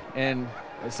experienced, and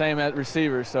the same at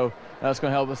receivers. So that's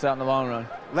going to help us out in the long run.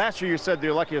 Last year you said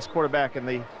they're the luckiest quarterback in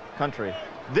the country.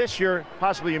 This year,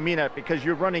 possibly you mean that because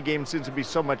your running game seems to be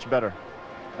so much better.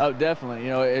 Oh, definitely. You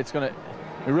know,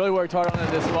 we really worked hard on it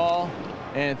this fall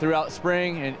and throughout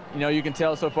spring, and you know, you can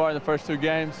tell so far in the first 2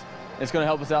 games, it's going to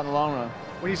help us out in the long run.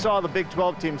 When you saw the Big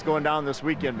 12 teams going down this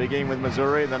weekend, beginning with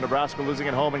Missouri and then Nebraska losing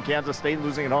at home and Kansas State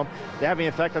losing at home, did they have any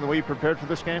effect on the way you prepared for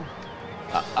this game?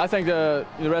 I think the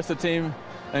rest of the team,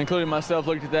 including myself,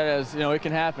 looked at that as, you know, it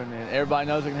can happen, and everybody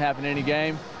knows it can happen in any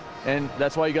game, and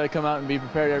that's why you got to come out and be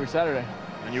prepared every Saturday.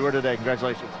 And you were today.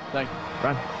 Congratulations. Thank you.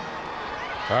 Ron.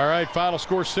 All right, final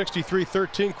score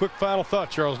 63-13. Quick final thought,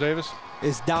 Charles Davis.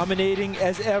 As dominating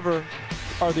as ever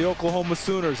are the Oklahoma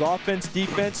Sooners. Offense,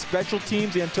 defense, special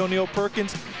teams, Antonio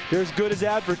Perkins, they're as good as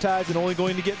advertised and only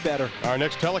going to get better. Our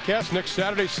next telecast next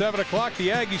Saturday, 7 o'clock. The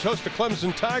Aggies host the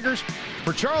Clemson Tigers.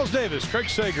 For Charles Davis, Craig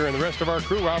Sager, and the rest of our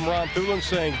crew, I'm Ron Thulin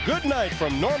saying good night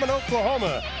from Norman,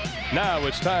 Oklahoma. Now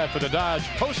it's time for the Dodge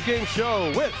postgame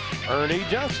show with Ernie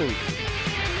Johnson.